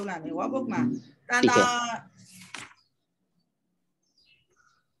ဖွေရေးလုပ်လိုက်မယ် workbook မှာတန်တာ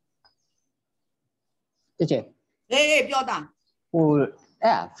တချေဟေးပြောတာ ဟို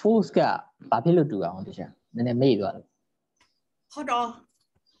အဲ့ force ကဘာဖြစ်လို့တူအောင်တချေနည်းနည်းမေ့သွားတယ် ဟုတ်တော့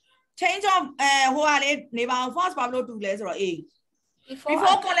change of ဟိုကလေနေပါအောင် force ဘာလို့တူလဲဆိုတော့အေး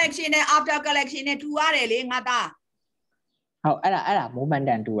before collection နဲ့ after collection နဲ့တူရတယ်လေငါသား ဟုတ်အဲ့ဒါ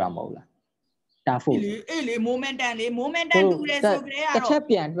momentum တူတာမဟုတ်လားဒါ force အေးလေ momentum လေ momentum တူတယ်ဆိုကြတဲ့ကတော့ တစ်ချက်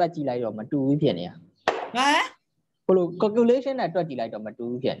ပြန်တွက်ကြည့်လိုက်တော့မတူဘူးဖြစ်နေတာ ဟမ် ဘလို့ calculation နဲ့တွက်ကြည့်လိုက်တော့မတူ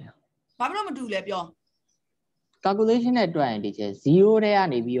ဘူးဖြစ်နေတာ ဘာဖြစ်လို့မတူလဲပြော calculation နဲ့တွက်ရင်ဒီချက်0တဲ့က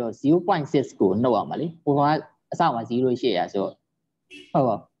နေပြီးတော့ 0.6 ကိုနှုတ်အောင်ပါလေဟိုကအစမှာ0ရှိရဆိုတော့ဟုတ်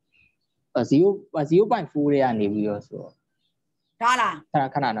ပါ 0.4တဲ့ကနေပြီးတော့ဆိုတော့ ဒါလား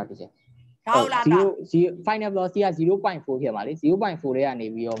ခဏတော့ဒီချက် ဒါဟုတ်လားဒါ 0 final velocity က 0.4 ဖြစ်ပါလေ 0.4 တဲ့ကနေ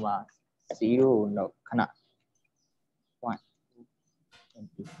ပြီးတော့မှ0ကိုနှုတ်ခဏ point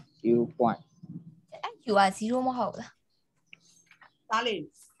 0. အဲ့ you are 0မဟုတ်လား ဒါလေ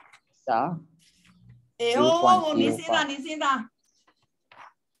စာ အေးဟိုနေစင်းသား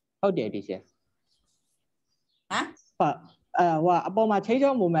ဟုတ်တယ်ဒီချက် ဟမ် ဟုတ်ဟိုအပေါ်မှာ change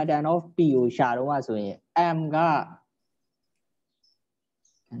of momentum of p ကိုရှာတော့မှဆိုရင် m က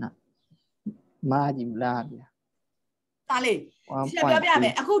မာကြီးလားဗျာ ဒါလေဆက်ပြောပြမ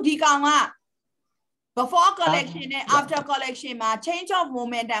ယ်အခုဒီကောင်က before collection နဲ့ after collection မှာ change of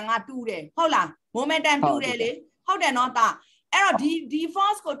momentum ကတူတယ်ဟုတ်လား momentum တူတယ်လေဟုတ်တယ်နော်တာအဲ့တော့ဒီ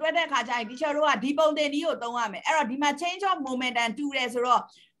force ကိုတွက်တဲ့အခါကျရင် teacher တို့ကဒီပုံသင်နည်းကိုသုံးရမယ်အဲ့တော့ဒီမှာ change of momentum တူတယ်ဆိုတော့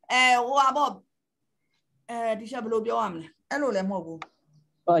ဟိုပါပေါ့teacher ဘယ်လိုပြောရမလဲအဲ့လိုလည်းမဟုတ်ဘူး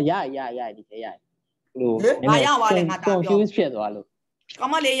ဟောရဒီချက်ရလို့ ဘာရသွားလဲငါတာပြော confuse ဖြစ်သွားလို့ က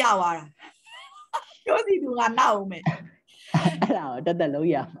မလေးရသွားတာပြောစီသူကနောက်အောင်မယ်အဲ့ဒါတော့တက်လုံး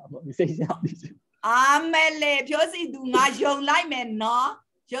ရမှာပေါ့စိတ်ဆောက်ပြီးအာမဲလေပြောစီသူငါယုံလိုက်မယ်နော်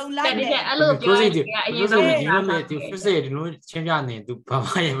ယုံလိုက်မယ်အဲ့လိုပြောရင်အရင်ဆုံးဒီလိုမျိုးဒီ physics ဒီလိုချင်းပြနေသူဘာ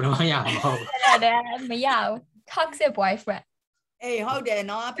မှရမရမဟုတ် တယ်မရဘူး toxic boyfriend အေးဟုတ်တယ်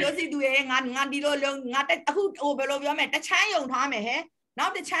နော်ပြောစီသူရဲ့ငါဒီလိုလုံးငါအခုဟိုဘယ်လိုပြောမလဲတချမ်းယုံထားမယ်ဟဲ့နော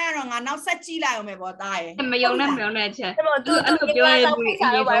က်တချမ်းကတော့ငါနောက်ဆက်ကြည့်လိုက်အောင်မယ်ပေါ့တားရဲ့မယုံနဲ့ချက် သူအဲ့လိုပြောရင်သူအရင်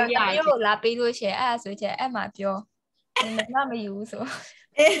ဆုံးရတယ်ကိုလာပေးလို့ရှိရင်အဲ့ဒါဆိုချက်အဲ့မှာပြောမမယူဆို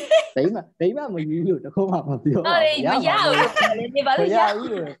ဒိမမယူလို့တခုမှမပြောဟုတ်တယ်မရဘူးလေဒီဘာလို့ရဘူး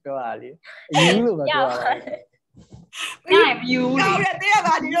လို့ပြောတာလေယူလို့မပြောတာနိုင်ယူလေတော်တယ်တဲ့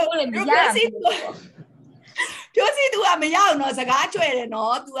ပါဒီလိုပြောစီသူကမရအောင်နော်စကားကြွယ်တယ်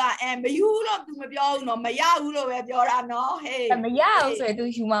နော် तू ကမယူလို့ तू မပြောဘူးနော်မရဘူးလို့ပဲပြောတာနော်ဟေးမရအောင်ဆိုရင် तू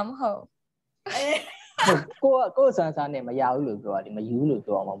ယူမှာမဟုတ်ကိုဆန်းဆန်းနဲ့မရဘူးလို့ပြောတယ်မယူလို့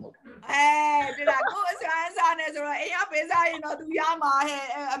ပြောမှာမဟုတ်ဒီလားကိုဆန်းဆန်းနဲ့ဆိုတော့အိမ်ကပေးစားရင်တော့ तू ရမှာဟဲ့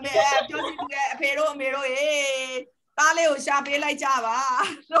အမေပြောစီသူရဲ့အဖေတို့အမေတို့ဟေး သားလေးကိုရှာပေးလိုက်ကြပါ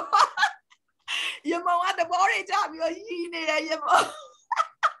ရမောင်ကတဘောတွေကြပြီးတော့ရီးနေတယ်ရမောင်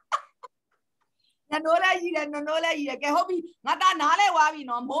နိုးလည်းရီးတယ်နိုးလည်းရီးတယ်ကဲဟုတ်ပြီငါသားနားလဲဝါပြီ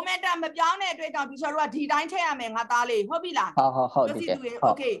နော် momentum မပြောင်းတဲ့အတွက်ကြောင့် teacher တို့ကဒီတိုင်းထည့်ရမယ်ငါသားလေးဟုတ်ပြီလားဟုတ်ဒီကဲ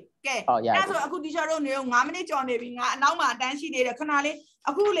okay ကဲအဲ့ဆိုအခု teacher တို့နေ9မိနစ်ကြော်နေပြီငါအနောက်မှာအတန်းရှိနေတယ်ခဏလေး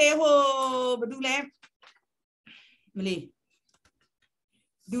အခုလေဟိုဘာတူလဲမလေး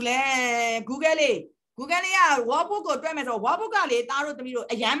ဒူလဲ Google လေးက workbook ကိုတွဲမယ်ဆို workbook ကလေသားတို့သမီးတို့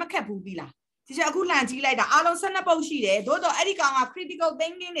အရန်မခက်ဘူးပြီလား teacher အခုလှန်ကြည့်လိုက်တာအားလုံး12ပုတ်ရှိတယ်သို့တော့အဲ့ဒီကောင်က critical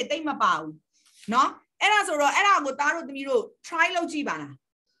thinking တွေတိတ်မပါဘူးเนาะအဲ့ဒါဆိုတော့အဲ့ဒါကိုသားတို့သမီးတို့ try လုပ်ကြည့်ပါလား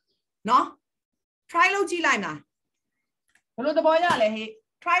เนาะ try လုပ်ကြည့်လိုက်မှာဘယ်လိုသဘောရလဲဟေ့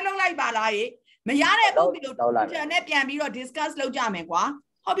try လုပ်လိုက်ပါလားဟေ့မရတဲ့ပုတ်ပြီးတော့ teacher နဲ့ပြန်ပြီးတော့ discuss လုပ်ကြမယ်ကွာ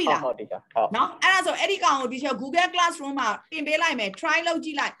ဟုတ်ပြီလားဟုတ် teacher ဟုတ်เนาะအဲ့ဒါဆိုအဲ့ဒီကောင်ကို teacher Google Classroom မှာတင်ပေးလိုက်မယ် try လုပ်ကြ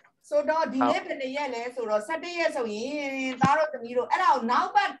ည့်လိုက်ဆိုတော့ဒီနေ့ဘယ်နေ့ရက်လဲဆိုတော့17ရက်ဆိုရင်သားတို့သမီးတို့အဲ့ဒါကိုနော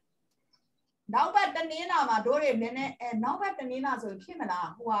က်ပတ်တနင်္လာမှာတို့တွေနည်းနည်းနောက်ပတ်တနင်္လာဆိုဖြစ်မလား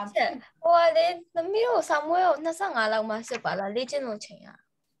ဟိုလေသမီးတို့ဆောင်မွေးကို25လောက်မှစစ်ပါလားလေ့ကျင့်လို့ချိန်ရ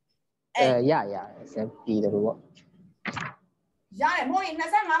ရစပြီးတယ်ပေါ့ရတယ်မဟုတ်ရင်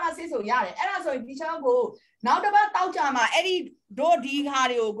25မှာစစ်ဆိုရတယ်အဲ့ဒါဆိုရင် teacher ကိုနောက်တစ်ပတ်တောက်ကြမှာအဲ့ဒီတို့ဒီခါ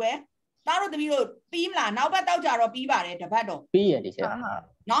တွေကိုကွယ်သားတို့သမီးတို့ပြီးမလားနောက်ပတ်တောက်ကြတော့ပြီးပါတယ်တပတ်တော့ပြီးရ teacher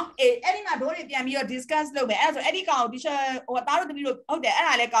နော်အဲ့ဒီမှာတို့တွေပြန်ပြီးတော့ discuss လုပ်မယ်အဲ့ဒါဆိုအဲ့ဒီကောင်ကို teacher ဟိုသားတို့သမီးတို့ဟုတ်တယ်အဲ့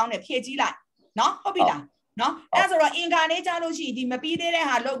ဒါလည်းကောင်းတယ်ဖြည့်ကြည့်လိုက်နော်ဟုတ်ပြီလားနော်အဲ့ဆိုတော့အင်္ဂါနေ့ကြလို့ရှိရင်ဒီမပြီးသေးတဲ့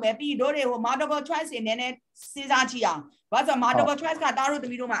ဟာလုပ်မယ်ပြီးတို့တွေဟို multiple choice တွေနည်းနည်းစဉ်းစားကြည့်အောင်ဘာလို့ဆို multiple choice ကသားတို့သ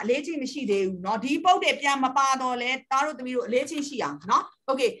မီးတို့မှာအလေးချင်းမရှိသေးဘူးเนาะဒီပုတ်တွေပြန်မပါတော့လဲသားတို့သမီးတို့အလေးချင်းရှိအောင်เนาะโ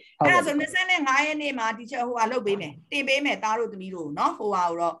อเคအဲ့ဒါဆို25ရက်နေ့မှာ teacher ဟိုဟာလုပ်ပေးမယ်တင်ပေးမယ်သားတို့သမီးတို့เนาะဟိုဟာ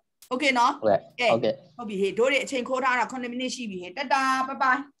ကိုတော့โอเคเนาะဟုတ်ပြီဟေးတို့တွေအချိန်ခိုးထားတာ9မိနစ်ရှိပြီဟေးတတာဘိုင်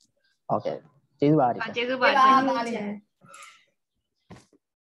ဘိုင်โอเคကျေးဇူးပါကျေးဇူးပါ